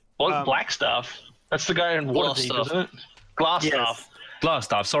 What Black Stuff? That's the guy in Waterdeep, isn't it? Glassstaff.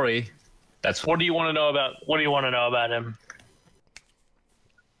 Glassstaff. Sorry. That's. What do you want to know about? What do you want to know about him?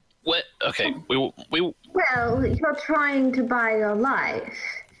 What? Okay. We. Well, you're trying to buy your life.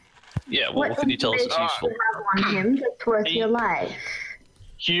 Yeah. Well, what can you tell us that's useful? You have on him that's worth your life.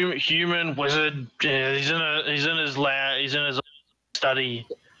 Human wizard. He's in his lab. He's in his study.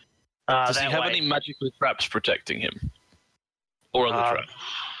 Does he have any magical traps protecting him, or other traps?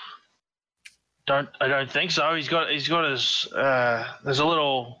 I don't think so. He's got his. There's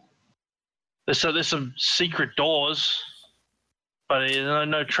some secret doors, but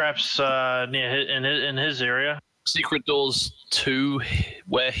no traps in his area. Secret doors to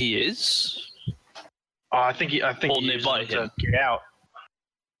where he is. I think he nearby him to get out.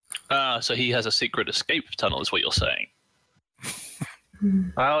 So he has a secret escape tunnel, is what you're saying.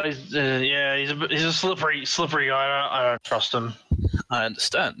 Well, he's a slippery guy. I don't trust him. I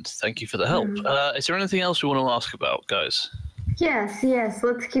understand. Thank you for the help. Is there anything else we want to ask about, guys? Yes.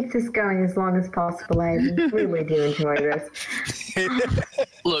 Let's keep this going as long as possible. I really do enjoy this.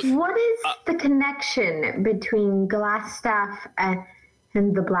 Look, what is the connection between Glassstaff and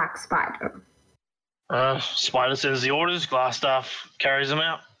the Black Spider? Spider sends the orders. Glassstaff carries them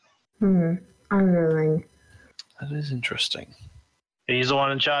out. Underling. That is interesting. He's the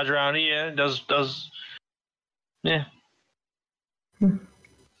one in charge around here. Yeah.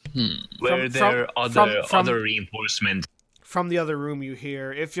 Were there other reinforcements? From the other room you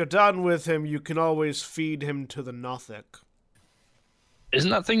hear, if you're done with him, you can always feed him to the Nothic. Isn't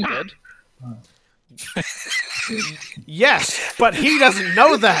that thing dead? Yes, but he doesn't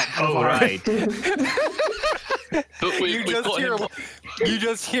know that. Oh, right. You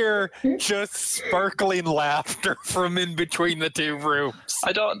just hear sparkling laughter from in between the two rooms.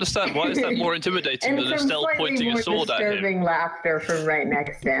 I don't understand. Why is that more intimidating than Estelle pointing a sword at him? Disturbing laughter from right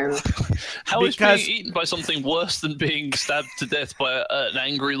next to him. How is being eaten by something worse than being stabbed to death by an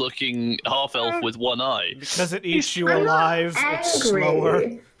angry-looking half-elf with one eye? Because it eats you alive, it's slower.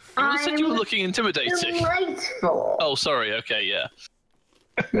 You said you were looking intimidating. Delightful. Oh, sorry. Okay, yeah.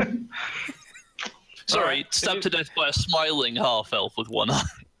 Sorry, stabbed to death by a smiling half-elf with one eye.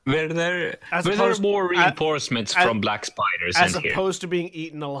 Were there more reinforcements from black spiders as in here? opposed to being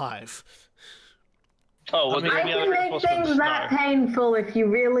eaten alive? Oh, well, I can make things that painful if you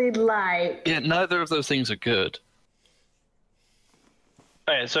really like. Yeah, neither of those things are good.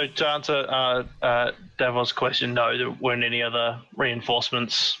 Okay, so to answer Davor's question, no, there weren't any other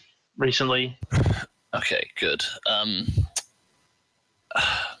reinforcements recently. Okay, good.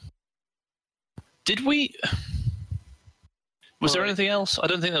 Did we... Was there anything else? I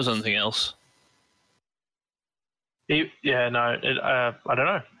don't think there was anything else. Yeah, no, I don't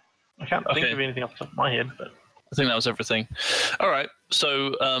know. I can't think of anything off the top of my head, but I think that was everything. All right,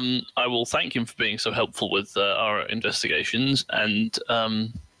 so I will thank him for being so helpful with our investigations, and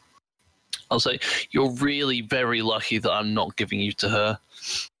I'll say you're really very lucky that I'm not giving you to her,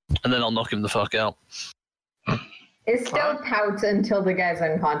 and then I'll knock him the fuck out. It still pouts until the guy's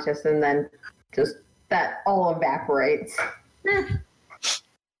unconscious, and then just that all evaporates.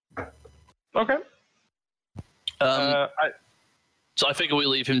 Okay. So I figure we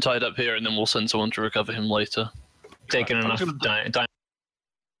leave him tied up here, and then we'll send someone to recover him later. Taking enough time.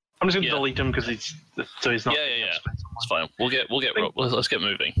 I'm just going to delete him because he's not. Yeah. It's fine. Let's get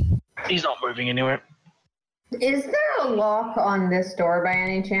moving. He's not moving anywhere. Is there a lock on this door by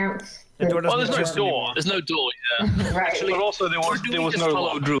any chance? The door there's no door. There's no door. Yeah. Right. Actually, but also there was no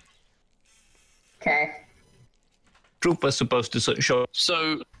lock. Droop. Okay. Droop was supposed to show.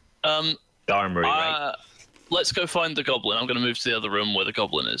 So, the armory, right? Let's go find the goblin. I'm going to move to the other room where the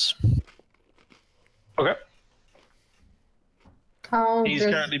goblin is. Okay. I'll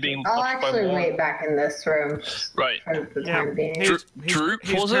currently being I'll watched by actually Morne. wait back in this room Right. for the time being. Droop,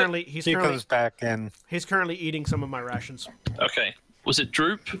 He goes back in. He's currently eating some of my rations. Okay. Was it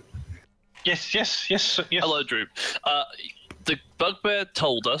Droop? Yes. Hello, Droop. The bugbear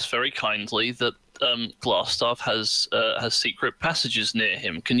told us very kindly that Glassstaff has secret passages near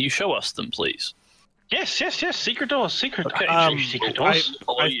him. Can you show us them, please? Yes. Secret doors. Secret. Okay. Secret doors.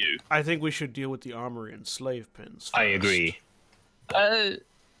 Follow you. I think we should deal with the armory and slave pins first. I agree. I'd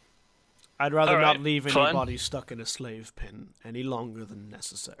rather all not right, leave fine. anybody stuck in a slave pin any longer than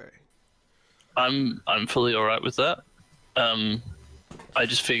necessary. I'm fully all right with that. I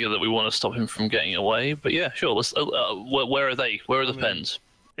just figure that we want to stop him from getting away. But yeah, sure. Let's. Where are they? Where are the pens?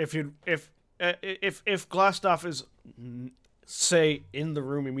 If Glassstaff is, say, in the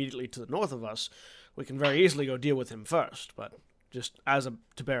room immediately to the north of us, we can very easily go deal with him first. But just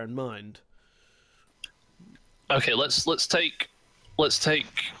to bear in mind. Okay, let's take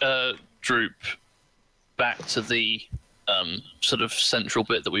Droop back to the sort of central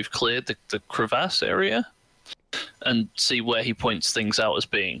bit that we've cleared, the crevasse area, and see where he points things out as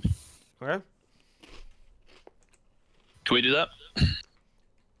being. Okay. Can we do that?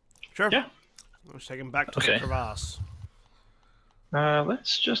 Sure. Yeah. Let's take him back to the crevasse.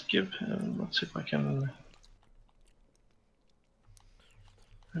 Let's just give him. Let's see if I can.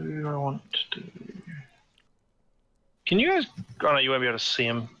 Who do I want to do? Can you guys? Oh no, you won't be able to see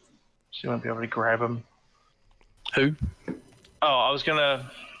him, so you won't be able to grab him. Who? Oh, I was gonna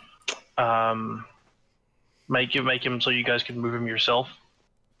make him so you guys can move him yourself,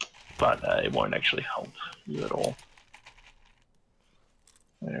 but it won't actually help you at all.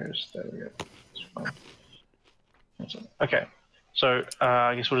 There we go. That's fine. That's it. Okay, so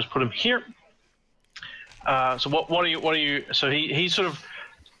I guess we'll just put him here. So what are you? So he's sort of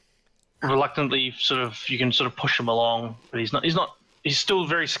reluctantly you can sort of push him along, but he's still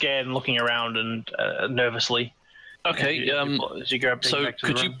very scared and looking around and nervously. Okay. As you go up so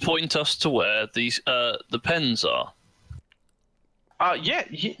could you point us to where these the pens are? Yes.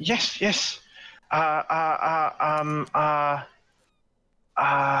 He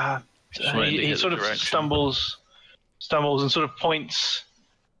sort of stumbles and sort of points.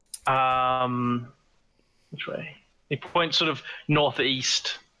 Which way? He points sort of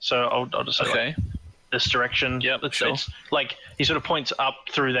northeast. So I'll just say this direction. Yep, it's like he sort of points up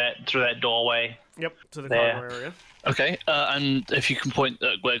through that doorway. Yep, to the corner area. Okay, and if you can point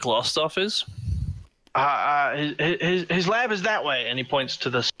at where Glassstaff is. His lab is that way, and he points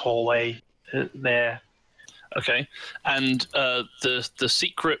to this hallway there. Okay, and the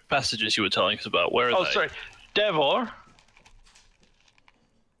secret passages you were telling us about, where are they? Oh, sorry, Davor.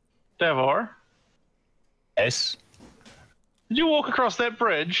 Yes. Did you walk across that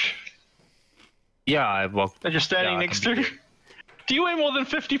bridge Yeah, I walked. that you're standing next to? Do you weigh more than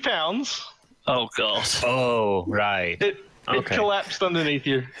 50 pounds? Oh god. Oh, right. It collapsed underneath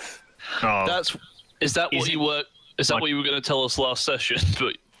you. Oh. Is that what you were going to tell us last session?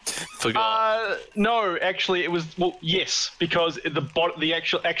 But Forgot. No, actually, it was yes, because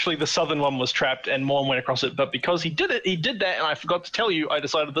the southern one was trapped, and Morne went across it. But because he did that, and I forgot to tell you, I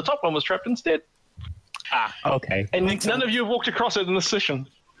decided the top one was trapped instead. Okay. And none of you have walked across it in this session.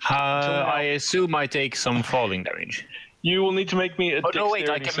 I assume I take some falling damage. You will need to make me a dexterity no, wait,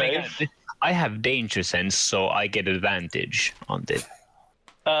 I can save. I have danger sense, so I get advantage on this.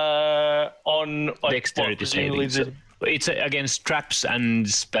 On Dexterity saving. So it's against traps and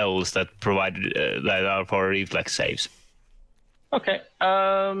spells that provide that are for reflex saves. Okay.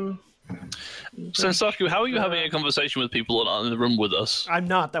 Senstaku, how are you having a conversation with people that aren't in the room with us? I'm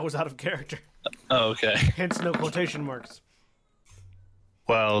not. That was out of character. Oh, okay. Hence, no quotation marks.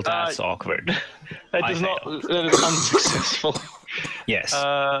 Well, that's awkward. That is unsuccessful. Yes.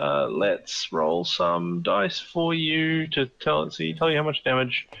 Let's roll some dice for you to tell you how much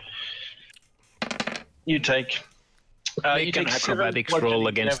damage you take. Make an acrobatics roll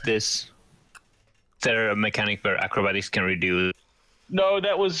against this. Is there a mechanic where acrobatics can reduce? No,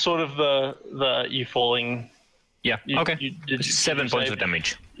 that was sort of the you falling. Yeah. Okay. You 7 points of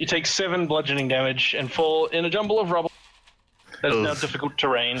damage. You take 7 bludgeoning damage and fall in a jumble of rubble. That's now difficult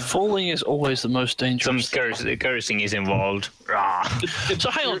terrain. Falling is always the most dangerous. Some cursing is involved.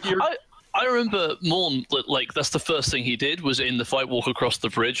 So hang on, I remember Morne, like, that's the first thing he did, was in the fight walk across the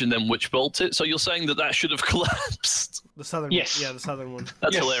bridge and then witch bolt it. So you're saying that should have collapsed? The southern yes. Yeah, the southern one.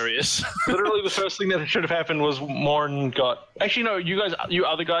 That's hilarious. Literally the first thing that should have happened was Morne got... Actually, no, you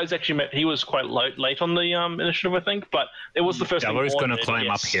other guys actually met... He was quite late on the initiative, I think, but it was the first thing. Davor is going to climb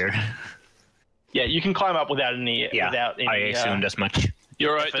up here. Yeah, you can climb up without any... Yeah, I assumed as much.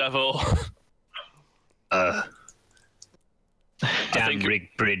 You're right, Davor. Damn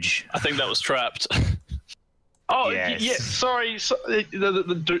rigged bridge. I think that was trapped. Oh, yes. Yeah, sorry. So,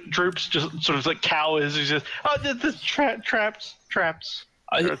 the Droops just sort of like cowers. He's just, the traps. Traps.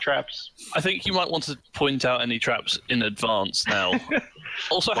 I think you might want to point out any traps in advance now.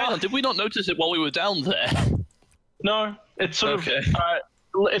 Also, hang on, did we not notice it while we were down there? No, it's sort of...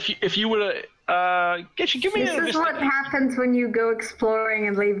 If you were to... give me this is what happens when you go exploring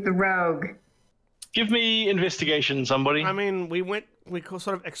and leave the rogue. Give me investigation, somebody. I mean, we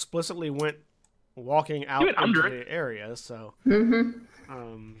sort of explicitly went walking out into the area, so...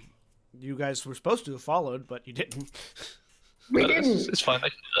 Mm-hmm. You guys were supposed to have followed, but you didn't. We didn't. It's fine, I can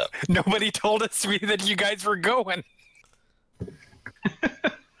do that. Nobody told us that you guys were going.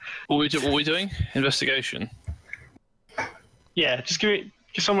 What are we doing? Investigation. Yeah, just give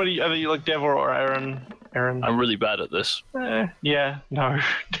somebody, either like Davor or Erin. I'm really bad at this. Yeah, no.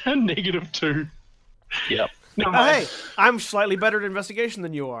 -2. Yep. No, hey, I'm slightly better at investigation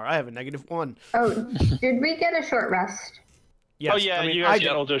than you are. I have a -1. Oh, did we get a short rest? Yes, I mean, you guys can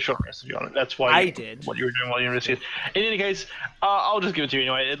all do a short rest if you want it. That's why did what you were doing while you were investigating. In any case, I'll just give it to you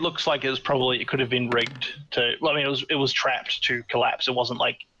anyway. It looks like it could have been rigged to. I mean, it was trapped to collapse. It wasn't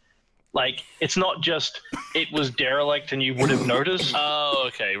like it's not just it was derelict and you would have noticed. Oh,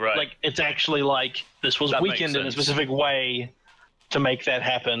 okay, right. Like it's actually like this was weakened in a specific way to make that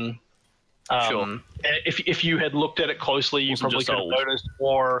happen. Sure. If you had looked at it closely, you probably could have noticed,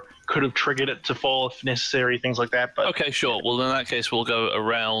 or could have triggered it to fall if necessary, things like that. But okay, sure. Well, in that case, we'll go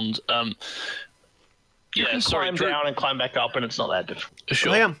around. You can climb down and climb back up, and it's not that difficult.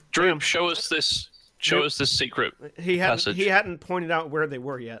 Sure. Drew, show us this secret passage. He hadn't pointed out where they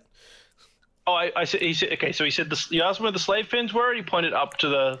were yet. Oh, I said. He said. Okay, so he said this. You asked him where the slave pens were. He pointed up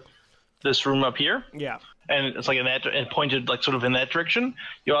to this room up here. Yeah. And it's like in that, and pointed like sort of in that direction.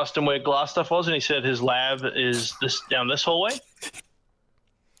 You asked him where glass stuff was, and he said his lab is down this hallway.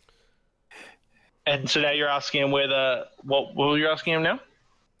 And so now you're asking him where what were you asking him now?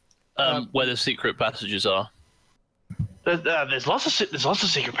 Where the secret passages are. There's lots of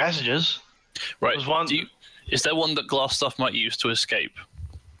secret passages. Right. There's one. Is there one that glass stuff might use to escape?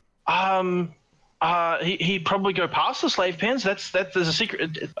 He'd probably go past the slave pens. There's a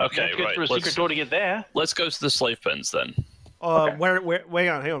secret. Okay, right. Through a secret door to get there. Let's go to the slave pens then. Okay.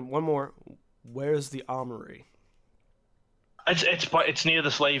 Hang on, one more. Where's the armory? It's near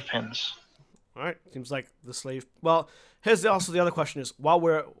the slave pens. All right, seems like the slave. Well, here's also the other question: is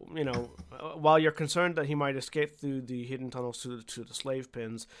while you're concerned that he might escape through the hidden tunnels to the slave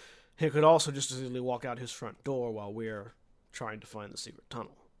pens, he could also just as easily walk out his front door while we're trying to find the secret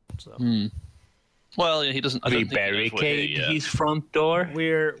tunnel. So. Well, yeah, he doesn't. We barricade his front door.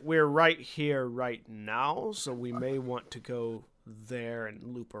 We're right here right now, so we may want to go there and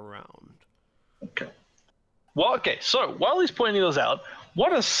loop around. Okay. Well, so while he's pointing those out,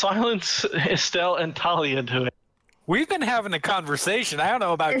 what are Silence, Estelle, and Talea doing? We've been having a conversation. I don't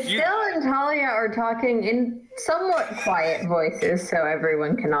know about you. Estelle and Talea are talking in somewhat quiet voices, so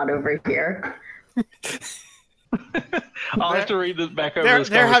everyone cannot overhear. I'll have to read this back over this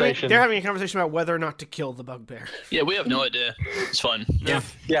conversation. They're having a conversation about whether or not to kill the bugbear. Yeah, we have no idea. It's fine.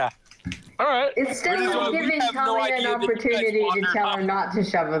 Yeah. All right. Estelle is giving Talea an opportunity to tell her not to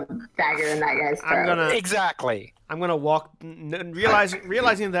shove a dagger in that guy's throat. Exactly. I'm gonna walk,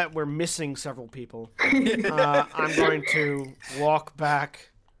 realizing that we're missing several people. I'm going to walk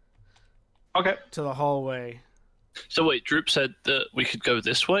back. Okay. To the hallway. So wait, Droop said that we could go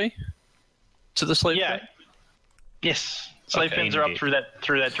this way to the slave pen? Yes. Slave pens are up through that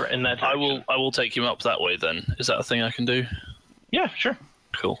in that direction. I will take him up that way then. Is that a thing I can do? Yeah, sure.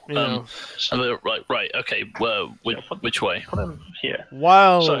 Cool. Yeah. Right. Okay. Well, which way? Put him here.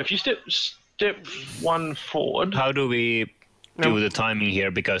 Wow. So if you step one forward. How do we do the timing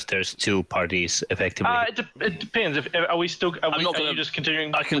here? Because there's two parties effectively. It depends. Are we still? Are you just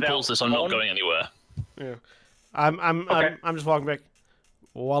continuing? I can pause this. I'm not going anywhere. Yeah. I'm just walking back.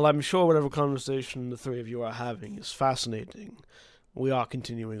 While I'm sure whatever conversation the three of you are having is fascinating, we are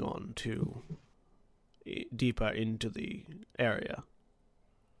continuing on to deeper into the area.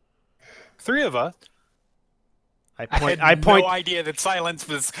 Three of us. I had no idea that Silence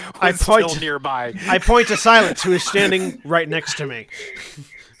was still nearby. I point to Silence, who is standing right next to me.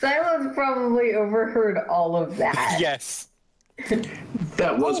 Silence probably overheard all of that. Yes.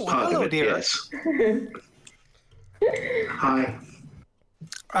 That was part of it, yes. Hi.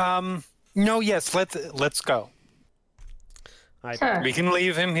 No, yes, let's go. We can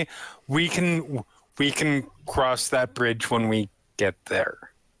leave him here. We can cross that bridge when we get there.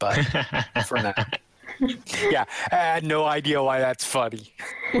 But for now. Yeah, I had no idea why that's funny.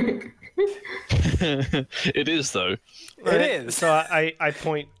 It is though. It is. So I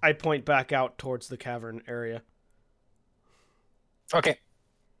point back out towards the cavern area. Okay.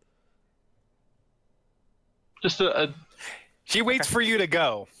 Just She waits for you to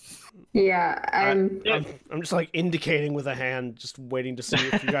go. Yeah, I'm just like indicating with a hand, just waiting to see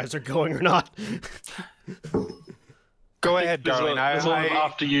if you guys are going or not. Go ahead, darling.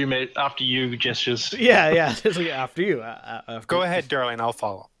 After you gestures. Yeah. It's like after you. Go ahead, darling. I'll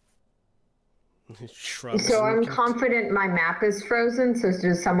follow. So I'm confident my map is frozen. So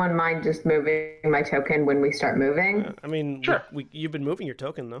does someone mind just moving my token when we start moving? I mean, sure. You've been moving your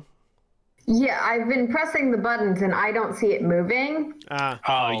token though. Yeah, I've been pressing the buttons and I don't see it moving.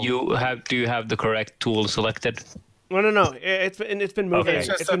 Do you have the correct tool selected? No. It's been moving. It's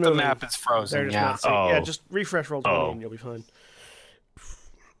just it's been that the moving. map is frozen. Yeah. Yeah, just refresh roll 20 and you'll be fine.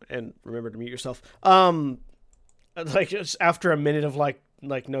 And remember to mute yourself. Like just after a minute of like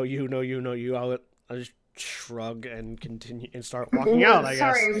no you, I'll just shrug and continue and start walking out. I guess.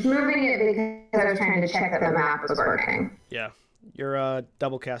 Sorry, I was moving it because I was trying to check that the map was working. Yeah. You're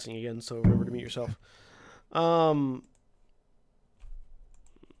double casting again, so remember to mute yourself. I'll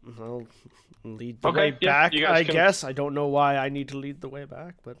lead the way back, I guess. I don't know why I need to lead the way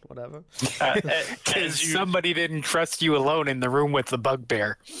back, but whatever. Because somebody didn't trust you alone in the room with the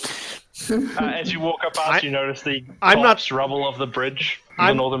bugbear. As you walk up past, you notice the rubble of the bridge,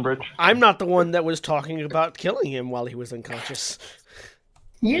 the northern bridge. I'm not the one that was talking about killing him while he was unconscious.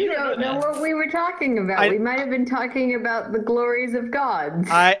 You don't know what we were talking about. We might have been talking about the glories of gods.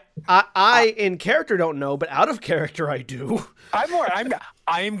 I in character don't know, but out of character I do.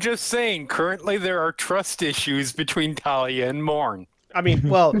 I'm just saying. Currently, there are trust issues between Talea and Morne. I mean,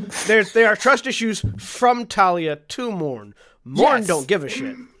 well, there are trust issues from Talea to Morne. Morne don't give a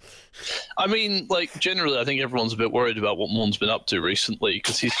shit. I mean, like, generally, I think everyone's a bit worried about what Morne's been up to recently,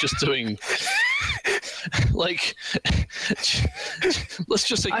 because he's just doing, like, let's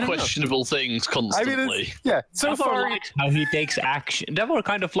just say questionable things constantly. So far, how he takes action. Davor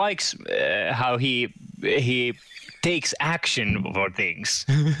kind of likes how he takes action for things.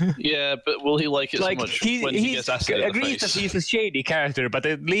 Yeah, but will he like it so much when he gets acid in the face? Agrees that he's a shady character, but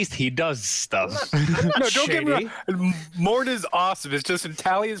at least he does stuff. No, don't get me wrong. Morne is awesome. It's just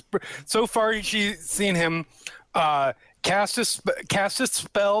Talia's. So far, she's seen him cast a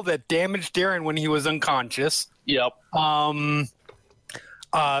spell that damaged Erin when he was unconscious. Yep. Throw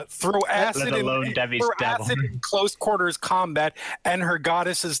acid in close quarters combat, and her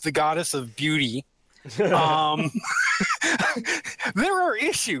goddess is the goddess of beauty. There are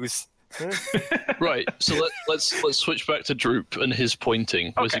issues. Right, so let's switch back to Droop and his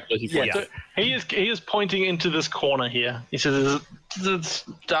pointing. Okay. So he is pointing into this corner here. He says, "This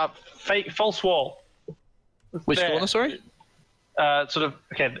fake false wall." Which corner? Sorry. Sort of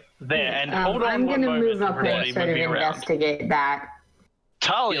there. And hold on. I'm going to move up and sort of investigate that.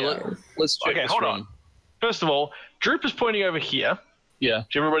 Talia, let's check. Okay, hold on. First of all, Droop is pointing over here. Yeah.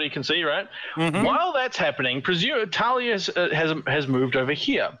 Which everybody can see, right? Mm-hmm. While that's happening, Talea has moved over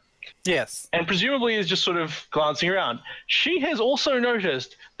here. Yes. And presumably is just sort of glancing around. She has also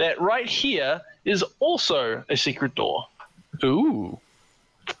noticed that right here is also a secret door. Ooh.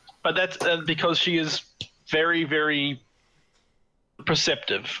 But that's because she is very, very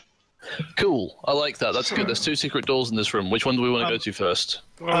perceptive. Cool. I like that. That's good. There's 2 secret doors in this room. Which one do we want to go to first?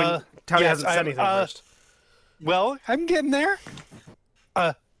 Talea hasn't said anything first. Well, I'm getting there.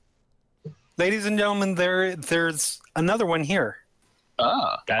 Ladies and gentlemen, there's another one here.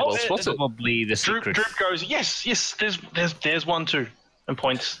 That's probably the secret. Droop goes, yes, there's one too, and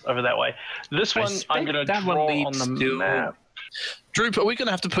points over that way. This one I'm going to draw on the map. Droop, are we going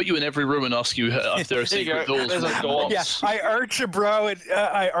to have to put you in every room and ask you if there are secret doors? There's a door. Yeah, I arch a brow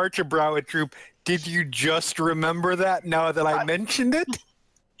at Droop. Did you just remember that now that I mentioned it?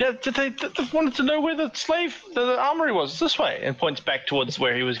 Yeah, they wanted to know where the armory was. This way, and points back towards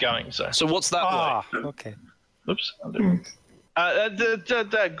where he was going. So what's that way? Okay. Oops.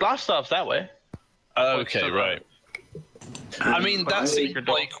 The glass staff's that way. Okay, right. I mean, that seems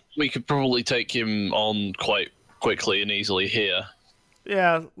like we could probably take him on quite quickly and easily here.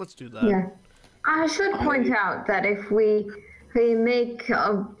 Yeah, let's do that. Yeah. I should point out that if we make...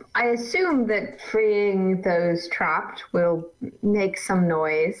 I assume that freeing those trapped will make some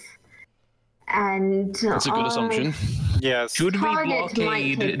noise. And that's a good assumption. Yes. Should we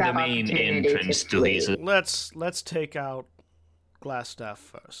blockade the main entrance to these? Let's take out glass staff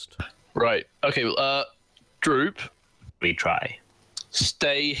first. Right. Okay. Droop. We try.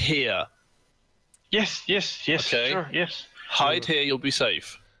 Stay here. Yes. Okay. Sure, yes. Hide here. You'll be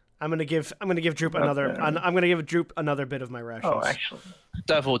safe. I'm gonna give Droop another. I'm gonna give Droop another bit of my rations. Oh, actually.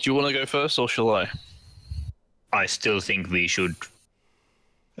 Davor, do you want to go first, or shall I? I still think we should.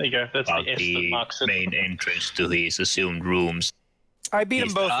 There you go. That's the S that marks it. Main entrance to his assumed rooms. I beat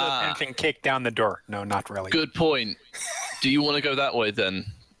them both with a pinching kick down the door. No, not really. Good point. Do you want to go that way then,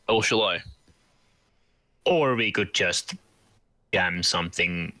 or shall I? Or we could just jam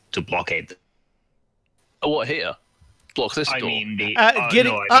something to blockade. What here? Block this door. I mean the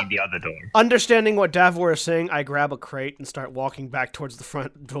other door. Understanding what Davor is saying, I grab a crate and start walking back towards the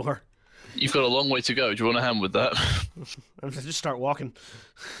front door. You've got a long way to go. Do you want a hand with that? I just start walking.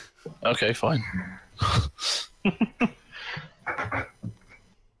 Okay, fine.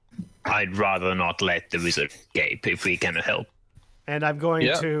 I'd rather not let the wizard escape if we can help. And I'm going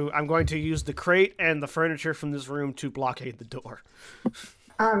to use the crate and the furniture from this room to blockade the door.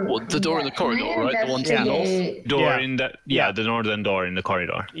 Well, the door in the corridor, right? The one to the north? The northern door in the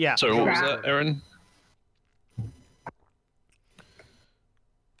corridor. Yeah. Sorry, what was that, Erin?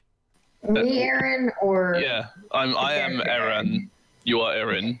 Me, Erin, or... Yeah, I am Aeran. You are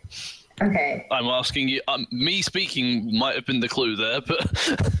Erin. Okay. I'm asking you. Me speaking might have been the clue there, but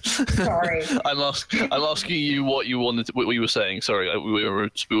sorry. I'm asking you what you wanted. What you were saying. Sorry, we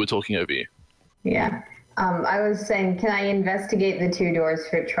were talking over you. Yeah. I was saying, can I investigate the 2 doors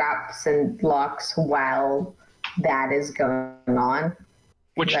for traps and locks while that is going on?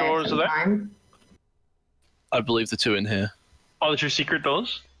 Which doors are there? I believe the 2 in here. Oh, the 2 secret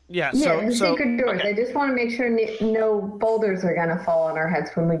doors? Yeah, the secret doors. Okay. I just want to make sure no boulders are going to fall on our heads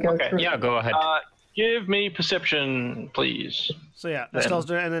when we go through. Yeah, go ahead. Give me perception, please. So yeah, Estelle's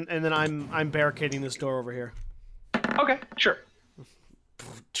doing it, and then I'm barricading this door over here. Okay, sure.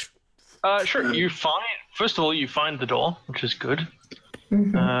 Sure. First of all, you find the door, which is good.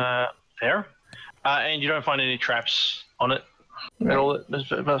 Mm-hmm. There, and you don't find any traps on it at all, as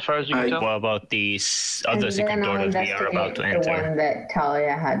far as you can tell. What about the other secret door that we are about to enter? The one that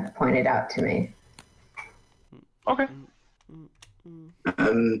Talea had pointed out to me. Okay.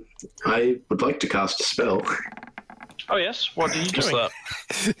 I would like to cast a spell. Oh yes. What are you doing?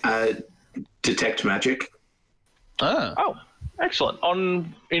 That? Detect magic. Oh, excellent.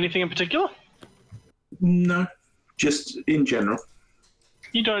 On anything in particular? No, just in general.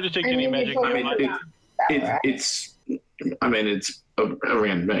 You don't detect any magic. It's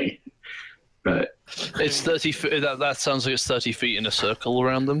around me, but it's 30 feet. That sounds like it's 30 feet in a circle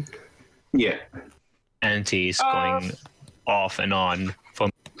around them. Yeah, and he's going off and on.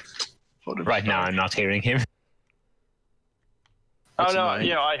 Right now, I'm not hearing him. Oh no,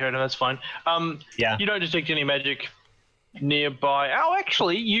 yeah, I heard him. That's fine. Yeah. You don't detect any magic nearby. Oh,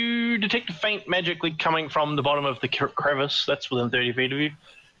 actually, you detect faint magically coming from the bottom of the crevice. That's within 30 feet of you.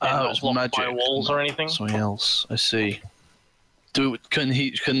 And not blocked magic by walls or anything. Something else. I see.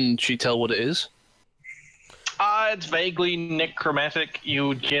 Can she tell what it is? It's vaguely necromantic. You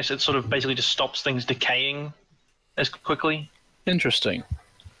would guess it sort of basically just stops things decaying as quickly. Interesting.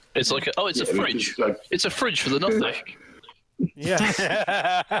 It's like it's a fridge. It's a fridge for the nothing. Yes.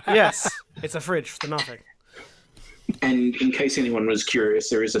 Yes, it's a fridge for the nothing. And in case anyone was curious,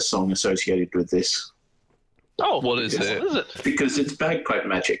 there is a song associated with this. Oh, what is it? What is it? Because it's bagpipe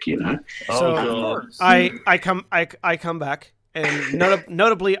magic, you know. So I come back, and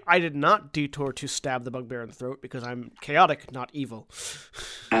notably, I did not detour to stab the bugbear in the throat because I'm chaotic, not evil.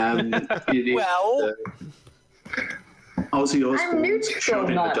 It is, Well, Ozzy I'm Osbourne's neutral, Shot in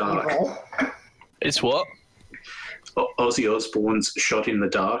the not Dark. evil. It's what? Ozzy Osbourne's Shot in the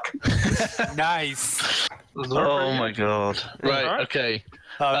Dark. nice. Oh my god! Right. Okay.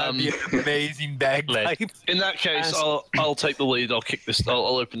 That'd be an amazing bagpipe. In that case, I'll take the lead. I'll kick this.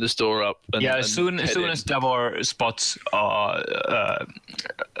 I'll open this door up. And, as soon as Davor spots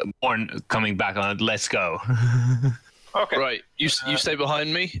Morne coming back on it, let's go. Okay. Right. You stay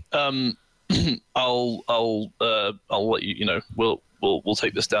behind me. I'll let you. You know, we'll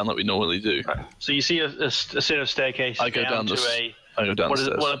take this down like we normally do. Right. So you see a set of staircases. I go down to I go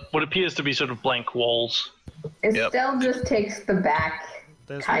downstairs. what appears to be sort of blank walls. Estelle just takes the back,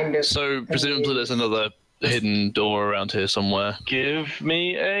 kind of. So presumably there's another hidden door around here somewhere. Give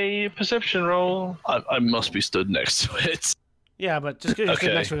me a perception roll. I must be stood next to it. Yeah, but just because you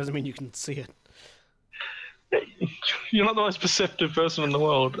stood next to it doesn't mean you can see it. You're not the most perceptive person in the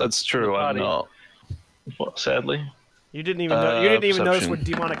world. That's true. I'm not. Sadly. You didn't even know. You didn't even notice perception. when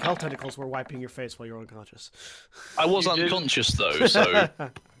demonic hell tentacles were wiping your face while you were unconscious. I was You did. unconscious though, so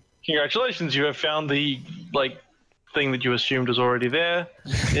Congratulations, you have found the thing that you assumed was already there.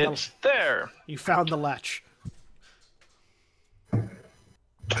 It's there. You found the latch.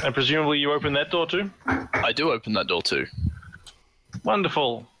 And presumably you open that door too? I do open that door too.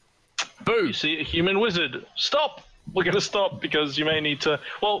 Wonderful. Boo! You see a human wizard. Stop! We're going to stop because you may need to...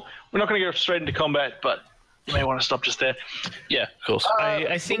 Well, we're not going to go straight into combat, but you may want to stop just there. Yeah, of course.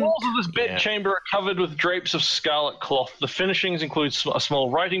 I think The walls of this bedchamber are covered with drapes of scarlet cloth. The furnishings include a small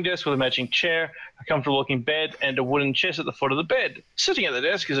writing desk with a matching chair, a comfortable-looking bed, and a wooden chest at the foot of the bed. Sitting at the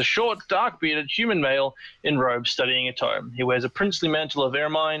desk is a short, dark-bearded human male in robes studying a tome. He wears a princely mantle of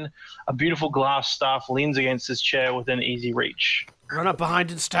ermine. A beautiful glass staff leans against his chair within easy reach. Run up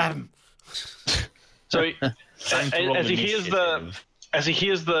behind and stab him. So Time to roll as he hears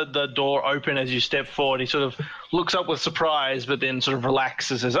initiative. the door open as you step forward, he sort of looks up with surprise, but then sort of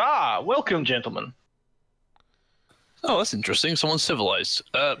relaxes and says, welcome, gentlemen. Oh, that's interesting. Someone's civilized.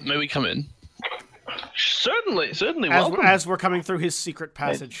 May we come in? Certainly, welcome. As we're coming through his secret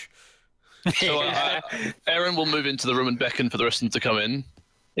passage. So, Erin will move into the room and beckon for the rest of them to come in.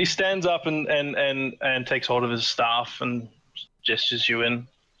 He stands up and takes hold of his staff and gestures you in.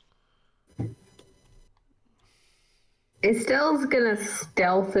 Estelle's gonna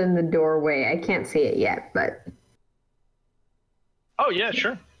stealth in the doorway. I can't see it yet, but... Oh, yeah,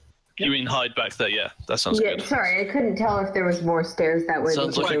 sure. You mean hide back there? Yeah, that sounds Yeah, good. sorry, I couldn't tell if there was more stairs that way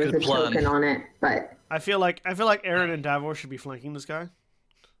Sounds because like a there was a good plan. token on it, but... I feel like Erin and Davor should be flanking this guy.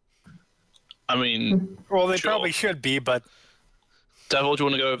 I mean, Well, they Sure. probably should be, but Davor, do you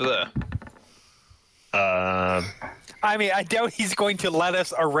want to go over there? I mean, I doubt he's going to let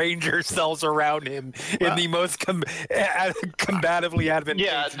us arrange ourselves around him in the most combatively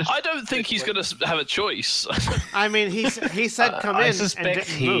advantageous. Yeah, I don't think he's going to have a choice. I mean, he said come in I and suspect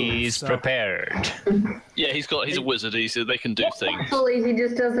didn't move, he's so- prepared. Yeah, he's a wizard. They can do things. Hopefully he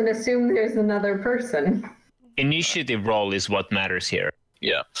just doesn't assume there's another person. Initiative roll is what matters here.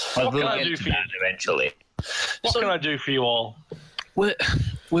 Yeah. But What we'll can I get do to for you? that eventually. What can I do for you all?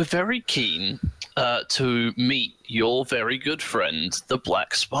 We're very keen to meet your very good friend, the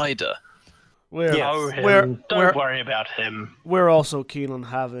Black Spider. We're, Don't worry about him. we're also keen on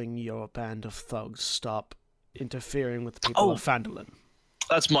having your band of thugs stop interfering with the people of Phandelver.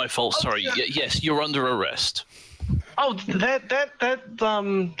 That's my fault. Sorry. Yes, you're under arrest. Oh,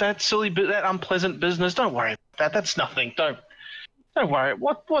 that silly bit, that unpleasant business. Don't worry about that. That's nothing. Don't worry.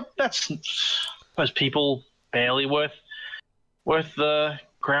 What? That's those people barely worth the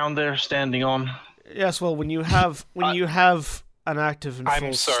ground they're standing on. Yes, well, when you have an active and I'm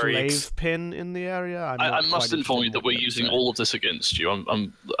full sorry, slave pin in the area, I must inform you that we're using all of this against you.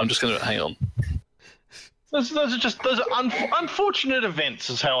 I'm just going to hang on. Those are unfortunate events.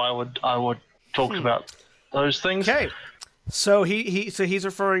 Is how I would talk about those things. Okay, so he's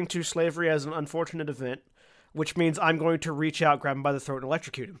referring to slavery as an unfortunate event, which means I'm going to reach out, grab him by the throat, and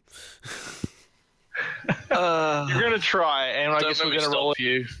electrocute him. You're gonna try, and I guess we're gonna roll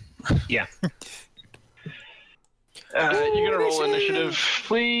you. Yeah. You're gonna roll initiative,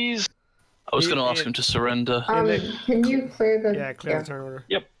 please. I was going to ask him to surrender. Can you clear the... Yeah, clear the turn order.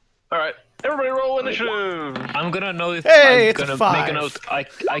 Yep. All right. Everybody roll initiative. I'm gonna know if Hey, I'm it's gonna a 5. make a note.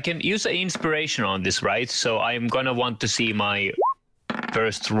 I can use the inspiration on this, right? So I'm gonna want to see my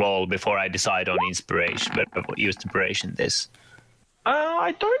first roll before I decide on inspiration. But use inspiration this.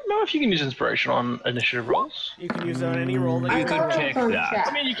 I don't know if you can use inspiration on initiative rolls. You can use it on any roll that You you could thought check it was on that. chat.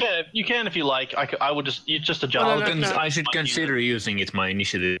 I mean, you can if you like. I would just adjust. I should consider using it my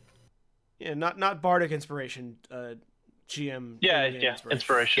initiative. Yeah, not bardic inspiration. GM. Yeah,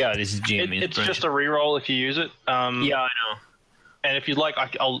 inspiration. Yeah, this is GM inspiration. It's just a reroll if you use it. Yeah, I know. And if you'd like,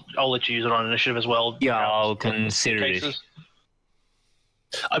 I'll let you use it on initiative as well. Yeah, I'll consider it.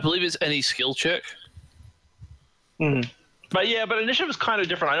 I believe it's any skill check. But initiative is kind of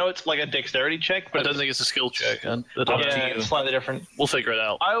different. I know it's like a dexterity check, but I don't think it's a skill check. Up to you. It's slightly different. We'll figure it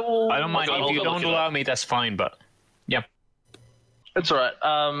out. I don't mind if you don't allow me. That's fine, but yeah, it's all right.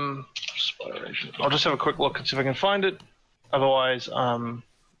 I'll just have a quick look and see if I can find it. Otherwise,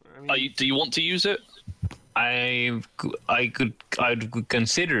 do you want to use it? I'd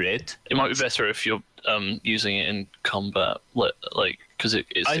consider it. It might be better if you're using it in combat, like because it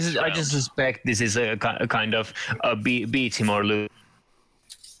is. I just suspect this is a kind of a beat him or lose,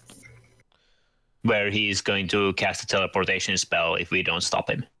 where he's going to cast a teleportation spell if we don't stop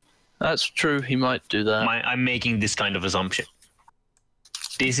him. That's true. He might do that. I'm making this kind of assumption.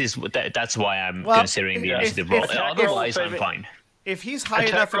 That's why I'm considering the initiative roll. Otherwise, I'm fine. If he's high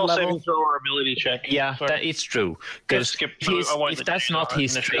enough in level, saving throw or ability check. Yeah, it's true. Because if that's not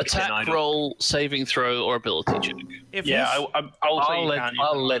his trick, attack roll, saving throw, or ability check.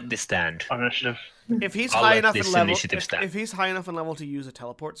 I'll let this stand. Initiative. If he's high enough in level, if he's high enough in level to use a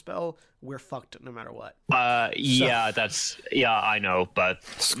teleport spell, we're fucked no matter what. I know, but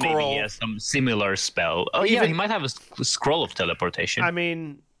maybe he has some similar spell. Oh yeah, he might have a scroll of teleportation. I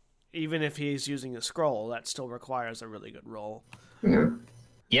mean, even if he's using a scroll, that still requires a really good roll.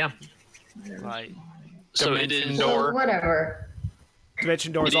 Yeah. Right. So it is. Well, whatever.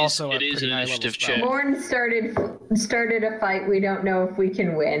 Dimension Door is also it is an initiative check. Morne started a fight. We don't know if we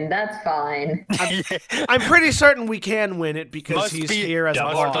can win. That's fine. I'm pretty certain we can win it because he's here as a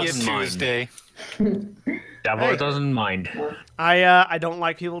boss. Tuesday. Davor doesn't mind. I don't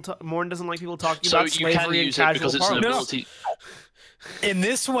like people. Morne doesn't like people talking about slavery and casual because it's an ability. In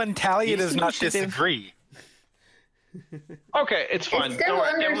this one, Talea does not disagree. Okay, it's fine. It still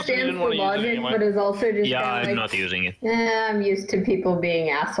understands the logic, but is also just I'm not using it. I'm used to people being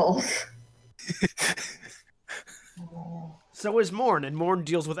assholes. So is Morne, and Morne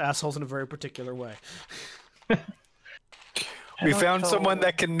deals with assholes in a very particular way. We found someone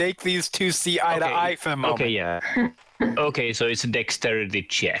that can make these two see eye to eye for a moment. Okay, yeah. Okay, so it's a dexterity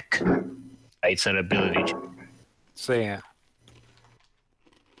check. It's an ability check. So yeah.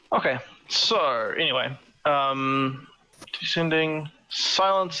 Okay, so anyway, descending.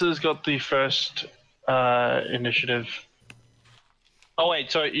 Silencer's got the first initiative. Oh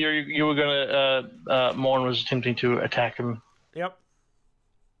wait, so you were gonna Morne was attempting to attack him. Yep.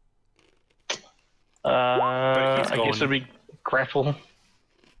 I guess it'd be grapple.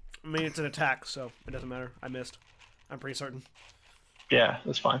 I mean, it's an attack, so it doesn't matter. I missed. I'm pretty certain. Yeah,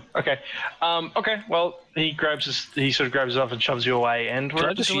 that's fine. Okay. Okay. Well, he sort of grabs it off and shoves you away. And can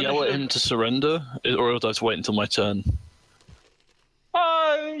I just yell at him to surrender, or do I have to wait until my turn?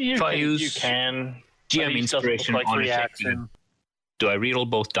 You can. GM inspiration on reaction. Do I reroll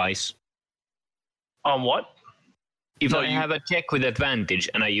both dice? On what? If I have a check with advantage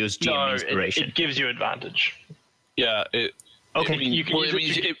and I use GM inspiration, it gives you advantage. Yeah. Okay.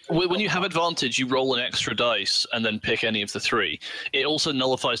 When you have advantage, you roll an extra dice and then pick any of the three. It also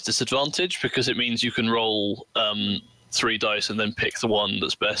nullifies disadvantage because it means you can roll 3 dice and then pick the one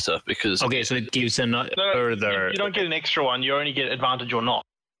that's better. Because okay, so it gives further. You don't get an extra one. You only get advantage or not.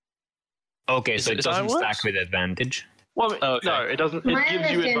 Okay, so it doesn't stack with advantage. Well, no, it doesn't. My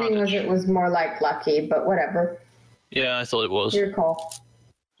understanding was it was more like lucky, but whatever. Yeah, I thought it was. Your call.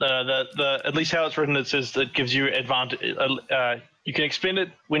 At least how it's written, it says that gives you advantage. You can expend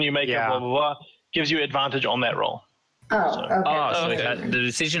it when you make a blah blah blah. Gives you advantage on that roll. Oh, okay. So the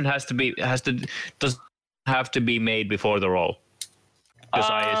decision doesn't have to be made before the roll. Because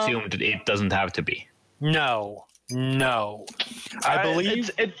I assumed it doesn't have to be. No. I believe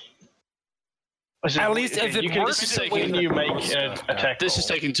at least if it works when you make an attack. This is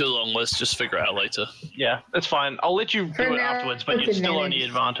taking too long. Let's just figure it out later. Yeah, that's fine. I'll let you do it afterwards, but you still only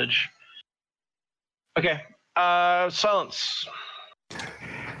advantage. Okay. Silence.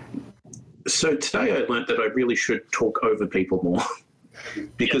 So today I learned that I really should talk over people more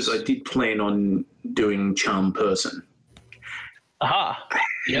because I did plan on doing Charm Person. Aha.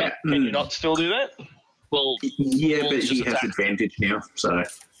 Yeah. Can you not still do that? Well, yeah, but he has advantage now, so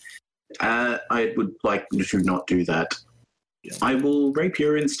I would like to not do that. I will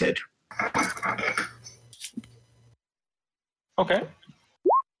rapier instead. Okay.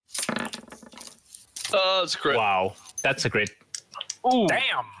 That's great. Wow, that's a great. Ooh.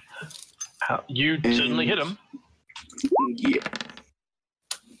 Damn. You certainly hit him. Yeah.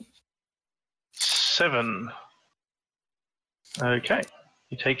 7. Okay.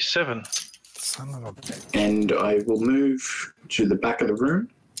 He takes 7. Son of a bitch. And I will move to the back of the room,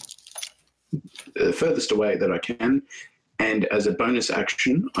 the furthest away that I can. And as a bonus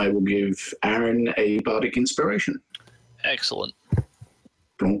action, I will give Aeran a bardic inspiration. Excellent.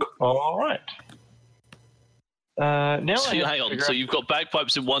 Blonk. All right. Now So hang on. So you've got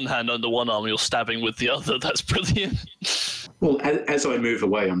bagpipes in one hand under one arm. You're stabbing with the other. That's brilliant. Well, as I move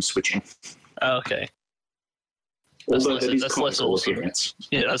away, I'm switching. Okay. Although That's that is less comical awesome. appearance.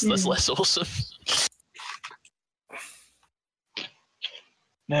 Yeah, that's less awesome.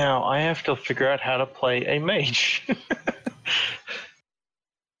 Now I have to figure out how to play a mage.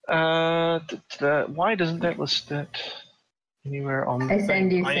 Why doesn't that list that anywhere on? I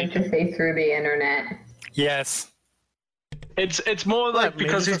send you sympathy through the internet. Yes. It's more like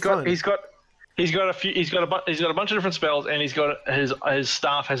because he's got a bunch of different spells, and he's got his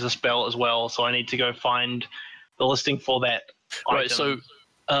staff has a spell as well. So I need to go find the listing for that. Right. item.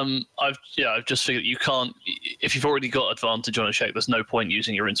 So I've just figured you can't, if you've already got advantage on a check, there's no point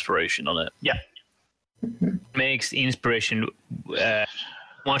using your inspiration on it. Yeah. Makes inspiration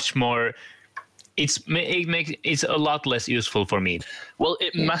much more. It's a lot less useful for me. Well,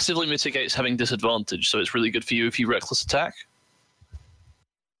 it massively mitigates having disadvantage, so it's really good for you if you reckless attack.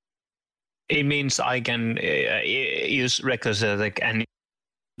 It means I can use reckless attack and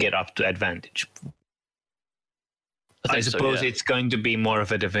get up to advantage. I suppose it's going to be more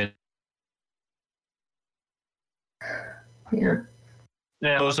of a defense. Yeah.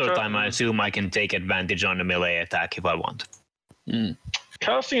 Most of the time, I assume I can take advantage on a melee attack if I want.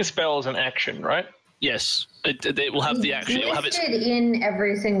 Casting a spell is an action, right? Yes, it will have the action. It will have its. In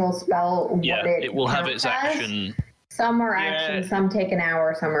every single spell. Yeah, it will have its action. Some are action, some take an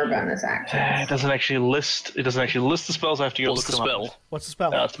hour, some are bonus actions. It doesn't actually list. It doesn't actually list the spells. I have to go What's look the them up. spell? What's the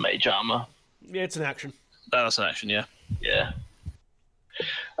spell? That's mage armor. Yeah, it's an action. That's an action, yeah. Yeah.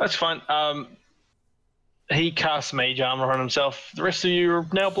 That's fine. He casts mage armor on himself. The rest of you are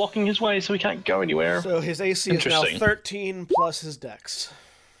now blocking his way, so he can't go anywhere. So his AC is now 13 plus his dex.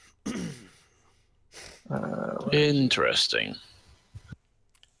 Interesting.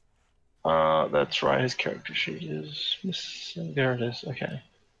 That's right. His character sheet is missing. There it is. Okay.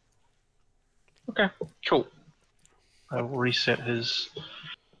 Okay. Cool. I will reset his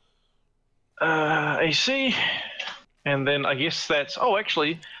AC, and then I guess that's. Oh,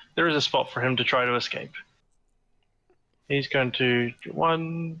 actually, there is a spot for him to try to escape. He's going to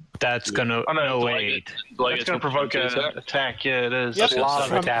That's gonna. Oh, no, wait. That's going to provoke an attack. Yeah, it is.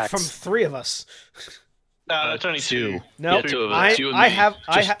 Yep. From 3 of us. No, it's only 2. No, Yeah, 2 of us.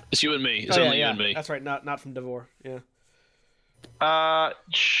 It's you and me. It's only you and me. That's right. Not from Davor. Yeah.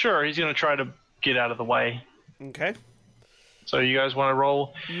 Sure. He's going to try to get out of the way. Okay. So you guys want to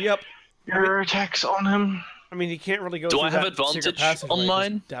roll? Yep. Your attacks on him. I mean, he can't really go. Do through I have that advantage on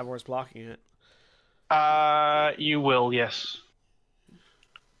mine? Davor's blocking it. You will, yes.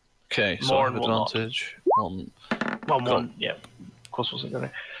 Okay, so I have advantage on. Well, Morne, yeah. Of course, wasn't going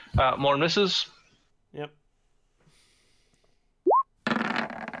to. Morne misses. Yep.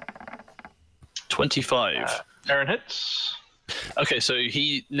 25. Erin hits. Okay, so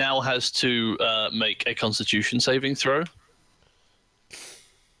he now has to make a Constitution saving throw.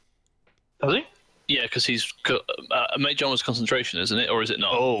 Does he? Yeah, because he's mage armor's concentration, isn't it, or is it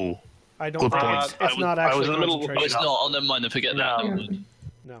not? Oh, I don't. Good point. It's not actually. I was in the middle. Oh, it's not. Oh, never mind. I forget that.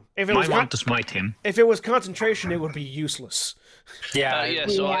 No. If it was I want to smite him. If it was concentration, it would be useless. Yeah. Yeah.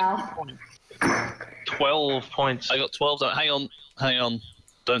 So Yeah. 12 points. I got 12. Hang on.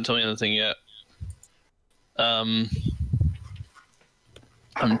 Don't tell me anything yet. I'm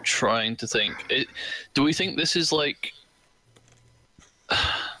trying to think. Do we think this is like?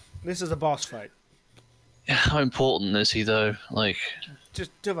 This is a boss fight. How important is he though? Like, just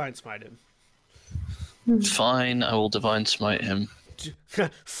divine smite him. Fine, I will divine smite him.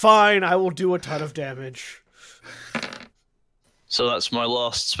 Fine, I will do a ton of damage. So that's my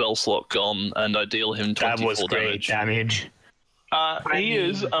last spell slot gone, and I deal him 24 That was great damage. He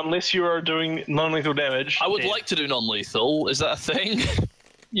is, unless you are doing non-lethal damage. I would like to do non-lethal. Is that a thing?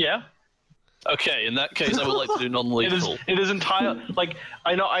 Yeah. Okay, in that case, I would like to do non-lethal. It is entire. Like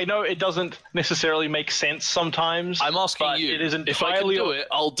I know it doesn't necessarily make sense sometimes. I'm asking you. It is entirely. If I can do it,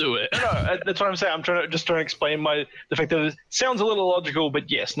 I'll do it. No, that's what I'm saying. I'm trying to explain the fact that it sounds a little illogical, but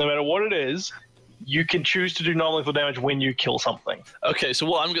yes, no matter what it is, you can choose to do non-lethal damage when you kill something. Okay, so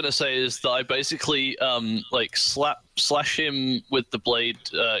what I'm going to say is that I basically slash him with the blade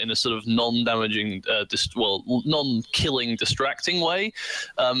in a sort of non-damaging, non-killing, distracting way,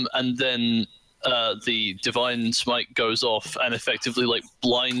 and then the divine smite goes off and effectively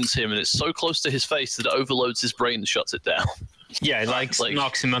blinds him, and it's so close to his face that it overloads his brain and shuts it down. Yeah, it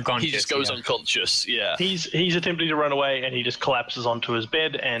knocks him unconscious. He just goes unconscious. Yeah. He's attempting to run away, and he just collapses onto his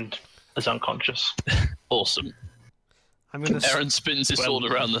bed and is unconscious. Awesome. Erin spins his sword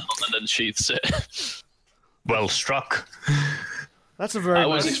around and then sheaths it. Well struck. That's a very. I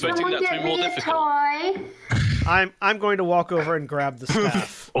was expecting that to be more difficult. I'm going to walk over and grab the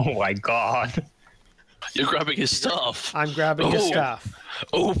staff. Oh my god. You're grabbing his staff. I'm grabbing his staff.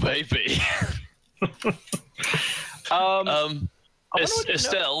 Oh baby.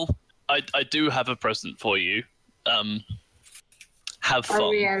 Estelle, I do have a present for you. Have fun. Are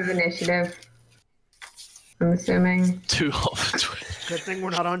we out of initiative? I'm assuming. Too off. Good thing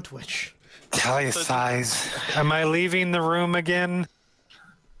we're not on Twitch. Talia sighs. Am I leaving the room again?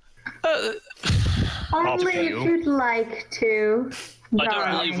 Only if you'd like to.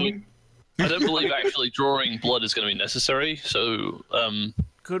 I don't believe actually drawing blood is going to be necessary. So,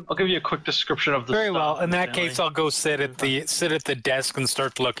 I'll give you a quick description of the. Very well. In that case, I'll go sit at the desk and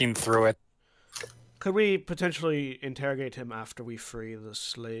start looking through it. Could we potentially interrogate him after we free the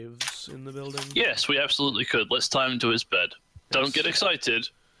slaves in the building? Yes, we absolutely could. Let's tie him to his bed. Yes. Don't get excited.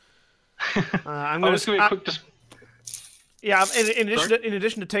 I'm going to give you a quick. Yeah, in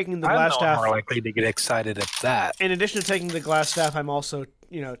addition to taking the glass staff, I'm more likely to get excited at that. In addition to taking the glass staff, I'm also,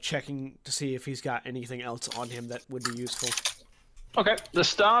 checking to see if he's got anything else on him that would be useful. Okay, the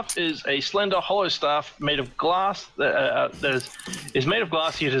staff is a slender, hollow staff made of glass. That is made of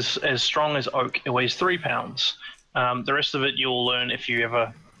glass, yet is as strong as oak. It weighs 3 pounds. The rest of it you'll learn if you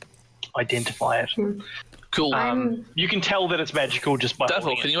ever identify it. Cool. You can tell that it's magical just by.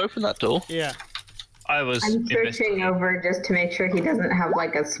 Davor, can you open that door? Yeah. I'm searching over just to make sure he doesn't have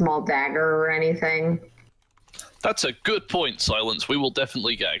a small dagger or anything. That's a good point, Silence. We will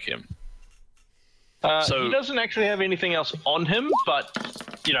definitely gag him. He doesn't actually have anything else on him, but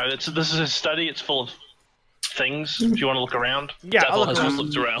this is his study. It's full of things. If you want to look around, yeah, Davor has just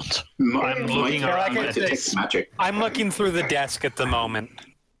looked around. I'm looking around. I'm looking through the desk at the moment.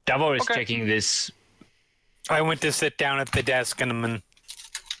 Davor is checking this. I went to sit down at the desk and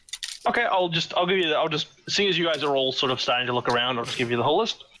Okay, I'll just seeing as you guys are all sort of starting to look around, I'll just give you the whole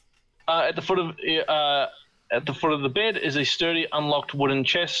list. At the foot of the bed is a sturdy, unlocked wooden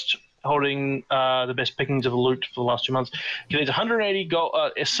chest holding the best pickings of the loot for the last 2 months. It contains 180 gold,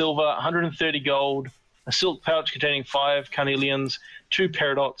 silver, 130 gold, a silk pouch containing 5 carnelians, 2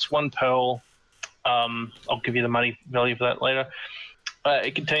 peridots, 1 pearl. I'll give you the money value for that later.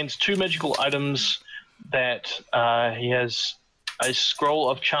 It contains 2 magical items that he has. A scroll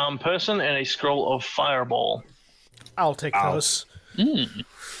of Charm Person and a scroll of Fireball. I'll take those. I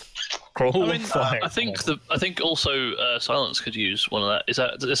think also Silence could use one of that. Is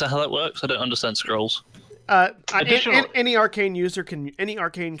that how that works? I don't understand scrolls. Any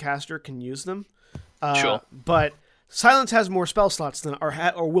arcane caster can use them. Sure. But Silence has more spell slots than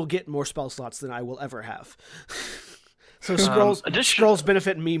or will get more spell slots than I will ever have. So scrolls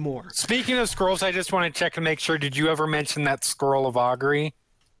benefit me more. Speaking of scrolls, I just want to check and make sure. Did you ever mention that scroll of augury?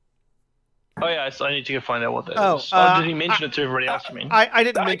 Oh yeah, I need to go find out what that is. Did he mention it to everybody else? You mean? I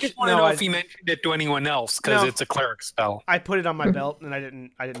didn't. I just want to know if he mentioned it to anyone else because it's a cleric spell. I put it on my belt and I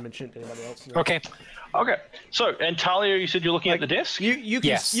didn't mention it to anybody else. No. Okay. So, and Talia, you said you're looking at the desk.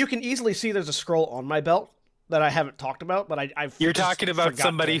 You can easily see there's a scroll on my belt that I haven't talked about, but I've. You're talking about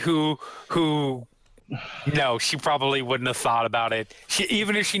somebody who. No, she probably wouldn't have thought about it.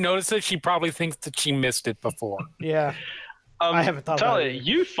 Even if she noticed it, she probably thinks that she missed it before. Yeah. I haven't thought about it.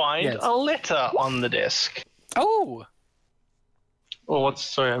 You find a letter on the desk. Oh. Well,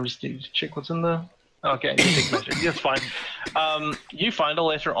 sorry, I'm just need to check what's in the... Okay, that's fine. You find a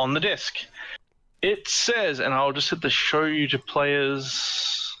letter on the desk. It says, and I'll just hit the show you to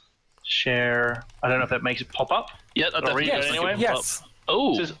players share. I don't know if that makes it pop up. Yeah, I'll read it anyway. Yes.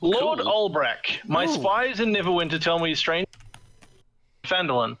 Oh, it says, Lord Olbrack, my spies in Neverwinter tell me strange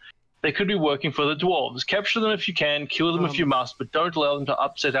Phandelver. They could be working for the dwarves. Capture them if you can, kill them if you must, but don't allow them to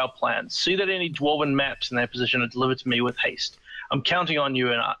upset our plans. See that any dwarven maps in their position are delivered to me with haste. I'm counting on you,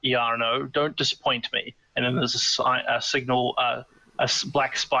 Yarno. Don't disappoint me. And then there's a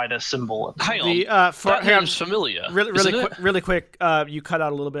black spider symbol. Hang on, that name's familiar. Really quick. You cut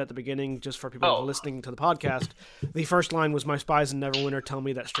out a little bit at the beginning, just for people who are listening to the podcast. The first line was, "My spies in Neverwinter tell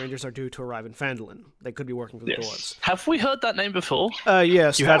me that strangers are due to arrive in Phandelver. They could be working for the Dwarves." Have we heard that name before?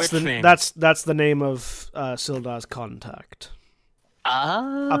 Yes, that's the name of Sildar's contact.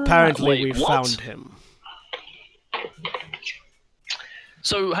 Apparently, we found him.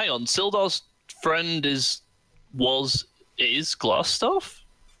 So hang on, Sildar's friend is Glassstaff?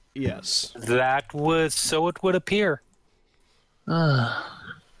 Yes. That was so it would appear. Can't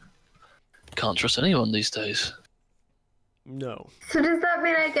trust anyone these days. No. So does that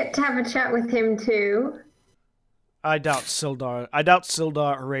mean I get to have a chat with him too? I doubt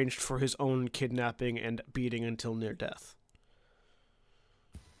Sildar arranged for his own kidnapping and beating until near death.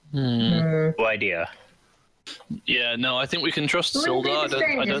 No idea. Yeah, no, I think we can trust Sildar.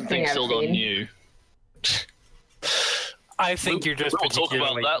 I don't think Sildar knew. I think you're just. We'll talk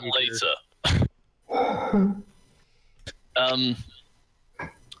about that later.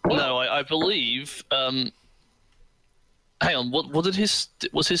 No, I believe. Hang on, what did his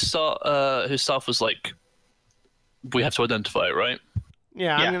staff was like? We have to identify it, right?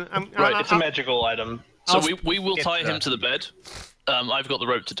 Yeah. Right, it's a magical item. So we will tie him to the bed. I've got the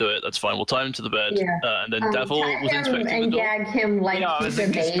rope to do it. That's fine. We'll tie him to the bed, and then Davor was inspecting the door. And gag him like he's a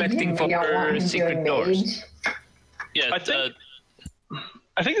mage, and we don't want him doing mage. Yeah, I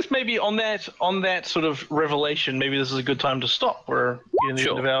think it's maybe on that sort of revelation. Maybe this is a good time to stop. We're in the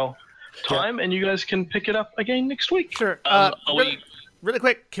end of our time, and you guys can pick it up again next week. Sure. Really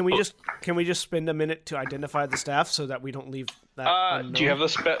quick, can we just spend a minute to identify the staff so that we don't leave that unknown? Do you have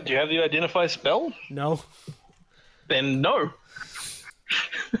the identify spell? No. Then no.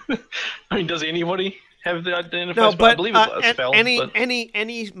 I mean, does anybody have the identify spell? But I believe it's a spell.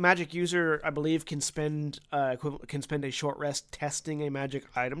 Any magic user, I believe, can spend a short rest testing a magic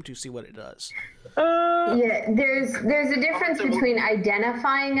item to see what it does. There's a difference between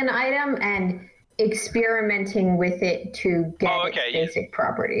identifying an item and experimenting with it to get its basic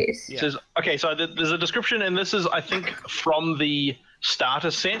properties. Yeah. So there's a description, and this is, I think, from the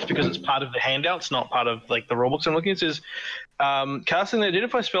starter set, because it's part of the handouts, not part of like the rulebooks I'm looking at. It says, casting the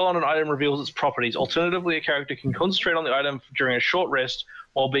identify spell on an item reveals its properties. Alternatively, a character can concentrate on the item during a short rest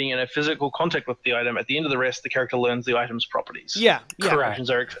while being in a physical contact with the item. At the end of the rest, the character learns the item's properties. Yeah. Correct.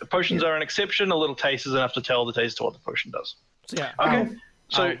 Potions are an exception. A little taste is enough to tell the taster what the potion does. Yeah. Okay.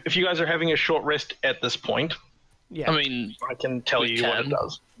 So if you guys are having a short rest at this point, I mean, I can tell you what it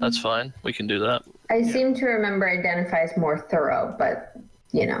does. That's fine. We can do that. I seem to remember identify is more thorough, but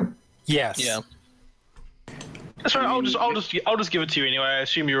Yes. Yeah. That's right. I'll just give it to you anyway. I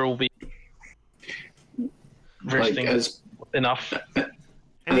assume you'll all be resting enough.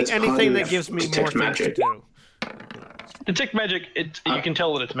 Anything that gives me more things to do. Detect magic. You can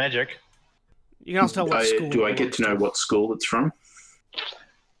tell that it's magic. You can also tell what school. Do I get to know what school it's from?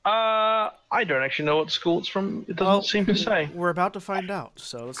 I don't actually know what school it's from. It doesn't seem to say. We're about to find out.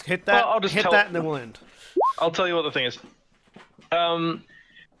 So let's hit that. I'll just hit that, and then we'll end. I'll tell you what the thing is.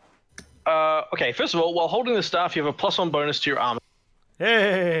 Okay. First of all, while holding the staff, you have a +1 bonus to your armor.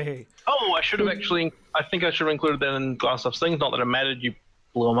 Hey. Oh, I should have actually. I think I should have included that in Glassstaff's things. Not that it mattered. You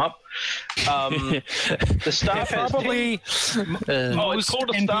blew them up. The staff has probably it's most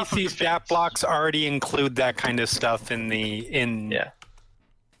called a staff of NPC defense. stat blocks already include that kind of stuff in Yeah.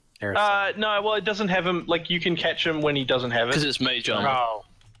 There, no, well, it doesn't have him. Like, you can catch him when he doesn't have it. Because it's mage armor. Oh.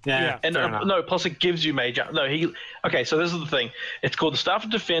 Yeah. And no, plus it gives you mage. No, Okay, so this is the thing. It's called the Staff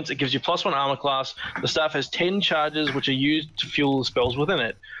of Defense. It gives you +1 armor class. The staff has 10 charges, which are used to fuel the spells within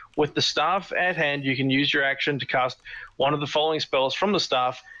it. With the staff at hand, you can use your action to cast one of the following spells from the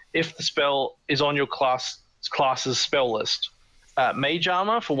staff if the spell is on your class's spell list. Mage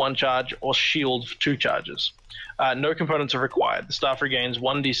armor for 1 charge, or shield for 2 charges. No components are required. The staff regains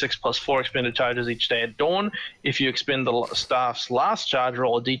 1d6 plus 4 expended charges each day at dawn. If you expend the staff's last charge,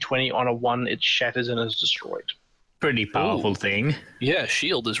 roll a d20. On a 1, it shatters and is destroyed. Pretty powerful thing. Yeah,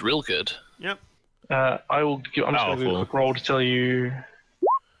 shield is real good. Yep. I'm just going to do a quick roll to tell you.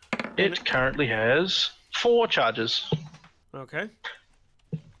 It currently has 4 charges. Okay.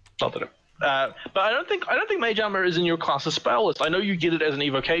 Not that but I don't think mage armor is in your class's spell list. I know you get it as an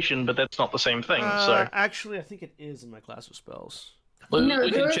evocation, but that's not the same thing. So actually, I think it is in my class of spells. Well, no, we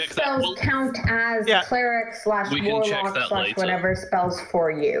can those check spells that. count as cleric / warlock / whatever spells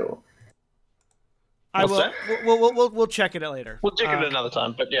for you. We'll check it out later. We'll check it another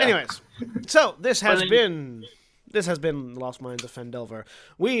time. But yeah. Anyways, so this has been this has been Lost Minds of Phandelver.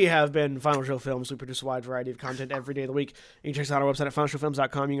 We have been Final Show Films. We produce a wide variety of content every day of the week. You can check us out on our website at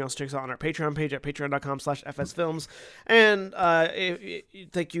finalshowfilms.com. You can also check us out on our Patreon page at patreon.com/fsfilms. And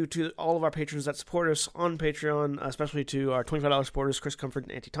thank you to all of our patrons that support us on Patreon, especially to our $25 supporters, Chris Comfort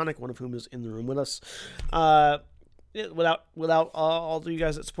and Antitonic, one of whom is in the room with us. Without all of you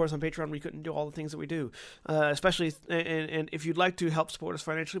guys that support us on Patreon, we couldn't do all the things that we do. Especially, and if you'd like to help support us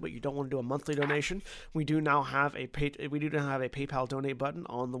financially, but you don't want to do a monthly donation, we do now have a PayPal donate button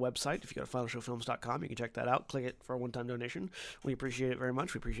on the website. If you go to finalshowfilms.com, you can check that out. Click it for a one-time donation. We appreciate it very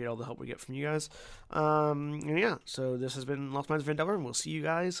much. We appreciate all the help we get from you guys. And yeah, so this has been Lost Minds of Phandelver, and we'll see you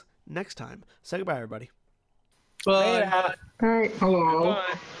guys next time. Say goodbye, everybody. Bye. Bye. Hello.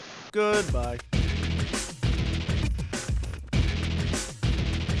 Bye. Goodbye.